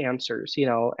folks with answers,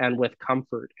 and with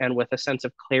comfort and with a sense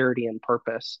of clarity and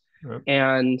purpose. Right.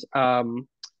 And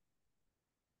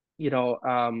you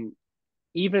know,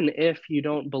 even if you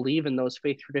don't believe in those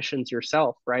faith traditions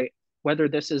yourself, right? Whether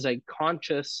this is a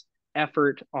conscious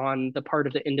effort on the part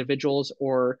of the individuals,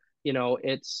 or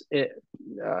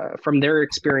from their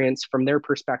experience, from their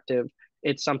perspective,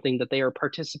 it's something that they are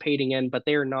participating in, but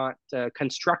they are not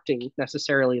constructing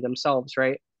necessarily themselves,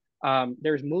 right?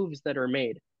 There's moves that are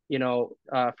made,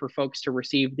 for folks to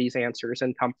receive these answers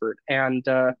and comfort, and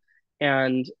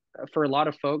for a lot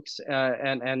of folks,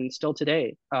 and still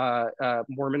today,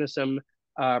 Mormonism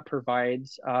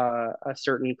provides a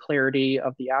certain clarity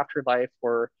of the afterlife,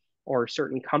 or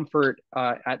certain comfort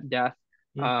at death,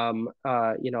 that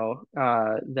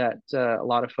a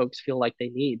lot of folks feel like they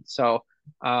need. So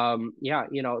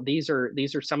these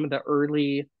are some of the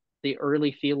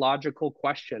early theological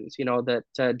questions,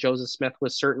 that Joseph Smith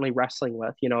was certainly wrestling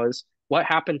with. Is what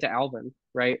happened to Alvin,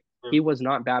 right? He was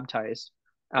not baptized.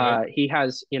 He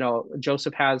has,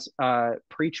 Joseph has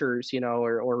preachers,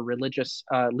 or religious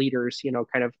leaders,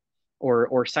 kind of,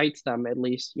 or cites them at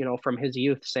least, from his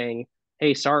youth, saying,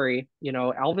 "Hey, sorry,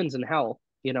 Alvin's in hell,"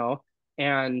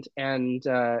 and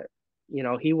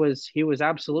he was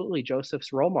absolutely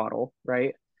Joseph's role model,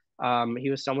 right? He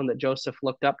was someone that Joseph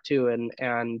looked up to, and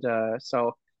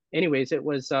anyways, it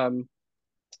was a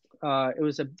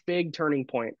big turning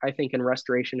point, I think, in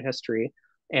Restoration history,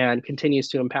 and continues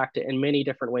to impact it in many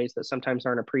different ways that sometimes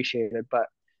aren't appreciated. But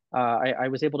I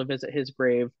was able to visit his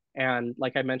grave, and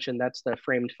like I mentioned, that's the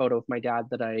framed photo of my dad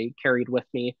that I carried with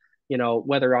me,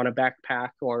 whether on a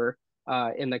backpack or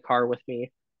in the car with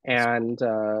me. And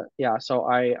so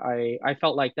I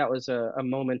felt like that was a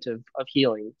moment of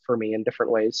healing for me in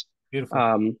different ways.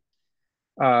 Beautiful.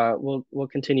 We'll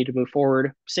continue to move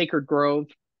forward. Sacred Grove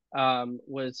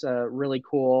was really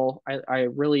cool. I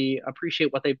really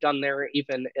appreciate what they've done there,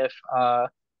 even if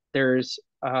there's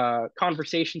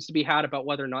conversations to be had about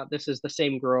whether or not this is the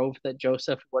same grove that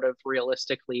Joseph would have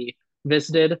realistically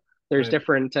visited. There's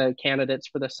different candidates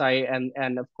for the site,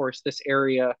 and of course, this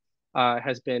area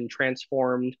has been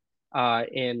transformed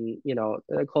in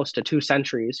close to 2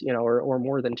 centuries, or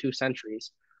more than 2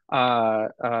 centuries.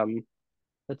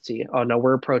 Let's see. Oh no,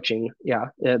 we're approaching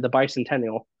the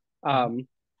bicentennial.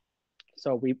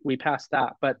 So we passed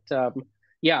that, but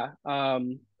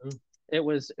it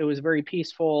was very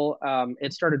peaceful.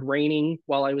 It started raining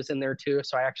while I was in there too,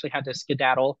 so I actually had to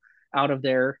skedaddle out of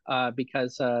there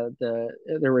because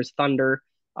there was thunder.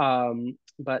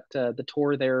 But the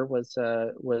tour there was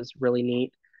really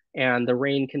neat, and the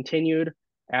rain continued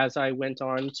as I went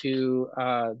on to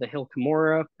the Hill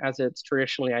Cumorah, as it's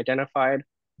traditionally identified.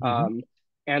 And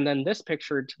then this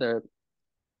picture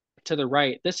to the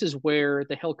right, this is where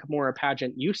the Hill Cumorah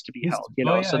pageant used to be held.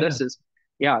 So this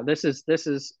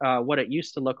is what it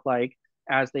used to look like,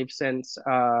 as they've since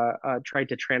tried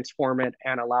to transform it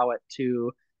and allow it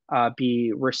to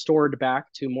be restored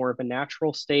back to more of a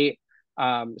natural state.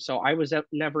 So I was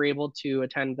never able to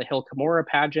attend the Hill Cumorah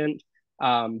pageant,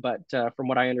 but from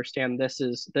what I understand, this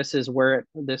is where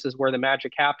the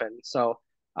magic happened. So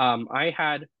I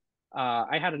had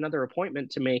another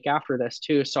appointment to make after this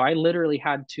too, so I literally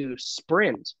had to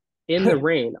sprint in the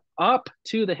rain up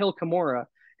to the Hill Cumorah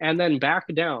and then back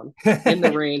down in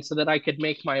the rain so that I could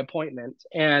make my appointment.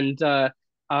 And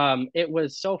it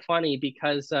was so funny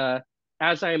because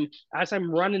as I'm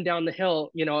running down the hill,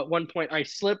 at one point I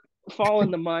slip, fall in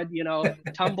the mud,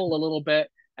 tumble a little bit.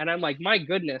 And I'm like, my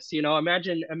goodness,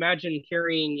 imagine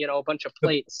carrying, a bunch of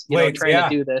plates, trying to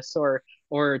do this, or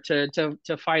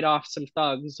to fight off some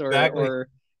thugs, or I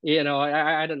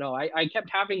don't know. I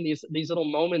kept having these little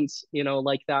moments,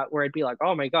 like that, where I'd be like,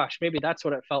 oh my gosh, maybe that's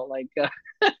what it felt like.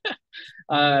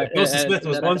 Joseph Smith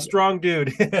was one strong dude.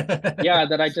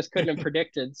 That I just couldn't have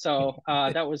predicted. So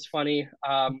that was funny.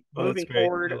 Moving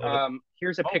forward,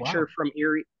 here's a picture from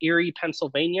Erie,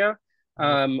 Pennsylvania,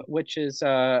 which is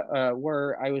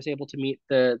where I was able to meet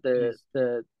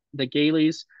the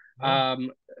Galeys.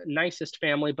 Nicest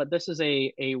family, but this is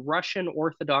a Russian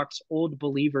Orthodox Old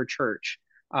Believer church.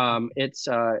 It's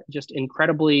just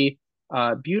incredibly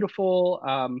beautiful.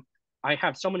 I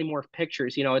have so many more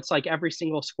pictures. It's like every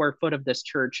single square foot of this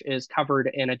church is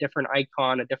covered in a different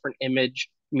icon, a different image,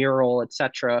 mural,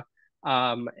 etc.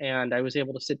 And I was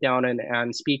able to sit down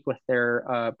and speak with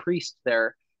their priest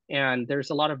there. And there's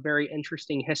a lot of very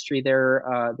interesting history there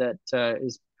that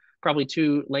is probably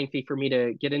too lengthy for me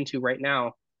to get into right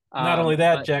now. Not only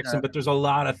that, But Jackson, but there's a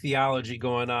lot of theology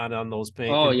going on those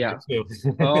oh in there yeah, too.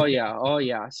 oh yeah, oh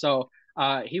yeah. So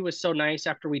he was so nice.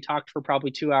 After we talked for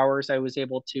probably 2 hours, I was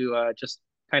able to just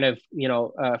kind of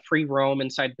free roam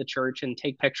inside the church and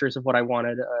take pictures of what I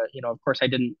wanted. Of course, I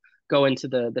didn't go into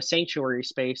the sanctuary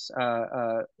space,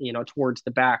 towards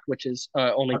the back, which is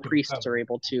only Ark of the priests are Covenant.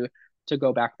 able to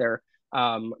go back there.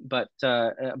 But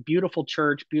a beautiful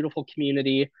church, beautiful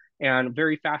community, and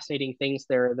very fascinating things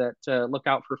there that look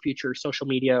out for future social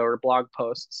media or blog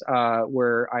posts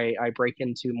where I break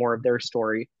into more of their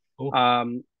story. Oh,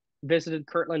 Um, Visited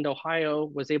Kirtland, Ohio,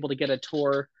 was able to get a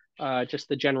tour, just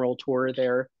the general tour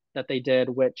there that they did,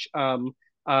 which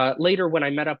later when I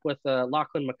met up with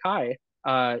Lachlan Mackay,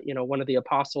 one of the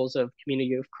apostles of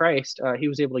Community of Christ, he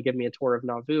was able to give me a tour of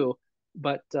Nauvoo.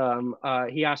 But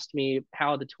he asked me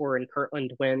how the tour in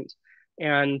Kirtland went.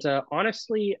 And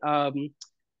honestly,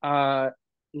 uh,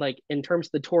 like in terms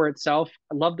of the tour itself,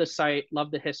 I love the site, love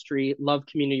the history, love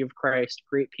Community of Christ,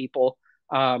 great people.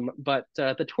 But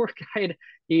the tour guide,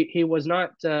 he was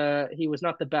not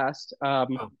the best. oh,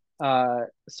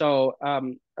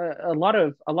 A lot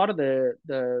of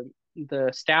the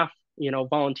staff,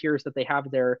 volunteers that they have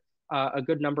there, a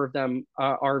good number of them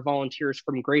are volunteers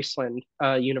from Graceland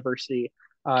University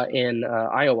in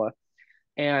Iowa.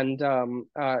 And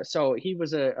so he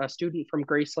was a student from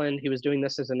Graceland. He was doing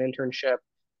this as an internship.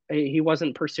 He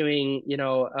wasn't pursuing,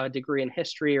 a degree in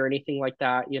history or anything like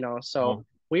that, So oh.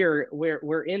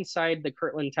 we're inside the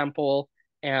Kirtland Temple,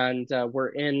 and we're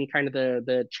in kind of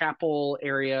the chapel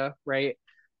area, right?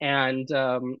 And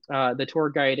the tour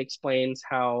guide explains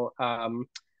how I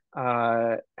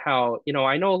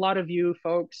know a lot of you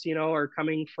folks, are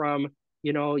coming from,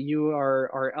 you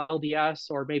are LDS,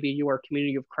 or maybe you are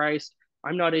Community of Christ.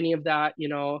 I'm not any of that,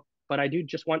 but I do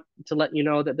just want to let you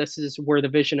know that this is where the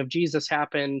vision of Jesus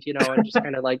happened, and just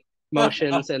kind of like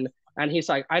motions. And he's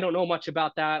like, I don't know much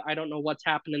about that. I don't know what's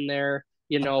happening there,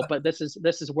 but this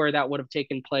is where that would have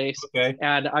taken place. Okay.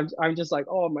 And I'm just like,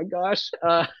 oh my gosh.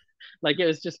 Like it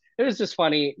was just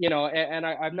funny, and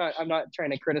I'm not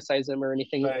trying to criticize him or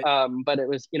anything, Right. but it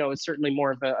was, it's certainly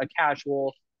more of a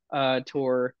casual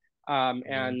tour. Yeah.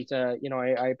 And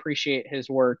I appreciate his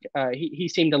work. He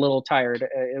seemed a little tired.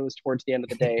 It was towards the end of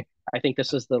the day. I think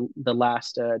this was the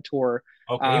last tour.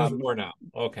 Okay. He was Um, worn out.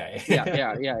 yeah, Okay.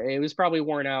 yeah, yeah. It was probably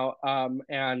worn out.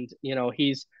 And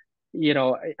he's, you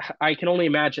know, I can only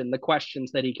imagine the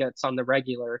questions that he gets on the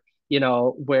regular.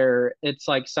 Where it's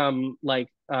like some like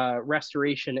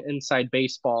restoration inside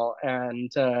baseball, and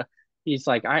he's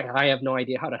like, I have no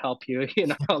idea how to help you.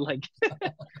 Like.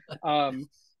 um,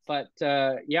 but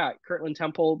yeah, Kirtland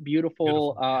Temple, beautiful,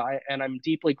 Beautiful. Yeah. and I'm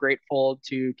deeply grateful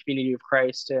to Community of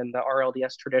Christ and the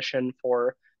RLDS tradition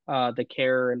for the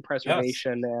care and Yes.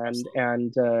 preservation Absolutely.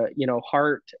 and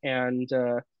heart and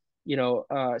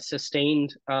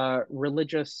sustained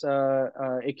religious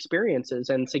experiences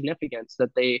and significance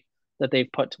that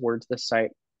they've put towards this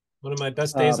site. One of my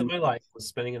best days of Um, my life was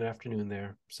spending an afternoon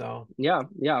there. So yeah,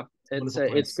 yeah, wonderful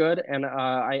it's place. good, and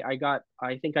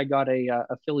I think I got a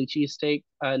Philly cheesesteak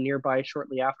nearby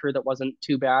shortly after that wasn't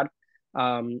too bad.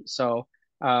 So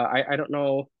I don't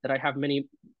know that I have many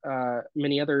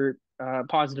other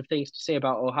positive things to say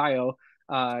about Ohio,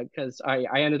 because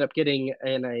I ended up getting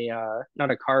in a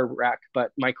not a car wreck,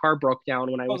 but my car broke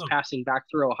down when I Oh was no. passing back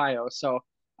through Ohio. So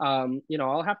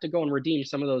I'll have to go and redeem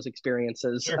some of those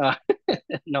experiences. Sure.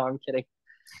 No, I'm kidding.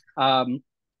 Um,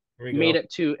 Here we Made go.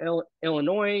 it to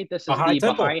Illinois. This is Baha'i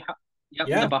the Baha'i, Temple. yep,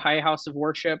 the Yeah. Baha'i House of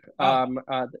Worship.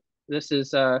 Oh, This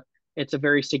is it's a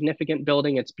very significant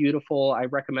building. It's beautiful. I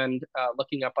recommend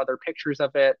looking up other pictures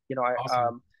of it.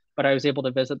 awesome. But I was able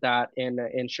to visit that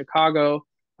in Chicago.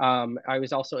 I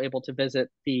was also able to visit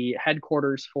the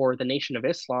headquarters for the Nation of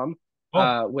Islam,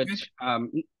 Oh, okay. which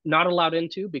not allowed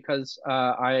into because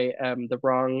I am the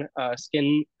wrong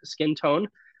skin tone.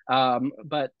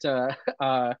 But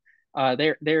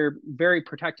they're very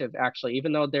protective actually,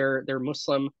 even though they're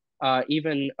Muslim.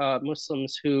 Even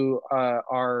Muslims who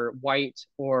are white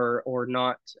or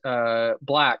not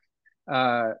black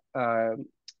uh, uh,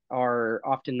 are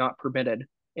often not permitted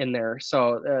in there.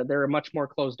 So they're a much more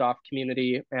closed off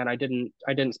community, and I didn't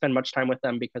spend much time with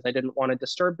them because I didn't want to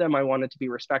disturb them. I wanted to be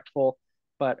respectful,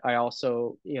 but I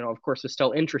also, of course, was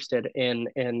still interested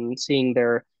in seeing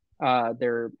their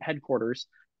headquarters.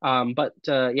 But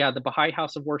yeah, the Baha'i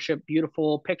House of Worship,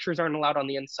 beautiful. Pictures aren't allowed on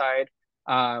the inside,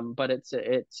 but it's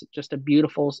just a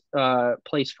beautiful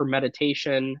place for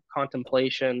meditation,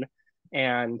 contemplation,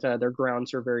 and their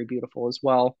grounds are very beautiful as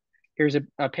well. Here's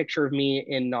a picture of me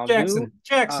in Nauvoo.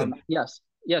 Jackson. Yes,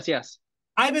 yes, yes.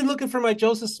 I've been looking for my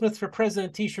Joseph Smith for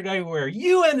President t-shirt everywhere.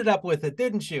 You ended up with it,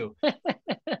 didn't you?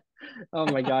 Oh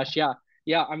my gosh, yeah,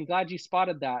 yeah. I'm glad you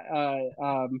spotted that.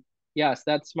 Yes,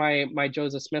 that's my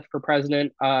Joseph Smith for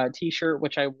President T-shirt,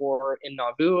 which I wore in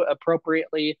Nauvoo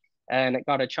appropriately, and it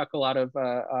got a chuckle out of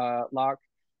Locke.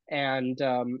 And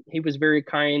he was very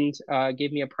kind.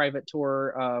 Gave me a private tour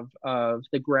of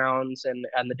the grounds and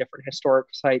the different historic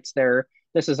sites there.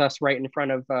 This is us right in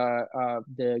front of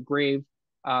the grave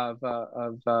of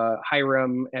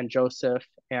Hiram and Joseph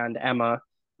and Emma.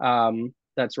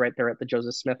 That's right there at the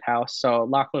Joseph Smith house. So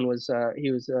Lachlan was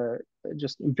he was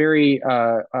just very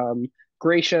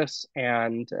gracious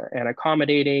and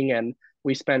accommodating, and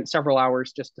we spent several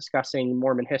hours just discussing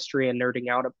Mormon history and nerding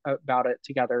out about it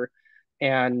together.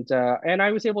 And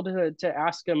I was able to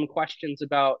ask him questions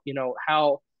about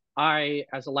how I,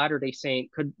 as a Latter Day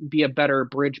Saint, could be a better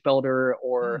bridge builder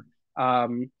or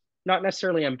um, not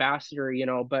necessarily ambassador,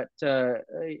 but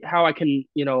how I can,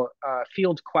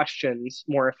 field questions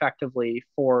more effectively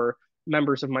for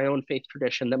members of my own faith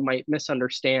tradition that might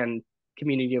misunderstand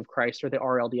Community of Christ or the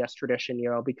RLDS tradition,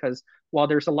 because while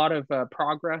there's a lot of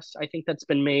progress, I think that's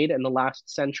been made in the last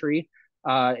century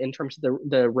in terms of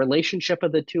the relationship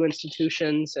of the two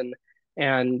institutions and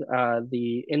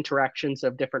the interactions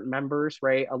of different members,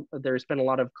 right? There's been a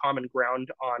lot of common ground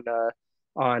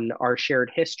on our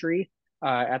shared history.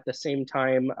 At the same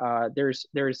time, there's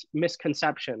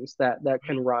misconceptions that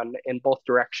can run in both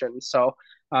directions. So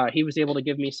he was able to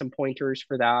give me some pointers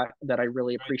for that I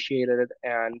really appreciated,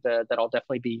 and that I'll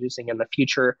definitely be using in the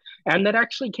future, and that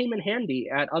actually came in handy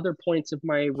at other points of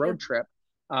my road trip,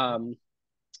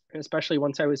 especially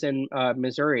once I was in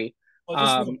Missouri. Well,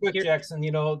 just real quick, Jaxon,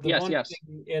 the Yes, one yes.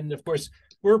 thing, and of course,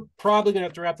 we're probably going to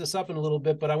have to wrap this up in a little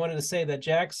bit, but I wanted to say that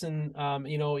Jaxon,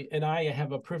 and I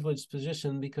have a privileged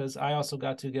position because I also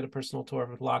got to get a personal tour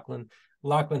with Lachlan.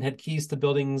 Lachlan had keys to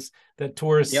buildings that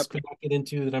tourists could not get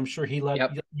into, that I'm sure he let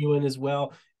you in as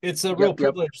well. It's a real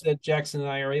privilege that Jaxon and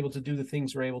I are able to do the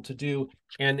things we're able to do.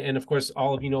 And of course,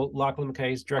 all of Lachlan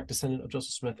McKay is direct descendant of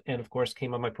Joseph Smith, and of course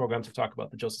came on my program to talk about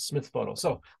the Joseph Smith photo.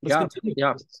 So let's continue.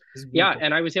 Yeah,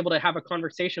 and I was able to have a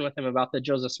conversation with him about the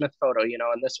Joseph Smith photo,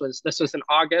 and this was in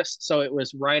August, so it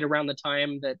was right around the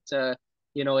time that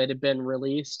it had been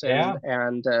released,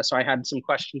 and so I had some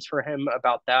questions for him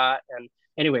about that. And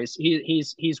anyways,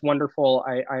 he's wonderful.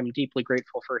 I'm deeply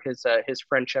grateful for his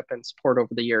friendship and support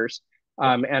over the years.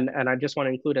 And I just want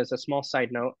to include as a small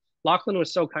side note, Lachlan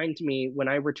was so kind to me when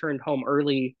I returned home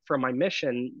early from my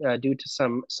mission due to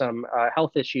some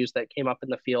health issues that came up in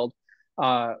the field.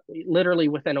 Literally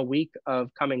within a week of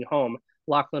coming home,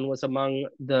 Lachlan was among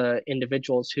the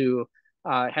individuals who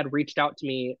had reached out to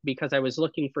me because I was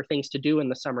looking for things to do in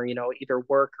the summer, either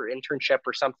work or internship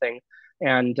or something.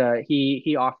 And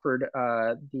he offered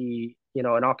an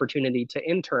opportunity to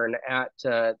intern at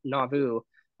Nauvoo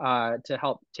to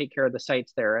help take care of the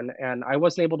sites there. And I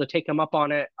wasn't able to take him up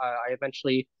on it.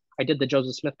 I did the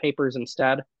Joseph Smith papers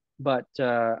instead, but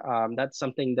that's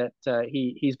something that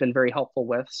he's been very helpful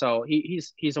with. So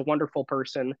he's a wonderful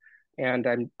person, and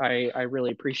I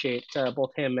really appreciate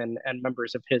both him and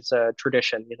members of his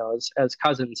tradition, as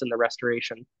cousins in the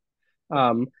restoration.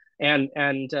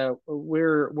 And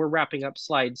we're wrapping up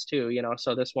slides too,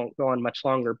 so this won't go on much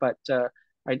longer, but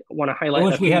I want to highlight. I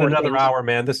wish we had another hour,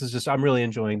 man. This is I'm really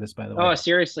enjoying this, by the way. Oh,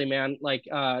 seriously, man. Like,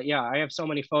 yeah, I have so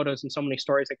many photos and so many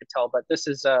stories I could tell, but this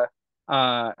is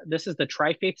the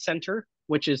Tri-Faith Center,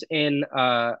 which is in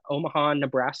Omaha,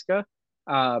 Nebraska.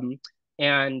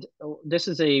 And this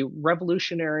is a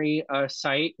revolutionary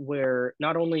site where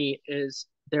not only is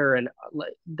there an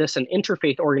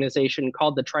interfaith organization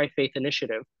called the Tri-Faith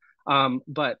Initiative,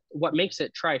 but what makes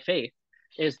it Tri-Faith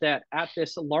is that at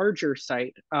this larger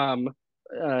site,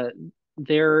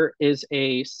 there is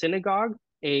a synagogue,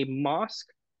 a mosque,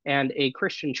 and a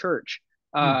Christian church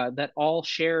that all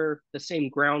share the same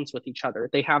grounds with each other.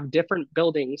 They have different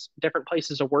buildings, different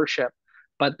places of worship,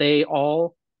 but they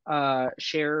all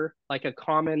share like a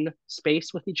common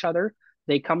space with each other.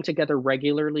 They come together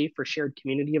regularly for shared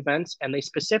community events, and they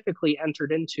specifically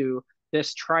entered into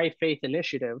this Tri-Faith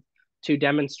initiative to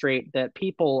demonstrate that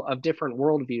people of different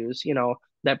worldviews,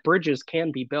 that bridges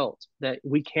can be built, that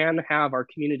we can have our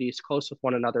communities close with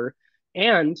one another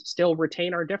and still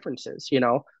retain our differences,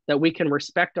 that we can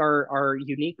respect our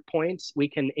unique points, we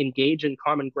can engage in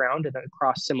common ground and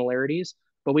across similarities,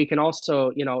 but we can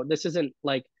also, this isn't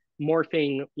like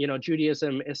morphing,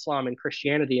 Judaism, Islam, and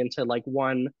Christianity into like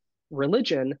one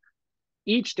religion.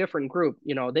 Each different group,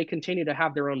 they continue to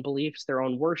have their own beliefs, their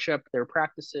own worship, their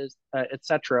practices,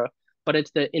 etc. But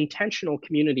it's the intentional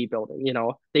community building.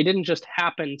 They didn't just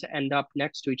happen to end up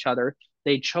next to each other.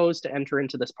 they chose to enter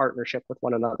into this partnership with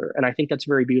one another. And I think that's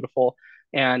very beautiful.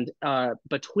 And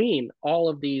between all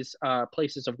of these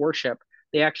places of worship,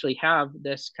 they actually have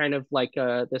this kind of like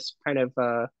this kind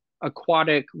of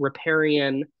aquatic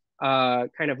riparian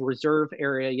kind of reserve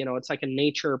area. You know, it's like a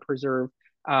nature preserve.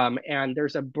 And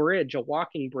there's a bridge, a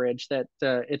walking bridge that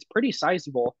it's pretty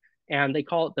sizable, and they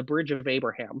call it the Bridge of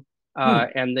Abraham. Hmm.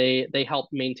 And they help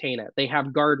maintain it. They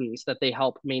have gardens that they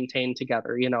help maintain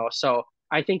together. You know, so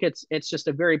I think it's just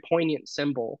a very poignant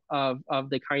symbol of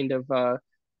the kind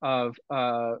of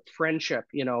friendship,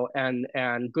 you know,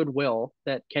 and goodwill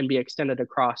that can be extended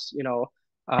across, you know,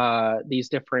 these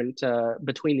different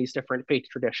between these different faith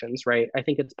traditions, right? I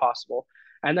think it's possible.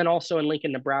 And then also in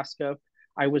Lincoln, Nebraska,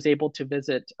 I was able to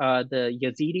visit the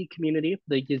Yazidi community.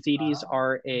 The Yazidis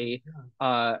are a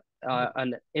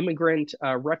an immigrant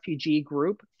refugee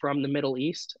group from the Middle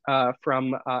East,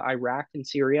 from Iraq and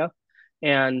Syria,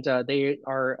 and they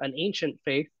are an ancient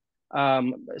faith,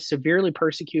 severely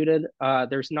persecuted.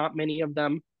 There's not many of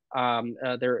them.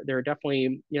 They're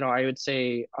definitely, you know, I would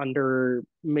say under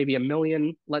maybe a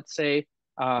million, let's say.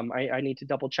 I need to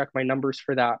double check my numbers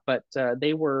for that, but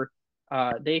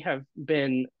they have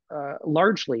been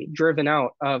largely driven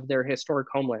out of their historic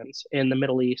homelands in the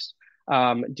Middle East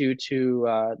due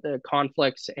to the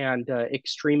conflicts and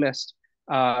extremist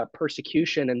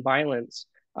persecution and violence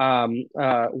when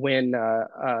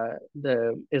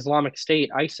the Islamic State,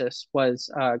 ISIS, was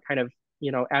kind of,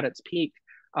 you know, at its peak.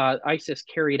 ISIS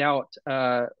carried out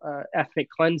ethnic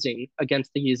cleansing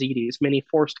against the Yazidis, many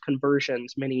forced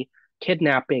conversions, many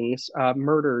kidnappings,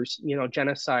 murders, you know,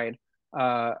 genocide,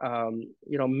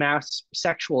 you know, mass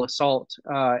sexual assault,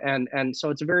 and so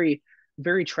it's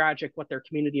very tragic what their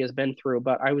community has been through.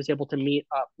 But I was able to meet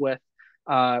up with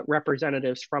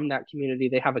representatives from that community.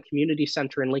 They have a community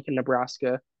center in Lincoln,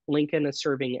 Nebraska. Lincoln is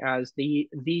serving as the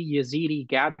Yazidi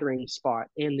gathering spot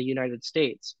in the United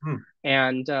States, Hmm.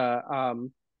 and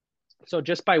so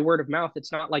just by word of mouth,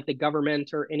 it's not like the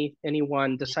government or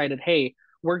anyone decided, hey,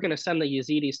 we're going to send the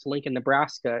Yazidis to Lincoln,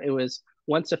 Nebraska. It was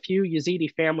once a few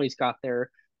Yazidi families got there,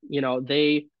 you know,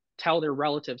 they tell their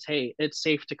relatives, hey, it's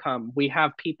safe to come. We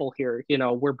have people here, you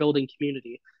know, we're building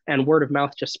community, and word of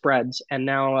mouth just spreads. And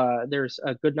now there's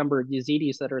a good number of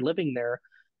Yazidis that are living there.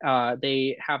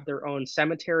 They have their own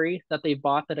cemetery that they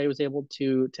bought that I was able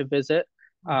to visit.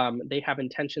 They have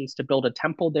intentions to build a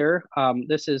temple there.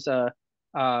 This is a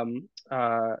um,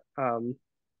 uh, um,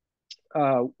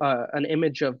 an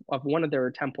image of one of their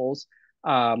temples.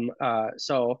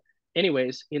 So,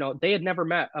 anyways, you know, they had never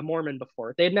met a Mormon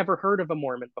before. They had never heard of a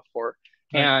Mormon before.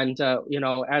 Right. And, you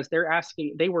know, as they're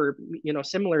asking, they were, you know,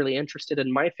 similarly interested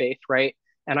in my faith, right?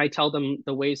 And I tell them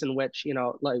the ways in which, you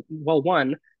know, like, well,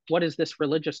 one, what is this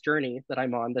religious journey that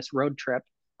I'm on, this road trip?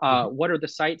 Mhm. What are the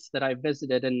sites that I've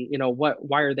visited, and, you know,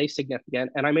 why are they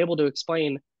significant? And I'm able to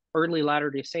explain early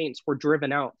Latter-day Saints were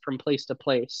driven out from place to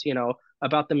place, you know,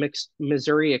 about the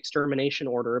Missouri extermination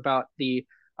order, about the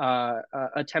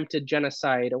attempted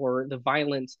genocide or the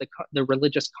violence, the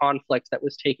religious conflict that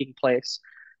was taking place,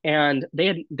 and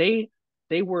they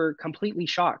were completely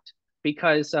shocked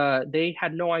because they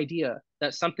had no idea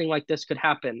that something like this could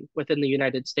happen within the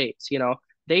United States. You know,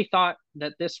 they thought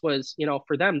that this was, you know,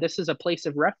 for them, this is a place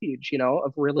of refuge, you know,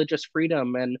 of religious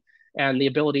freedom and the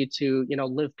ability to, you know,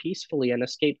 live peacefully and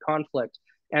escape conflict.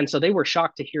 And so they were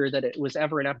shocked to hear that it was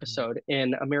ever an episode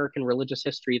in American religious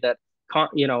history that,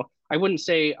 you know, I wouldn't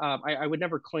say, I would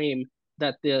never claim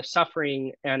that the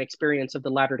suffering and experience of the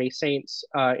Latter-day Saints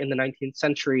in the 19th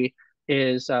century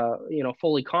is, you know,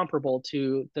 fully comparable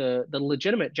to the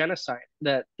legitimate genocide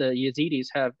that the Yazidis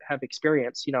have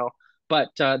experienced, you know. But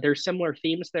there's similar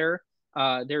themes there.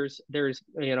 There's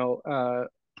you know,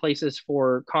 places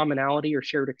for commonality or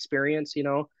shared experience, you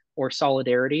know, or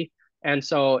solidarity. And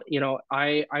so, you know,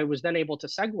 I was then able to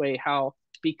segue how,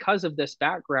 because of this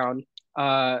background,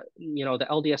 you know, the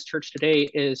LDS Church today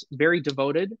is very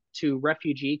devoted to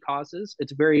refugee causes.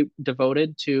 It's very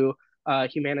devoted to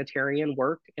humanitarian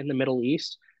work in the Middle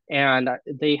East. And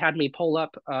they had me pull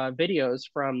up videos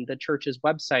from the church's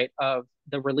website of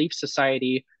the Relief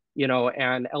Society, you know,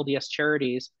 and LDS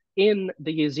charities in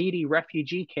the Yazidi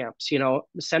refugee camps, you know,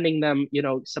 sending them, you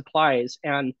know, supplies.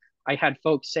 And I had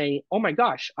folks saying, oh my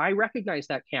gosh, I recognize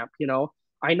that camp. You know,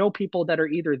 I know people that are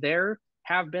either there,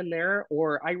 have been there,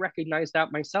 or I recognize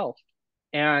that myself.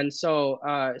 And so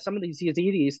some of these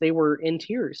Yazidis, they were in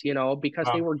tears, you know, because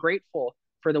they Wow. were grateful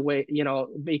for the way, you know,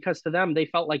 because to them, they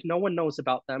felt like no one knows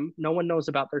about them. No one knows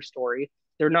about their story.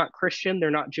 They're not Christian.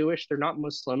 They're not Jewish. They're not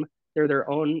Muslim. They're their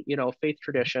own, you know, faith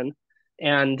tradition.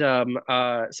 And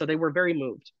so they were very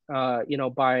moved, you know,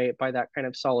 by that kind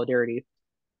of solidarity.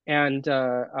 And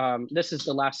this is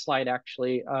the last slide,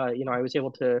 actually. I was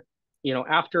able to,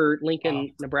 after Wow.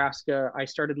 Lincoln, Nebraska, I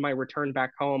started my return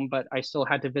back home, but I still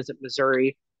had to visit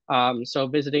Missouri. So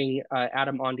visiting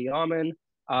Adam Ondiaman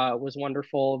was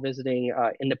wonderful. Visiting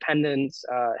Independence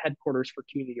headquarters for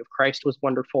Community of Christ was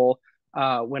wonderful.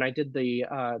 When I did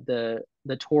the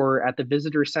tour at the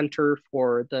visitor center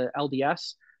for the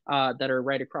LDS that are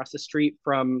right across the street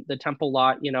from the temple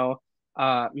lot,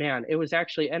 man, it was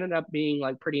actually ended up being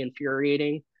like pretty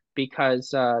infuriating because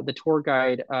the tour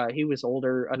guide, he was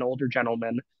an older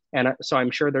gentleman, and so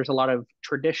I'm sure there's a lot of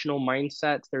traditional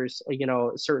mindsets. There's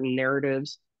certain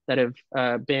narratives that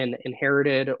have been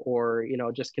inherited or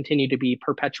just continue to be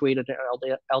perpetuated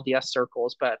in LDS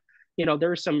circles. But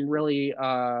there's some really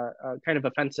kind of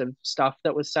offensive stuff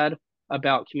that was said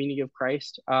about Community of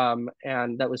Christ,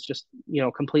 and that was just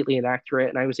completely inaccurate.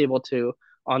 And I was able to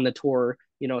on the tour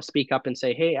speak up and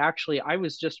say, hey, actually, I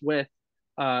was just with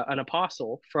an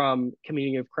apostle from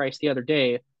Community of Christ the other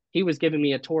day. He was giving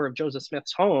me a tour of Joseph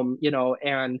Smith's home,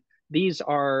 and these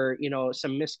are,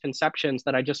 some misconceptions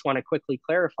that I just want to quickly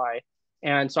clarify.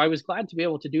 And so I was glad to be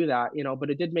able to do that, but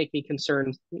it did make me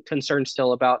concerned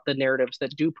still about the narratives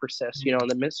that do persist, and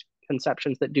the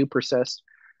misconceptions that do persist.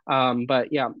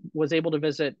 But yeah, was able to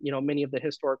visit, many of the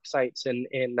historic sites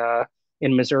in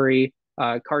Missouri,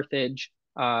 Carthage,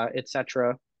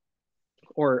 etc.,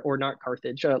 or not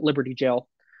Carthage, Liberty Jail,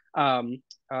 um,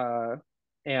 uh,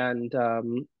 and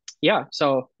yeah,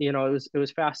 so it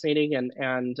was fascinating,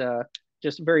 and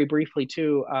just very briefly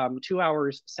too, 2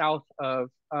 hours south of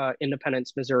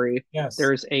Independence, Missouri, Yes.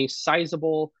 there's a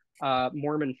sizable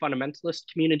Mormon fundamentalist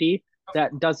community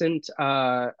that doesn't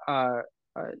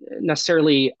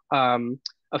necessarily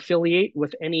affiliate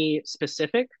with any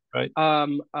specific Right.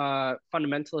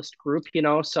 fundamentalist group,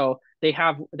 so they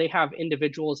have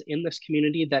individuals in this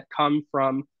community that come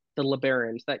from the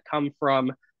Liberals, that come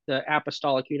from the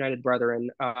Apostolic United Brethren,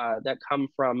 that come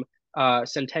from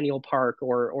Centennial Park,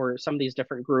 or some of these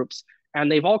different groups, and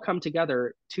they've all come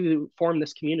together to form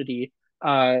this community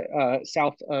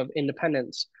south of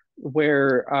Independence,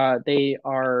 where they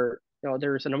are.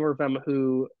 There's a number of them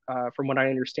who, from what I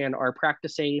understand, are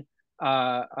practicing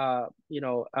uh, uh, you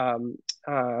know, um,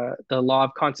 the law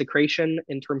of consecration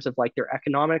in terms of like their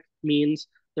economic means.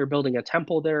 They're building a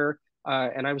temple there.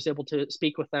 And I was able to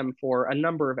speak with them for a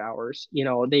number of hours.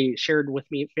 They shared with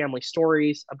me family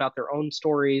stories about their own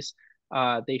stories.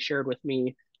 They shared with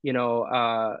me,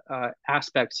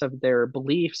 aspects of their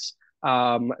beliefs.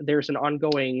 There's an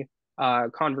ongoing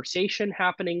conversation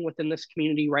happening within this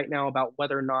community right now about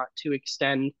whether or not to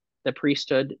extend the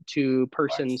priesthood to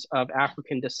persons of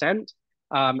African descent.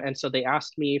 And so they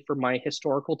asked me for my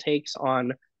historical takes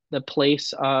on the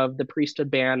place of the priesthood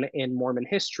ban in Mormon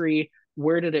history.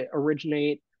 Where did it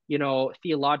originate?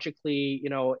 Theologically,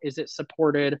 is it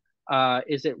supported?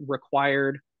 Is it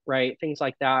required? Right? Things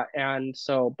like that. And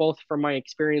so, both from my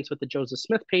experience with the Joseph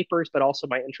Smith papers, but also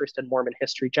my interest in Mormon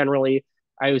history generally,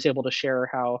 I was able to share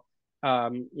how,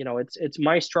 it's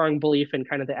my strong belief in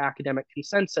kind of the academic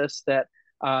consensus that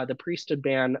the priesthood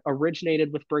ban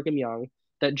originated with Brigham Young.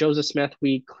 That Joseph Smith,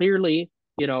 we clearly,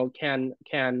 can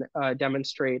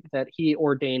demonstrate that he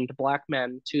ordained Black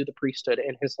men to the priesthood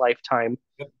in his lifetime,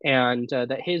 Yep. and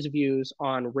that his views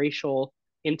on racial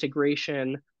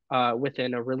integration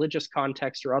within a religious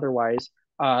context or otherwise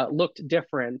looked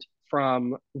different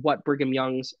from what Brigham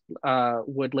Young's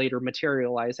would later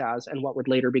materialize as, and what would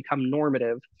later become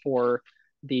normative for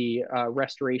the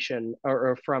restoration,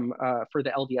 or from for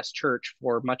the LDS Church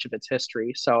for much of its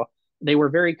history. So they were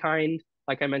very kind.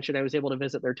 Like I mentioned, I was able to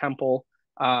visit their temple,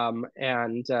 and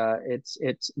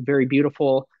it's very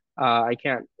beautiful. I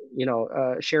can't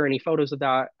share any photos of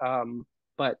that,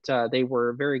 but they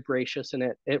were very gracious,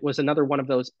 and it was another one of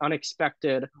those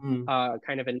unexpected Mm.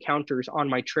 kind of encounters on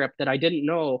my trip that I didn't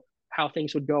know how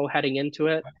things would go heading into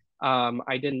it.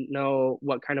 I didn't know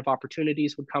what kind of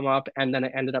opportunities would come up, and then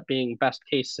it ended up being best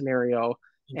case scenario.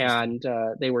 Interesting.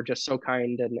 And they were just so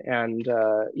kind, and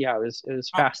yeah, it was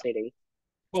Uh, fascinating.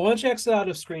 well, why don't you exit out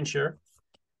of screen share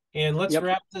and let's Yep.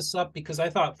 wrap this up because I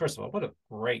thought, first of all, what a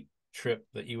great trip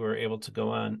that you were able to go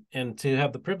on and to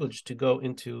have the privilege to go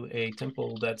into a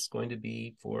temple that's going to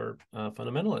be for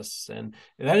fundamentalists. And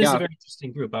that is a Yeah. very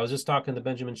interesting group. I was just talking to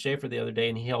Benjamin Schaefer the other day,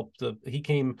 and he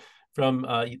came from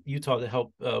Utah to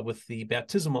help with the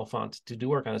baptismal font to do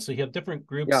work on it. So you have different Yeah.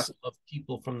 groups of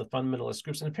people from the fundamentalist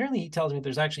groups. And apparently he tells me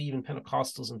there's actually even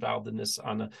Pentecostals involved in this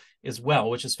as well,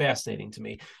 which is fascinating to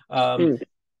me. Mm.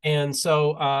 And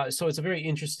so it's a very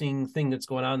interesting thing that's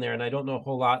going on there. And I don't know a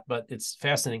whole lot, but it's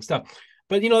fascinating stuff.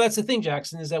 But that's the thing,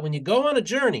 Jackson, is that when you go on a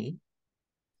journey,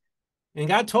 And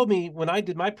God told me when I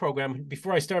did my program,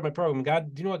 before I started my program,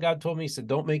 God, do you know what God told me? He said,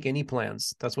 don't make any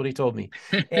plans. That's what he told me.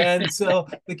 And so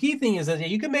the key thing is that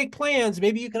you can make plans,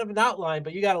 maybe you can have an outline,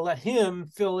 but you got to let him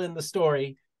fill in the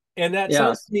story. And that Yeah,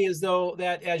 sounds to me as though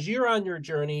that as you're on your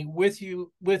journey with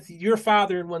you, with your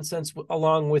father in one sense,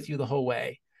 along with you the whole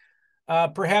way,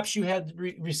 perhaps you had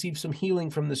received some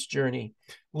healing from this journey,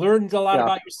 learned a lot yeah.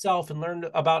 about yourself and learned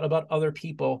about other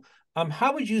people.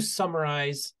 How would you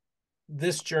summarize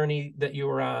this journey that you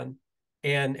were on,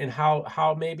 and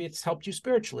how maybe it's helped you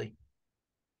spiritually?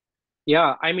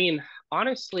 Yeah, I mean,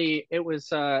 honestly, it was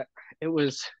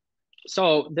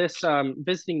so this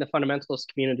visiting the fundamentalist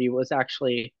community was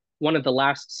actually one of the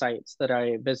last sites that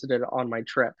I visited on my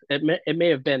trip. It may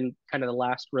have been kind of the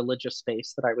last religious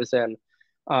space that I was in.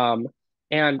 Um,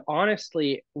 and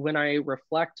honestly, when I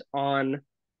reflect on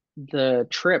the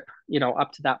trip,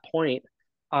 up to that point,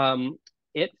 um,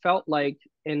 it felt like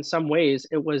in some ways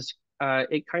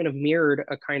it kind of mirrored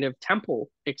a kind of temple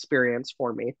experience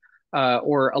for me,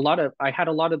 or I had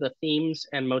a lot of the themes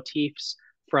and motifs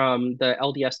from the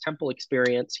LDS temple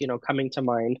experience, coming to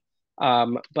mind.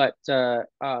 But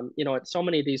at so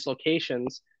many of these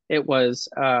locations, it was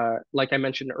like I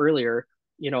mentioned earlier,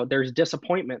 there's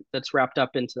disappointment that's wrapped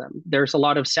up into them. There's a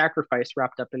lot of sacrifice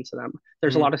wrapped up into them.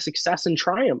 There's a Mm, lot of success and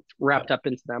triumph yeah. wrapped up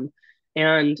into them.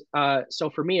 And so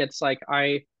for me, it's like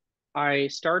I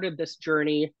started this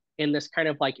journey in this kind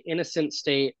of like innocent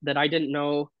state that I didn't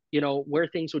know, where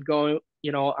things would go.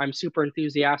 I'm super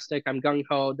enthusiastic. I'm gung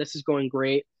ho. This is going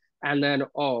great. And then,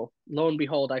 oh, lo and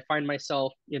behold, I find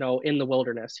myself, in the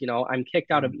wilderness. I'm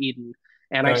kicked out of Mm, Eden,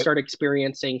 and I right. start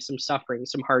experiencing some suffering,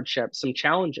 some hardship, some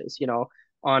challenges.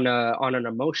 On an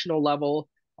emotional level,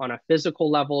 on a physical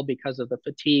level because of the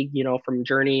fatigue, from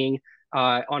journeying,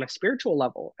 on a spiritual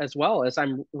level as well as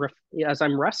as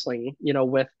I'm wrestling,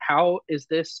 with how is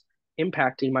this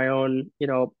impacting my own,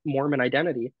 Mormon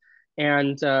identity,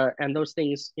 and those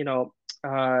things,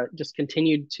 just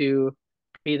continued to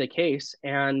be the case,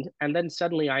 and then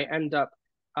suddenly I end up,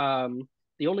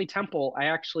 the only temple I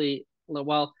actually,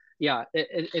 well, yeah,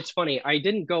 it's funny. I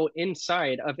didn't go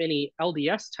inside of any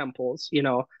LDS temples,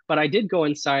 but I did go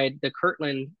inside the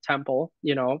Kirtland Temple,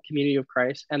 Community of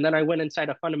Christ, and then I went inside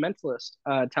a fundamentalist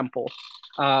temple.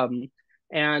 Um,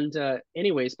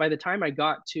 anyways, by the time I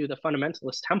got to the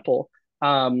fundamentalist temple,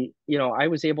 I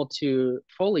was able to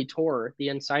fully tour the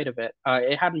inside of it.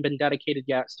 It hadn't been dedicated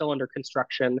yet, still under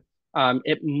construction.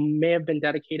 It may have been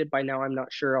dedicated by now. I'm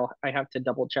not sure. I have to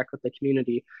double check with the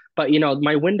community. But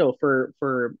my window for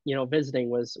visiting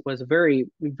was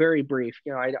very very brief.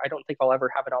 I don't think I'll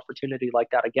ever have an opportunity like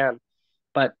that again.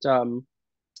 But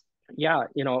yeah,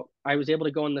 I was able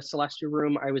to go in the celestial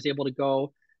room. I was able to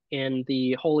go in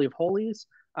the Holy of Holies.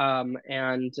 I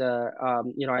won't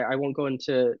go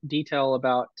into detail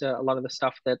about a lot of the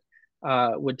stuff that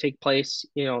would take place,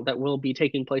 that will be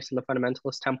taking place in the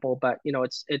Fundamentalist Temple. But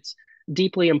it's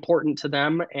deeply important to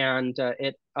them, and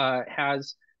it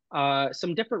has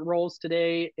some different roles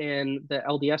today in the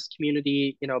LDS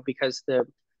community. Because the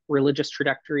religious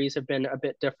trajectories have been a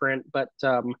bit different, but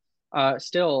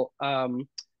still.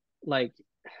 Like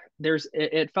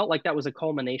it felt like that was a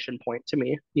culmination point to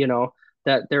me,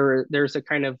 that there's a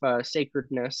kind of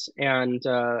sacredness, and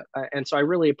so I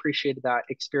really appreciated that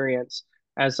experience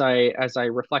as I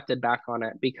reflected back on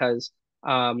it, because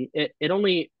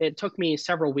it took me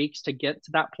several weeks to get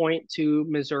to that point to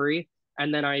Missouri,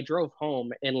 and then I drove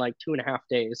home in like 2.5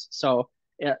 days. So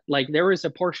like there was a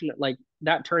portion like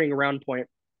that turning around point.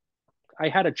 I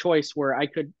had a choice where I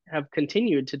could have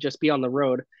continued to just be on the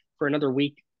road for another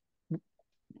week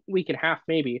and a half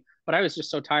maybe, but I was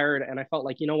just so tired, and I felt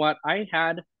like, what, I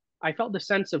felt the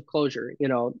sense of closure,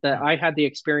 that Mm, I had the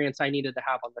experience I needed to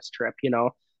have on this trip,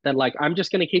 that like I'm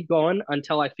just going to keep going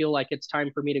until I feel like it's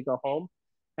time for me to go home.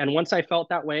 And once I felt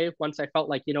that way, once I felt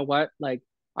like, what, like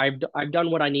I've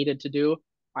done what I needed to do,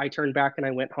 I turned back and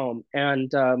I went home.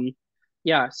 And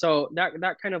yeah, so that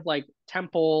kind of like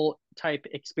temple type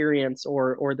experience,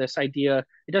 or this idea,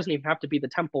 it doesn't even have to be the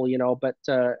temple, but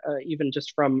even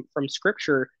just from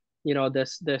scripture,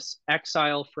 this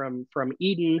exile from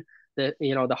Eden,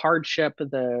 the hardship,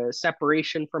 the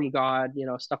separation from God,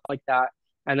 stuff like that,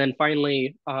 and then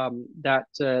finally that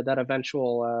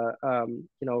eventual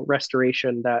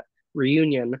restoration, that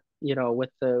reunion, with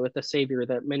the Savior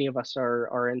that many of us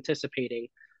are anticipating.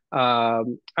 I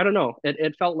don't know.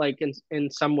 It felt like in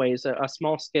some ways a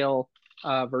small scale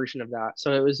version of that.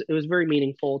 So it was very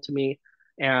meaningful to me,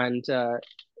 and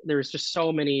there's just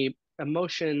so many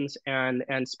emotions and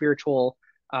spiritual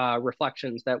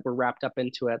reflections that were wrapped up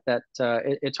into it, that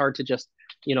it's hard to just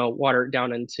water it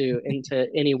down into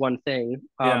any one thing,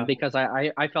 Yeah. because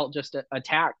I felt just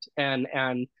attacked and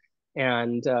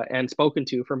spoken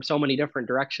to from so many different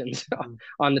directions Mhm.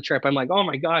 on the trip. I'm like, oh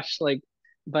my gosh, like,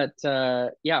 but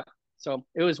yeah, so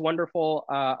it was wonderful.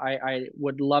 I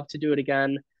would love to do it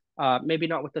again. Maybe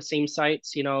not with the same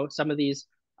sites. Some of these,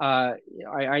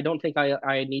 I don't think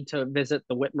I need to visit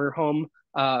the Whitmer home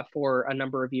for a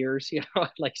number of years.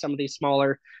 Like some of these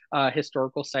smaller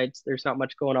historical sites, there's not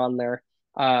much going on there.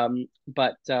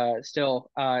 But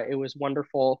still, it was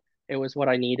wonderful. It was what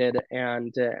I needed,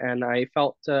 and I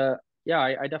felt, yeah,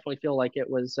 I definitely feel like it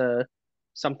was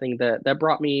something that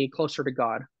brought me closer to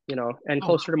God, and Oh,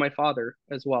 closer to my Father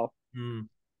as well. mm.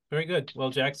 Very good.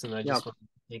 Well, Jaxon, I Yeah, just want to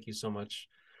thank you so much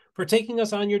for taking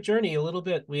us on your journey a little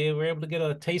bit. We were able to get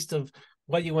a taste of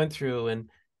what you went through, and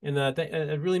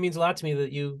it really means a lot to me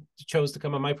that you chose to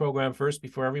come on my program first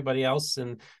before everybody else.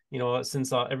 And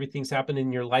since everything's happened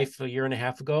in your life a year and a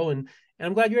half ago, and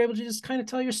I'm glad you're able to just kind of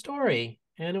tell your story.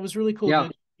 And it was really cool, yeah.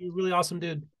 dude. You're a really awesome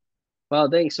dude. Well,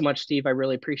 thanks so much, Steve. I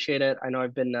really appreciate it. I know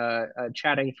I've been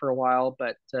chatting for a while,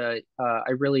 but I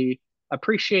really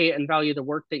appreciate and value the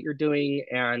work that you're doing,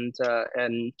 and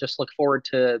just look forward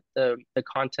to the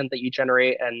content that you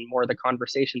generate and more of the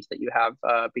conversations that you have.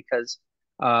 Because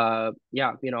yeah,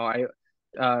 I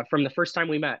from the first time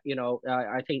we met,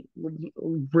 I think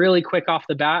really quick off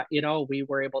the bat, we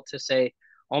were able to say,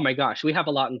 oh my gosh, we have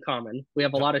a lot in common. We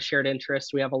have a Yep. lot of shared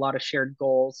interests. We have a lot of shared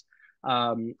goals,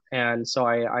 and so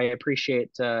I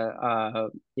appreciate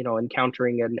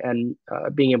encountering and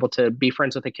being able to be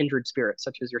friends with a kindred spirit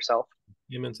such as yourself.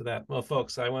 Amen to that. Well,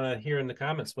 folks, I want to hear in the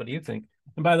comments, what do you think?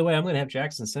 And by the way, I'm going to have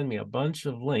Jaxon send me a bunch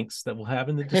of links that we'll have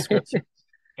in the description,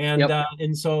 Yep.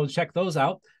 and so check those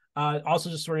out. Also,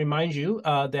 just to remind you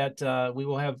that we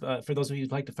will have, for those of you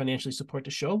who'd like to financially support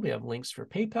the show, we have links for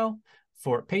PayPal,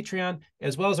 for Patreon,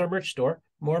 as well as our merch store,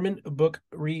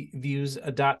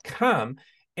 MormonBookReviews.com.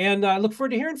 And I look forward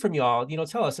to hearing from you all.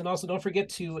 Tell us. And also, don't forget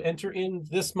to enter in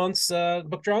this month's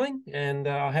book drawing. And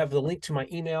I'll have the link to my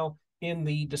email in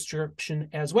the description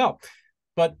as well.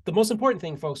 But the most important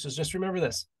thing, folks, is just remember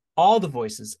this: all the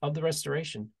voices of the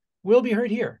restoration will be heard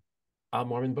here on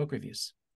Mormon Book Reviews.